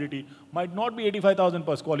comorbidity, might not be 85,000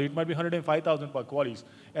 per Qualis, it might be 105,000 per Qualis.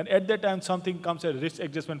 And at that time, something comes as risk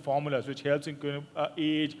adjustment formulas, which helps in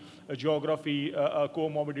age, geography,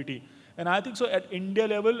 comorbidity. And I think so at India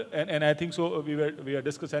level, and I think so we are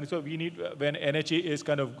discussing, so we need, when NHA is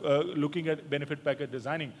kind of looking at benefit package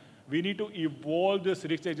designing, we need to evolve this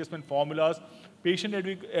risk adjustment formulas. Patient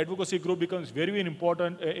advocacy group becomes very, very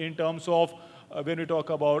important in terms of when we talk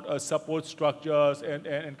about support structures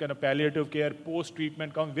and kind of palliative care,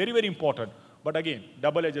 post-treatment comes very, very important. But again,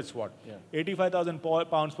 double-edged sword. Yeah. 85,000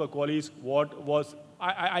 pounds per Qualis, what was,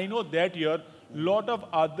 I know that year, lot of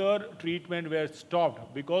other treatment were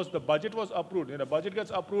stopped because the budget was approved. The budget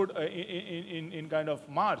gets approved in kind of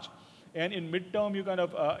March. And in midterm, you kind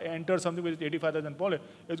of enter something with 85,000 pounds,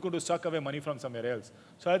 it's going to suck away money from somewhere else.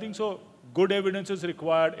 So I think so good evidence is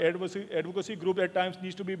required. Advocacy group at times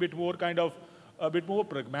needs to be a bit more kind of, a bit more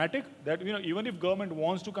pragmatic, that even if government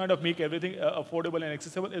wants to kind of make everything affordable and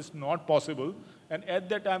accessible, it's not possible. And at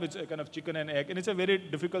that time, it's a kind of chicken and egg. And it's a very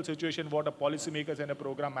difficult situation what a policymakers and a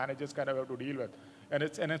program managers kind of have to deal with. And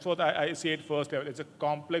it's what I say at first level. It's a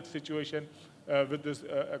complex situation. With this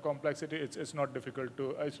complexity, it's not difficult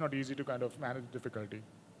to, it's not easy to kind of manage difficulty.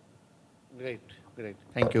 Great, great.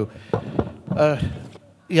 Thank you.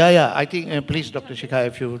 I think, please, Dr. Shikha,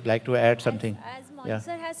 if you would like to add something. As Maulik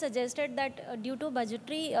sir has suggested that due to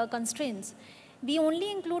budgetary constraints, we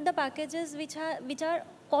only include the packages which are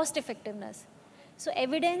cost effectiveness. So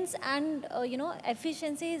evidence and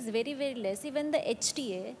efficiency is very, very less. Even the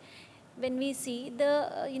HTA, when we see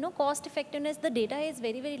the cost effectiveness, the data is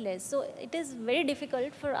very, very less. So it is very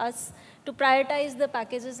difficult for us to prioritize the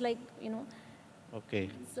packages like. Okay.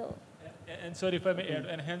 So. And sir, if I may add,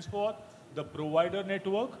 and henceforth, the provider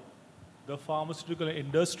network, the pharmaceutical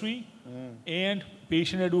industry, and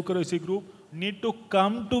patient advocacy group need to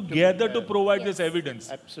come together to provide this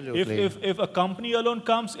evidence. Absolutely. If a company alone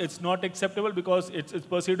comes, it's not acceptable because it's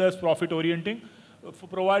perceived as profit orienting. If a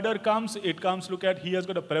provider comes, it comes look at he has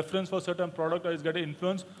got a preference for certain product or he's got an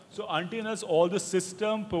influence. So until unless all the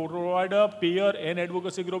system, provider, payer and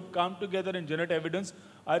advocacy group come together and generate evidence,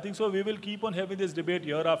 I think so we will keep on having this debate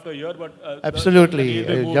year after year. But absolutely,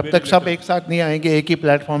 जब तक सब एक साथ नहीं आएंगे, एक ही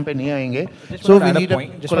platform पे नहीं आएंगे, so we need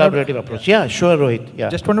a collaborative approach. Yeah, sure, Rohit. Yeah.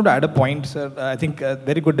 Just wanted to add a point, sir. I think a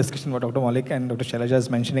very good discussion what Dr. Maulik and Dr. Shailaja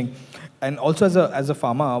is mentioning, and also as a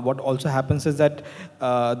pharma, what also happens is that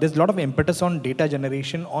there's a lot of impetus on data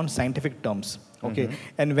generation on scientific terms. Okay,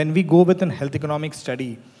 and when we go with a health economic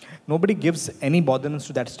study, nobody gives any botherness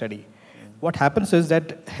to that study. What happens is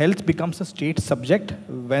that health becomes a state subject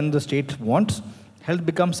when the state wants. Health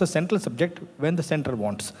becomes a central subject when the center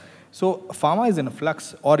wants. So pharma is in a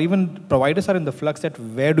flux, or even providers are in the flux that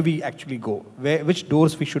where do we actually go? Which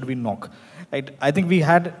doors should we knock? Right? I think we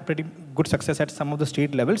had pretty good success at some of the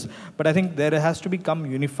state levels, but I think there has to become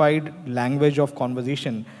unified language of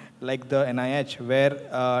conversation like the NIH, where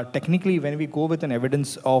technically when we go with an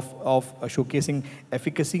evidence of showcasing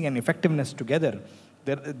efficacy and effectiveness together,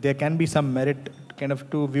 there can be some merit kind of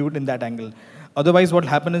to viewed in that angle. Otherwise, what will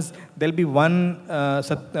happen is there'll be one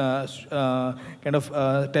kind of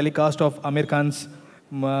telecast of Amir Khan's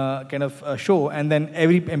kind of show, and then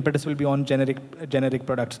every impetus will be on generic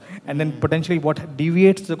products. And then potentially what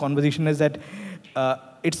deviates the conversation is that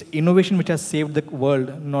it's innovation which has saved the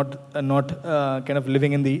world, not kind of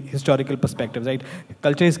living in the historical perspectives, right?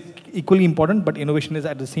 Culture is equally important, but innovation is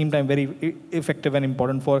at the same time very effective and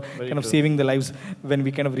important for kind of saving the lives when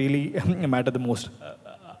we kind of really matter the most.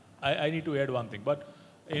 I need to add one thing, but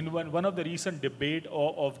in one of the recent debate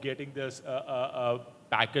of getting this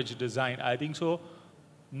package design, I think so,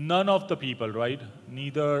 none of the people, right,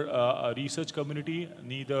 neither a research community,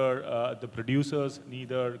 neither the producers,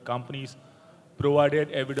 neither companies, provided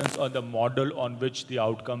evidence on the model on which the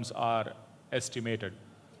outcomes are estimated.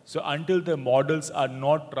 So until the models are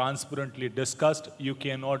not transparently discussed, you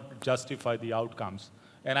cannot justify the outcomes.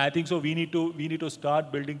 And I think so we need to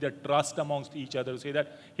start building that trust amongst each other, say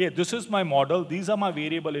that, hey, this is my model, these are my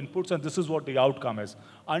variable inputs, and this is what the outcome is.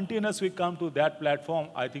 Until as we come to that platform,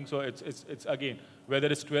 I think so it's again, whether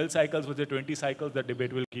it's 12 cycles, whether 20 cycles, the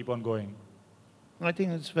debate will keep on going. I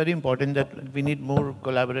think it's very important that we need more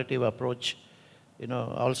collaborative approach.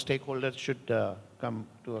 All stakeholders should come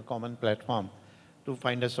to a common platform to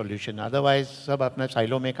find a solution. Otherwise, सब अपने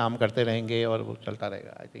साइलों में काम करते रहेंगे और वो चलता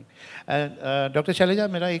रहेगा, I think. And Dr. Shailaja,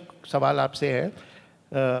 मेरा एक सवाल आपसे है.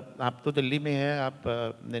 आप तो दिल्ली में हैं, आप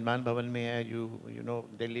निर्माण भवन में हैं, you know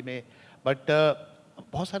दिल्ली में, but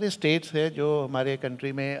बहुत सारे states हैं जो हमारे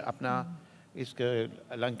country में अपना इस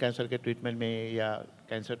लंग कैंसर के ट्रीटमेंट में या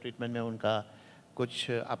कैंसर ट्रीटमेंट में उनका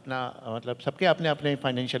कुछ अपना मतलब सबके अपने अपने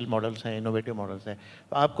फाइनेंशियल मॉडल्स हैं, इनोवेटिव मॉडल्स हैं.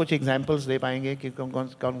 तो आप कुछ एग्जांपल्स दे पाएंगे कि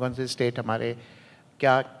कौन से स्टेट हमारे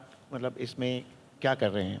क्या मतलब इसमें क्या कर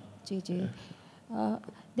रहे हैं? जी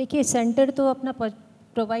देखिए, सेंटर तो अपना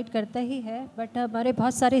प्रोवाइड करता ही है, बट हमारे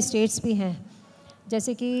बहुत सारे स्टेट्स भी हैं,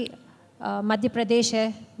 जैसे कि मध्य प्रदेश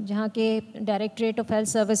है, जहाँ के directorate of health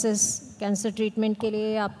services cancer treatment के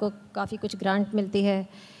लिए आपको काफ़ी कुछ ग्रांट मिलती है.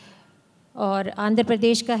 और आंध्र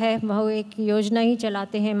प्रदेश का है, वह एक योजना ही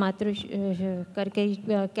चलाते हैं मातृ करके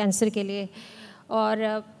कैंसर के लिए.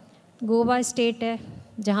 और गोवा स्टेट है,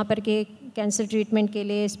 जहाँ पर के कैंसर ट्रीटमेंट के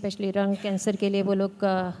लिए, स्पेशली रंग कैंसर के लिए वो लोग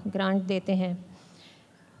ग्रांट देते हैं.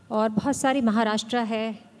 और बहुत सारी महाराष्ट्र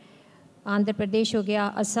है, आंध्र प्रदेश हो गया,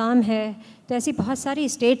 असम है. तो ऐसी बहुत सारी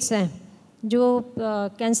स्टेट्स हैं जो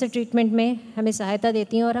कैंसर ट्रीटमेंट में हमें सहायता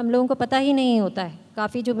देती हैं, और हम लोगों को पता ही नहीं होता है.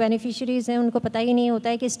 काफ़ी जो बेनिफिशरीज़ हैं उनको पता ही नहीं होता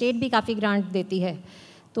है कि स्टेट भी काफ़ी ग्रांट देती है.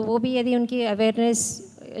 तो वो भी यदि उनकी अवेयरनेस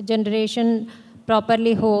जनरेशन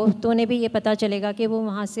प्रॉपरली हो तो उन्हें भी ये पता चलेगा कि वो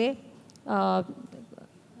वहाँ से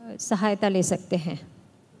सहायता ले सकते हैं.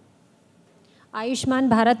 आयुष्मान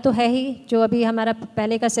भारत तो है ही, जो अभी हमारा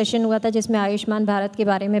पहले का सेशन हुआ था जिसमें आयुष्मान भारत के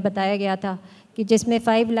बारे में बताया गया था कि जिसमें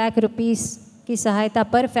 5 लाख रुपीस की सहायता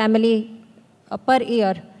पर फैमिली पर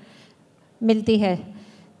ईयर मिलती है.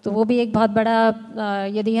 तो वो भी एक बहुत बड़ा,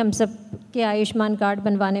 यदि हम सब के आयुष्मान कार्ड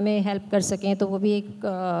बनवाने में हेल्प कर सकें तो वो भी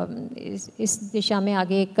एक इस दिशा में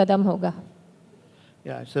आगे एक कदम होगा.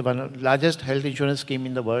 Yeah, it's the largest health insurance scheme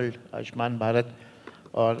in the world, Ayushman Bharat.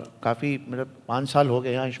 और काफ़ी मतलब 5 साल हो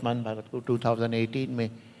गए हैं आयुष्मान भारत को 2018 में.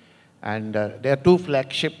 And there are 2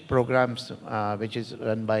 flagship programs which is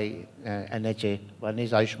run by NHA. One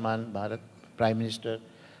is Ayushman Bharat, Prime Minister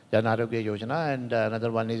Jan Arogya Yojana, and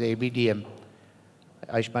another one is ABDM,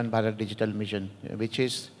 Ayushman Bharat Digital Mission, which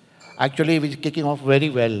is actually kicking off very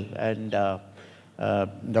well. And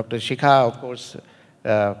Dr. Shikha, of course,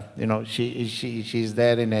 you know, she's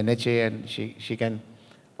there in NHA, and she can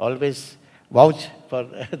always vouch for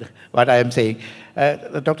what I am saying.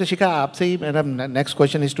 Dr. Shikha, aapse hi mera next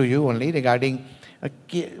question is to you only regarding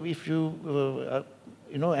if you,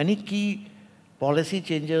 you know, any key policy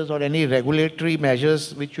changes or any regulatory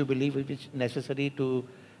measures which you believe is necessary to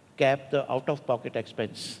cap the out-of-pocket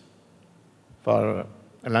expense for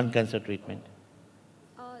lung cancer treatment.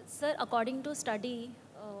 Sir, according to study,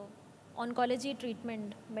 oncology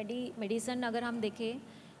treatment, medicine अगर हम देखें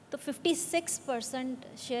तो 56%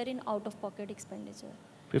 share in out-of-pocket expenditure.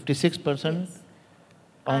 56% yes.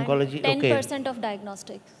 oncology, and 10% okay. of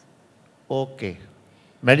diagnostics. Okay.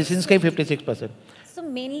 Medicines के 56%. So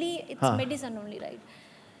mainly it's हाँ. medicine only, right?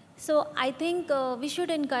 So I think we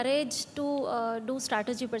should encourage to do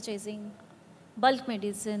strategy purchasing, bulk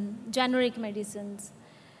medicine, generic medicines,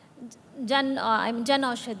 Jan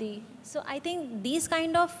Aushadhi. So I think these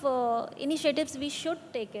kind of initiatives we should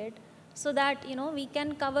take it, so that, you know, we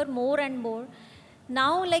can cover more and more.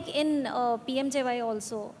 Now, like in PMJY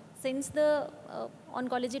also, since the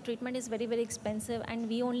oncology treatment is very, very expensive, and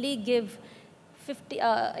we only give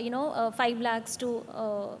 5 lakhs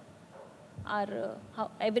to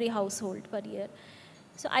every household per year.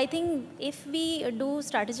 So I think if we do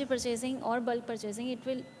strategy purchasing or bulk purchasing, it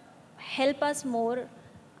will help us more,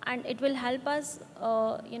 and it will help us,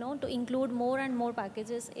 you know, to include more and more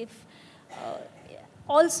packages. If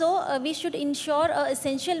also, we should ensure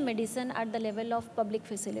essential medicine at the level of public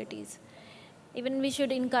facilities. Even we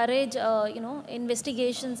should encourage, you know,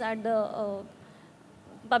 investigations at the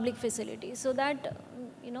public facilities, so that,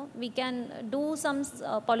 you know, we can do some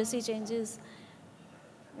policy changes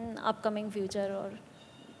in upcoming future.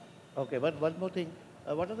 Or okay, but one more thing.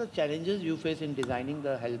 What are the challenges you face in designing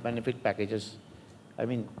the health benefit packages? I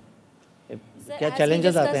mean, क्या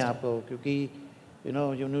challenges आते हैं आपको? क्योंकि you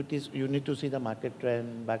know, you need to see the market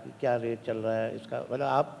trend, बाकी क्या rate चल रहा है इसका, मतलब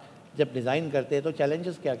आप जब design करते हैं तो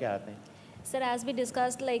challenges क्या आते हैं? Sir, as we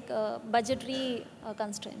discussed, like budgetary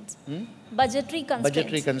constraints. Budgetary constraints.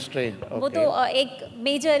 Budgetary constraint. Okay. वो तो एक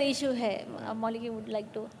major issue है. Molly would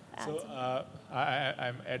like to add. So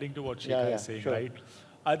I'm adding to what Shikha is saying, sure. right?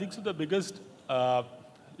 I think so. The biggest,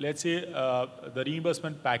 let's say, the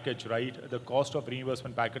reimbursement package, right? The cost of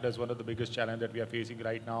reimbursement package is one of the biggest challenge that we are facing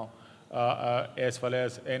right now, as far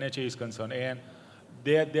as NHA is concerned, and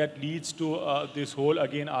that leads to this whole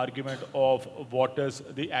again argument of what is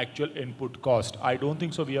the actual input cost. I don't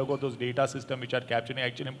think so. We have got those data systems which are capturing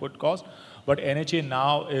actual input cost, but NHA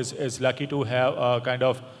now is lucky to have kind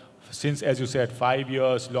of, since, as you said, 5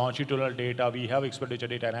 years longitudinal data, we have expenditure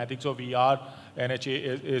data, and I think so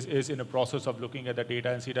NHA is in a process of looking at the data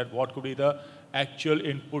and see that what could be the actual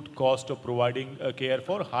input cost of providing care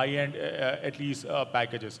for high-end, at least,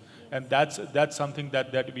 packages. And that's something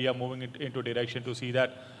that we are moving into direction to see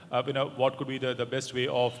that, you know, what could be the best way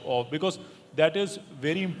of, because that is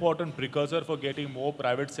very important precursor for getting more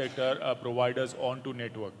private sector providers onto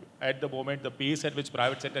network. At the moment, the pace at which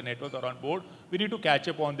private sector networks are on board, we need to catch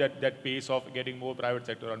up on that pace of getting more private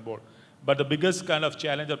sector on board. But the biggest kind of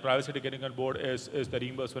challenge of private sector getting on board is the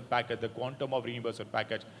reimbursement package, the quantum of reimbursement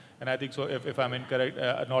package. And I think so, if I'm incorrect,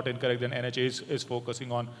 not incorrect, then NHA is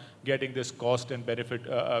focusing on getting this cost and benefit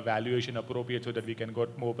valuation appropriate so that we can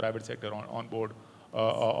get more private sector on board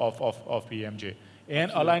of PMJ.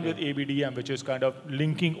 And aligned with ABDM, which is kind of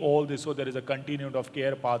linking all this so there is a continuum of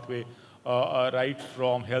care pathway, right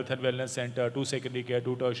from health and wellness center to secondary care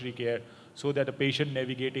to tertiary care, so that the patient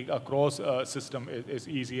navigating across system is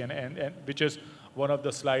easy, and which is one of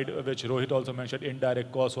the slide which Rohit also mentioned,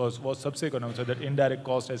 indirect cost was सबसे economic, so that indirect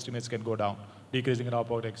cost estimates can go down, decreasing in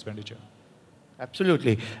out-of-pocket expenditure.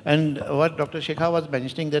 Absolutely. And what Dr. Shikha was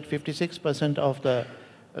mentioning, that 56% of the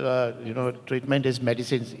you know, treatment is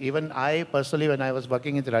medicines. Even I personally, when I was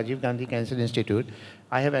working at the Rajiv Gandhi Cancer Institute,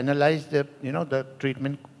 I have analyzed the, you know, the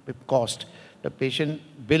treatment cost, the patient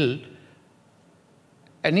bill.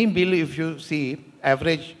 Any bill, if you see,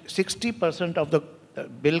 average 60% of the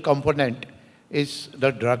bill component is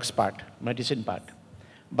the drugs part, medicine part.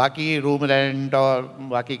 Baki room rent or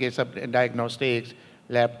baki ke sab diagnostics,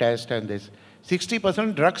 lab test and this.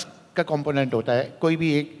 60% drugs का component होता है कोई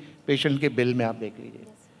भी एक patient के bill में आप देख लीजिए.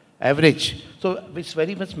 Average. So it's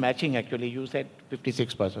very much matching actually. You said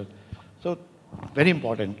 56%. So very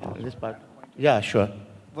important this part. Yeah, sure.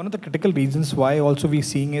 One of the critical reasons why also we're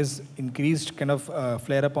seeing is increased kind of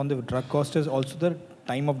flare up on the drug cost is also the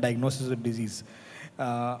time of diagnosis of disease.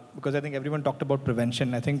 Because I think everyone talked about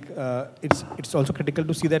prevention. I think it's also critical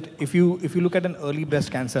to see that if you look at an early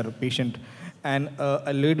breast cancer patient and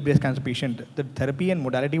a late breast cancer patient, the therapy and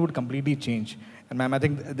modality would completely change. And ma'am, I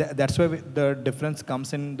think that's where the difference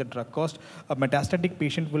comes in the drug cost. A metastatic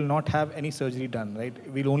patient will not have any surgery done, right?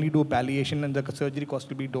 We'll only do palliation and the surgery cost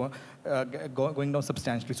will be going down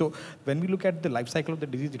substantially. So when we look at the life cycle of the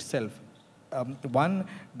disease itself, one,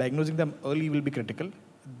 diagnosing them early will be critical.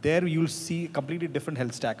 There you'll see a completely different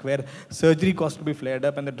health stack where surgery cost will be flared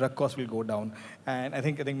up and the drug cost will go down. And I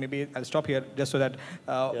think maybe I'll stop here just so that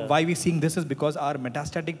why we're seeing this is because our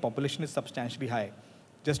metastatic population is substantially high.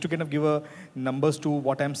 Just to kind of give a numbers to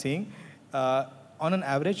what I'm saying, on an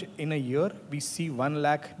average in a year, we see 1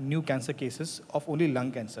 lakh new cancer cases of only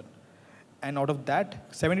lung cancer. And out of that,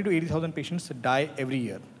 70 to 80,000 patients die every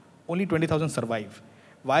year. Only 20,000 survive.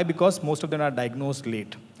 Why? Because most of them are diagnosed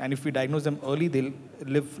late. And if we diagnose them early, they'll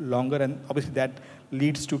live longer. And obviously that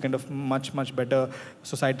leads to kind of much, much better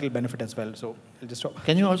societal benefit as well. So I'll just stop.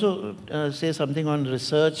 Can you also say something on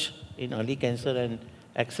research in early cancer and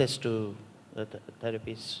access to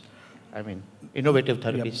therapies? I mean, innovative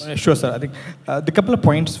therapies. Yeah, sure, sir. I think the couple of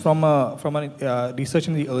points from research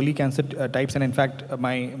in the early cancer types, and in fact,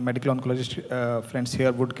 my medical oncologist friends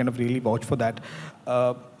here would kind of really vouch for that.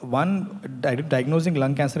 One, diagnosing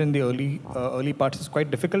lung cancer in the early parts is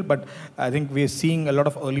quite difficult, but I think we're seeing a lot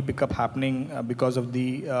of early pickup happening because of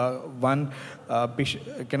the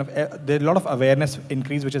there's a lot of awareness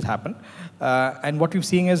increase which has happened, and what we're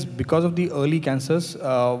seeing is because of the early cancers,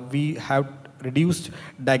 we have reduced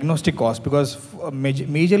diagnostic cost because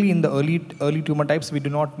majorly in the early tumor types, we do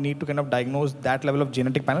not need to kind of diagnose that level of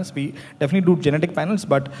genetic panels. We definitely do genetic panels,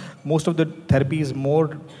 but most of the therapy is more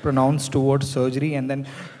pronounced towards surgery and then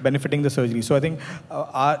benefiting the surgery. So I think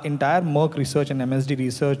our entire Merck research and MSD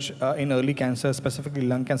research in early cancer, specifically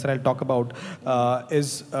lung cancer, I'll talk about,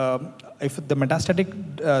 is if the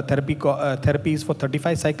metastatic therapy is for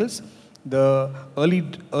 35 cycles, the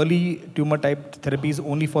early tumor type therapy is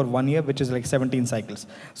only for 1 year, which is like 17 cycles.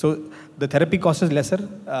 So the therapy cost is lesser.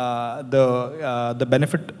 The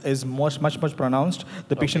benefit is much pronounced.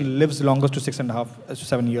 The patient lives longer to 6.5 to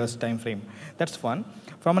 7 years time frame. That's one.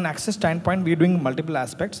 From an access standpoint, we're doing multiple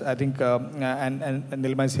aspects. I think, and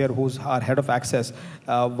Nilma is here, who's our head of access.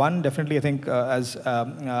 One, definitely, I think, as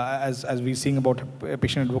we're seeing about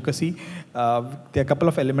patient advocacy, there are a couple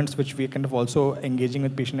of elements which we're kind of also engaging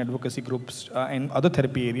with patient advocacy groups and other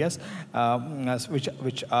therapy areas,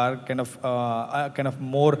 which are kind of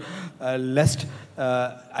more less,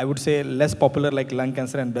 I would say, less popular, like lung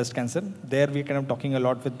cancer and breast cancer. There, we're kind of talking a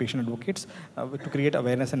lot with patient advocates to create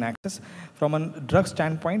awareness and access. From a drug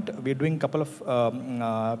standpoint, we're doing a couple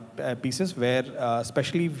of pieces where,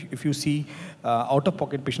 especially if you see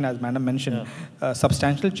out-of-pocket patient, as Madam mentioned, a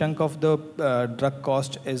substantial chunk of the drug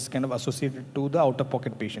cost is kind of associated to the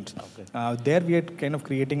out-of-pocket patients. There, we are kind of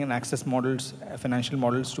creating an access models, financial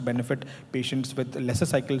models to benefit patients with lesser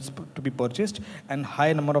cycles to be purchased and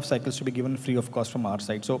high number of cycles to be given free of cost from our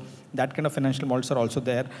side. So that kind of financial models are also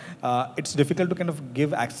there. It's difficult to kind of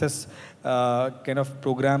give access kind of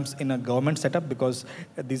programs in a government setup because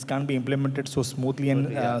these can't be implemented so smoothly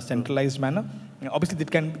and centralized manner. Obviously,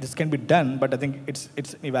 this can be done, but I think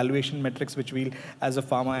it's evaluation metrics which we'll, as a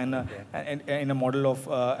pharma and in a model of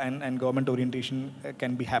and government orientation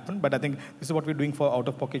can be happen. But I think this is what we're doing for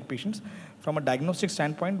out-of-pocket patients. From a diagnostic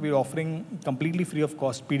standpoint, we're offering completely free of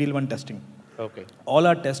cost PD-L1 testing. Okay. All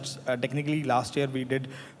our tests, technically last year we did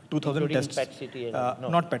 2,000 tests. PET-CT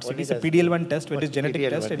Not PET-CT, it's a PD-L1 test, which is genetic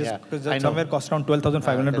test. It is somewhere costs around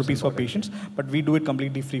 12,500 rupees for patients, but we do it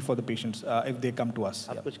completely free for the patients if they come to us.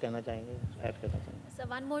 So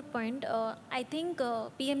one more point, I think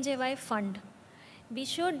PMJY fund, we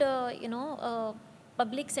should,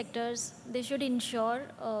 public sectors, they should ensure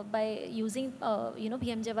by using,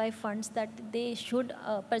 PMJY funds that they should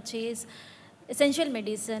purchase essential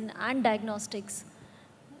medicine and diagnostics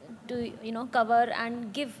to cover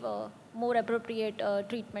and give more appropriate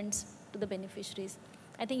treatments to the beneficiaries.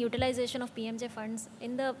 I think utilization of PMJ funds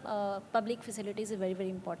in the public facilities is very, very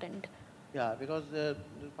important. Yeah, because the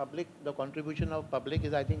contribution of public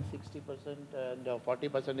is, I think, 60% and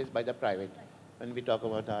 40% is by the private when we talk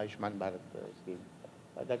about the Ayushman Bharat scheme.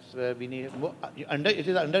 That's where we need more, it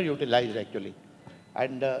is underutilized actually.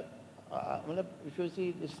 And if you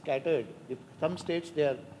see, it's scattered. Some states they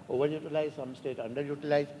are overutilized, some states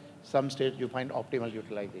underutilized, some states you find optimal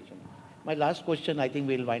utilization. My last question, I think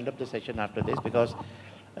we'll wind up the session after this because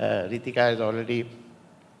Ritika has already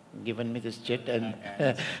given me this chit. And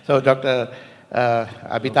so, Dr.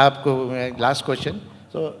 Amitabh, last question.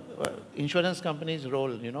 So, insurance companies'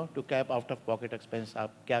 role, to cap out-of-pocket expense,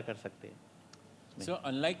 आप क्या कर सकते हैं? So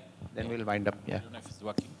unlike, then we'll wind up. Yeah. I don't know if it's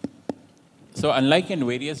working. So unlike in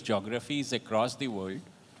various geographies across the world,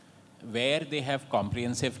 where they have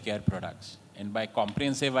comprehensive care products, and by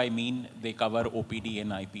comprehensive I mean they cover OPD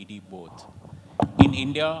and IPD both. In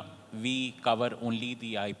India, we cover only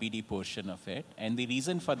the IPD portion of it, and the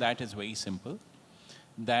reason for that is very simple,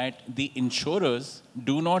 that the insurers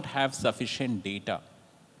do not have sufficient data,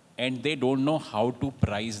 and they don't know how to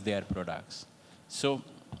price their products. So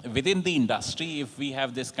within the industry, if we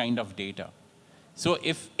have this kind of data, so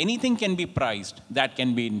if anything can be priced, that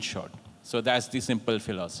can be insured. So that's the simple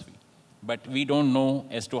philosophy. But we don't know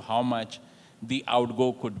as to how much the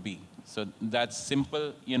outgo could be. So that's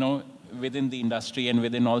simple, within the industry and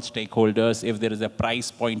within all stakeholders, if there is a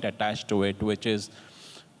price point attached to it, which is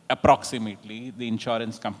approximately, the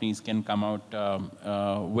insurance companies can come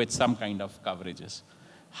out with some kind of coverages.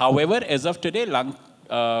 However, as of today, lung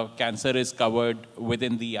cancer is covered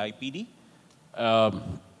within the IPD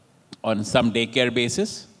on some daycare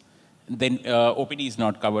basis. Then OPD is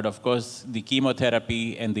not covered, of course, the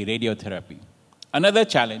chemotherapy and the radiotherapy. Another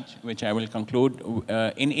challenge, which I will conclude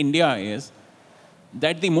in India, is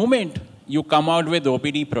that the moment you come out with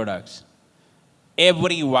OPD products,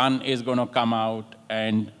 everyone is going to come out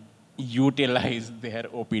and utilize their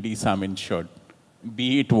OPD sum insured,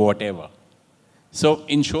 be it whatever. So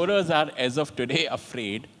insurers are, as of today,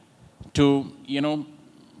 afraid to,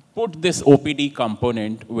 put this OPD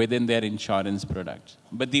component within their insurance products.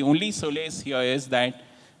 But the only solace here is that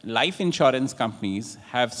life insurance companies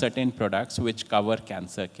have certain products which cover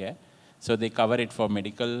cancer care. So they cover it for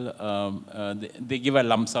medical, they give a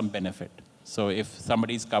lump sum benefit. So if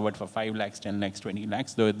somebody is covered for 5 lakhs, 10 lakhs, 20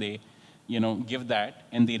 lakhs, though they give that,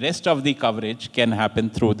 and the rest of the coverage can happen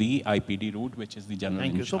through the IPD route, which is the general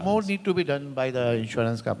insurance. Thank you. So more need to be done by the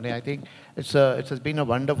insurance company. I think it has been a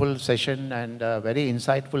wonderful session and a very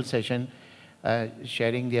insightful session,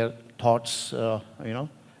 sharing their thoughts.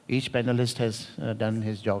 Each panelist has done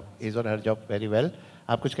his or her job very well.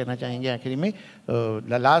 आप कुछ कहना चाहेंगे आखिरी में?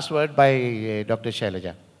 The last word by Dr.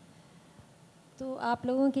 Shailaja. तो आप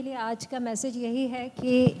लोगों के लिए आज का मैसेज यही है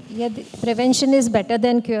कि यदि prevention is better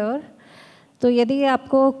than cure, तो यदि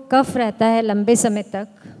आपको कफ रहता है लंबे समय तक,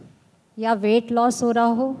 या वेट लॉस हो रहा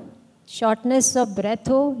हो, शॉर्टनेस ऑफ ब्रेथ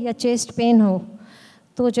हो, या चेस्ट पेन हो,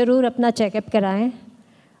 तो ज़रूर अपना चेकअप कराएं.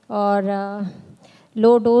 और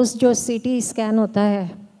लो डोज जो सीटी स्कैन होता है,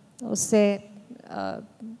 उससे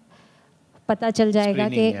पता चल जाएगा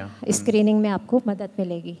कि स्क्रीनिंग में आपको मदद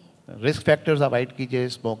मिलेगी. रिस्क फैक्टर्स अवॉइड कीजिए,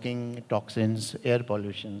 स्मोकिंग, टॉक्सिन्स, एयर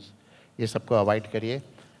पॉल्यूशंस, ये सबको अवॉइड करिए.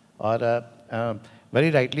 और very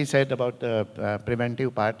rightly said about the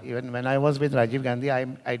preventive part. Even when I was with Rajiv Gandhi,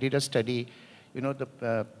 I did a study.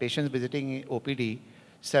 The patients visiting OPD,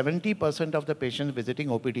 70% of the patients visiting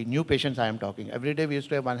OPD, new patients I am talking, every day we used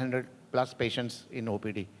to have 100 plus patients in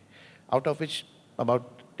OPD, out of which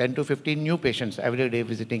about 10 to 15 new patients every day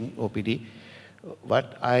visiting OPD.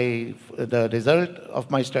 The result of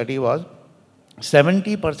my study was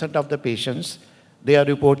 70% of the patients, they are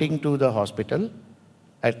reporting to the hospital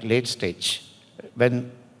at late stage,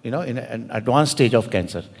 when, in an advanced stage of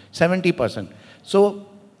cancer, 70%. So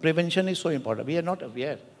prevention is so important. We are not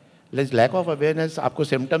aware. There's lack of awareness. आपको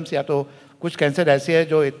symptoms या तो कुछ cancer ऐसे है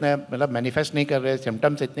जो इतना manifest नहीं कर रहे,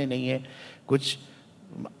 symptoms इतने नहीं है, कुछ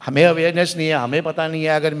हमें awareness नहीं है, हमें पता नहीं है.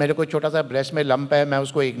 अगर मेरे को छोटा सा breast में lump है, मैं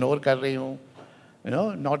उसको ignore कर रही हूँ,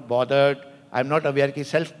 not bothered. I'm not aware कि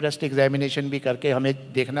self breast examination भी करके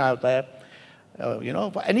हमें देखना होता है.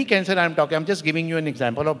 For any cancer I'm talking, I'm just giving you an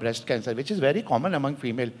example of breast cancer, which is very common among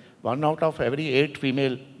female. 1 out of every 8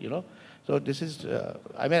 female, So this is,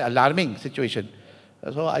 alarming situation.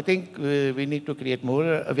 So I think we need to create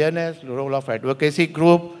more awareness, the role of advocacy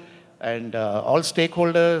group, and all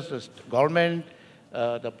stakeholders, government,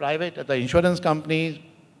 the private, the insurance companies,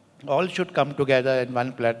 all should come together in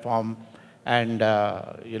one platform and,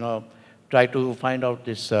 try to find out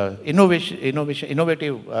this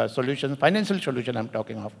innovative solution, financial solution I'm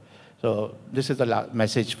talking of. So this is the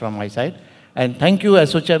message from my side. And thank you,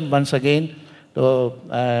 ASSOCHAM, once again, for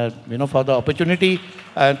the opportunity.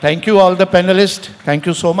 Thank you, all the panelists. Thank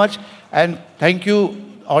you so much. And thank you,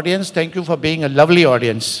 audience. Thank you for being a lovely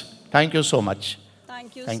audience. Thank you so much.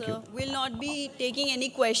 Thank you, sir. We'll not be taking any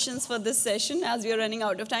questions for this session as we are running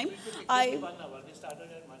out of time.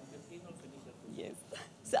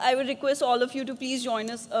 So I would request all of you to please join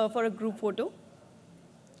us for a group photo,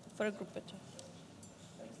 for a group picture.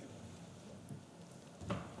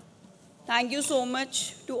 Thank you so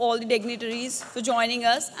much to all the dignitaries for joining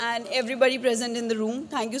us and everybody present in the room.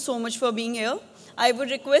 Thank you so much for being here. I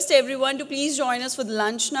would request everyone to please join us for the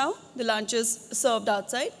lunch now. The lunch is served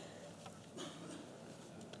outside.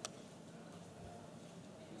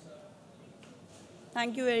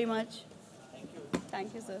 Thank you very much. Thank you.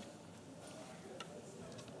 Thank you, sir.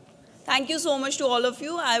 Thank you so much to all of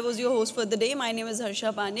you. I was your host for the day. My name is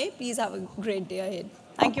Harsha Pandey. Please have a great day ahead.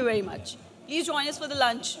 Thank you very much. Please join us for the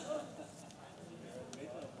lunch.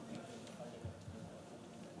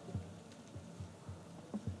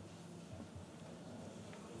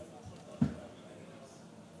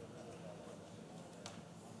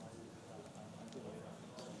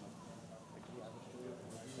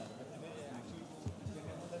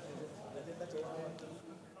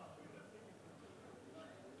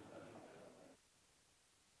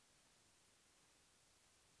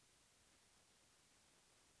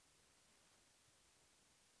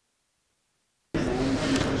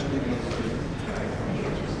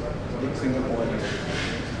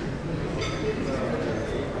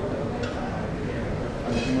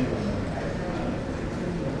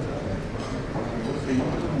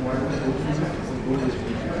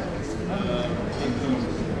 Thank you.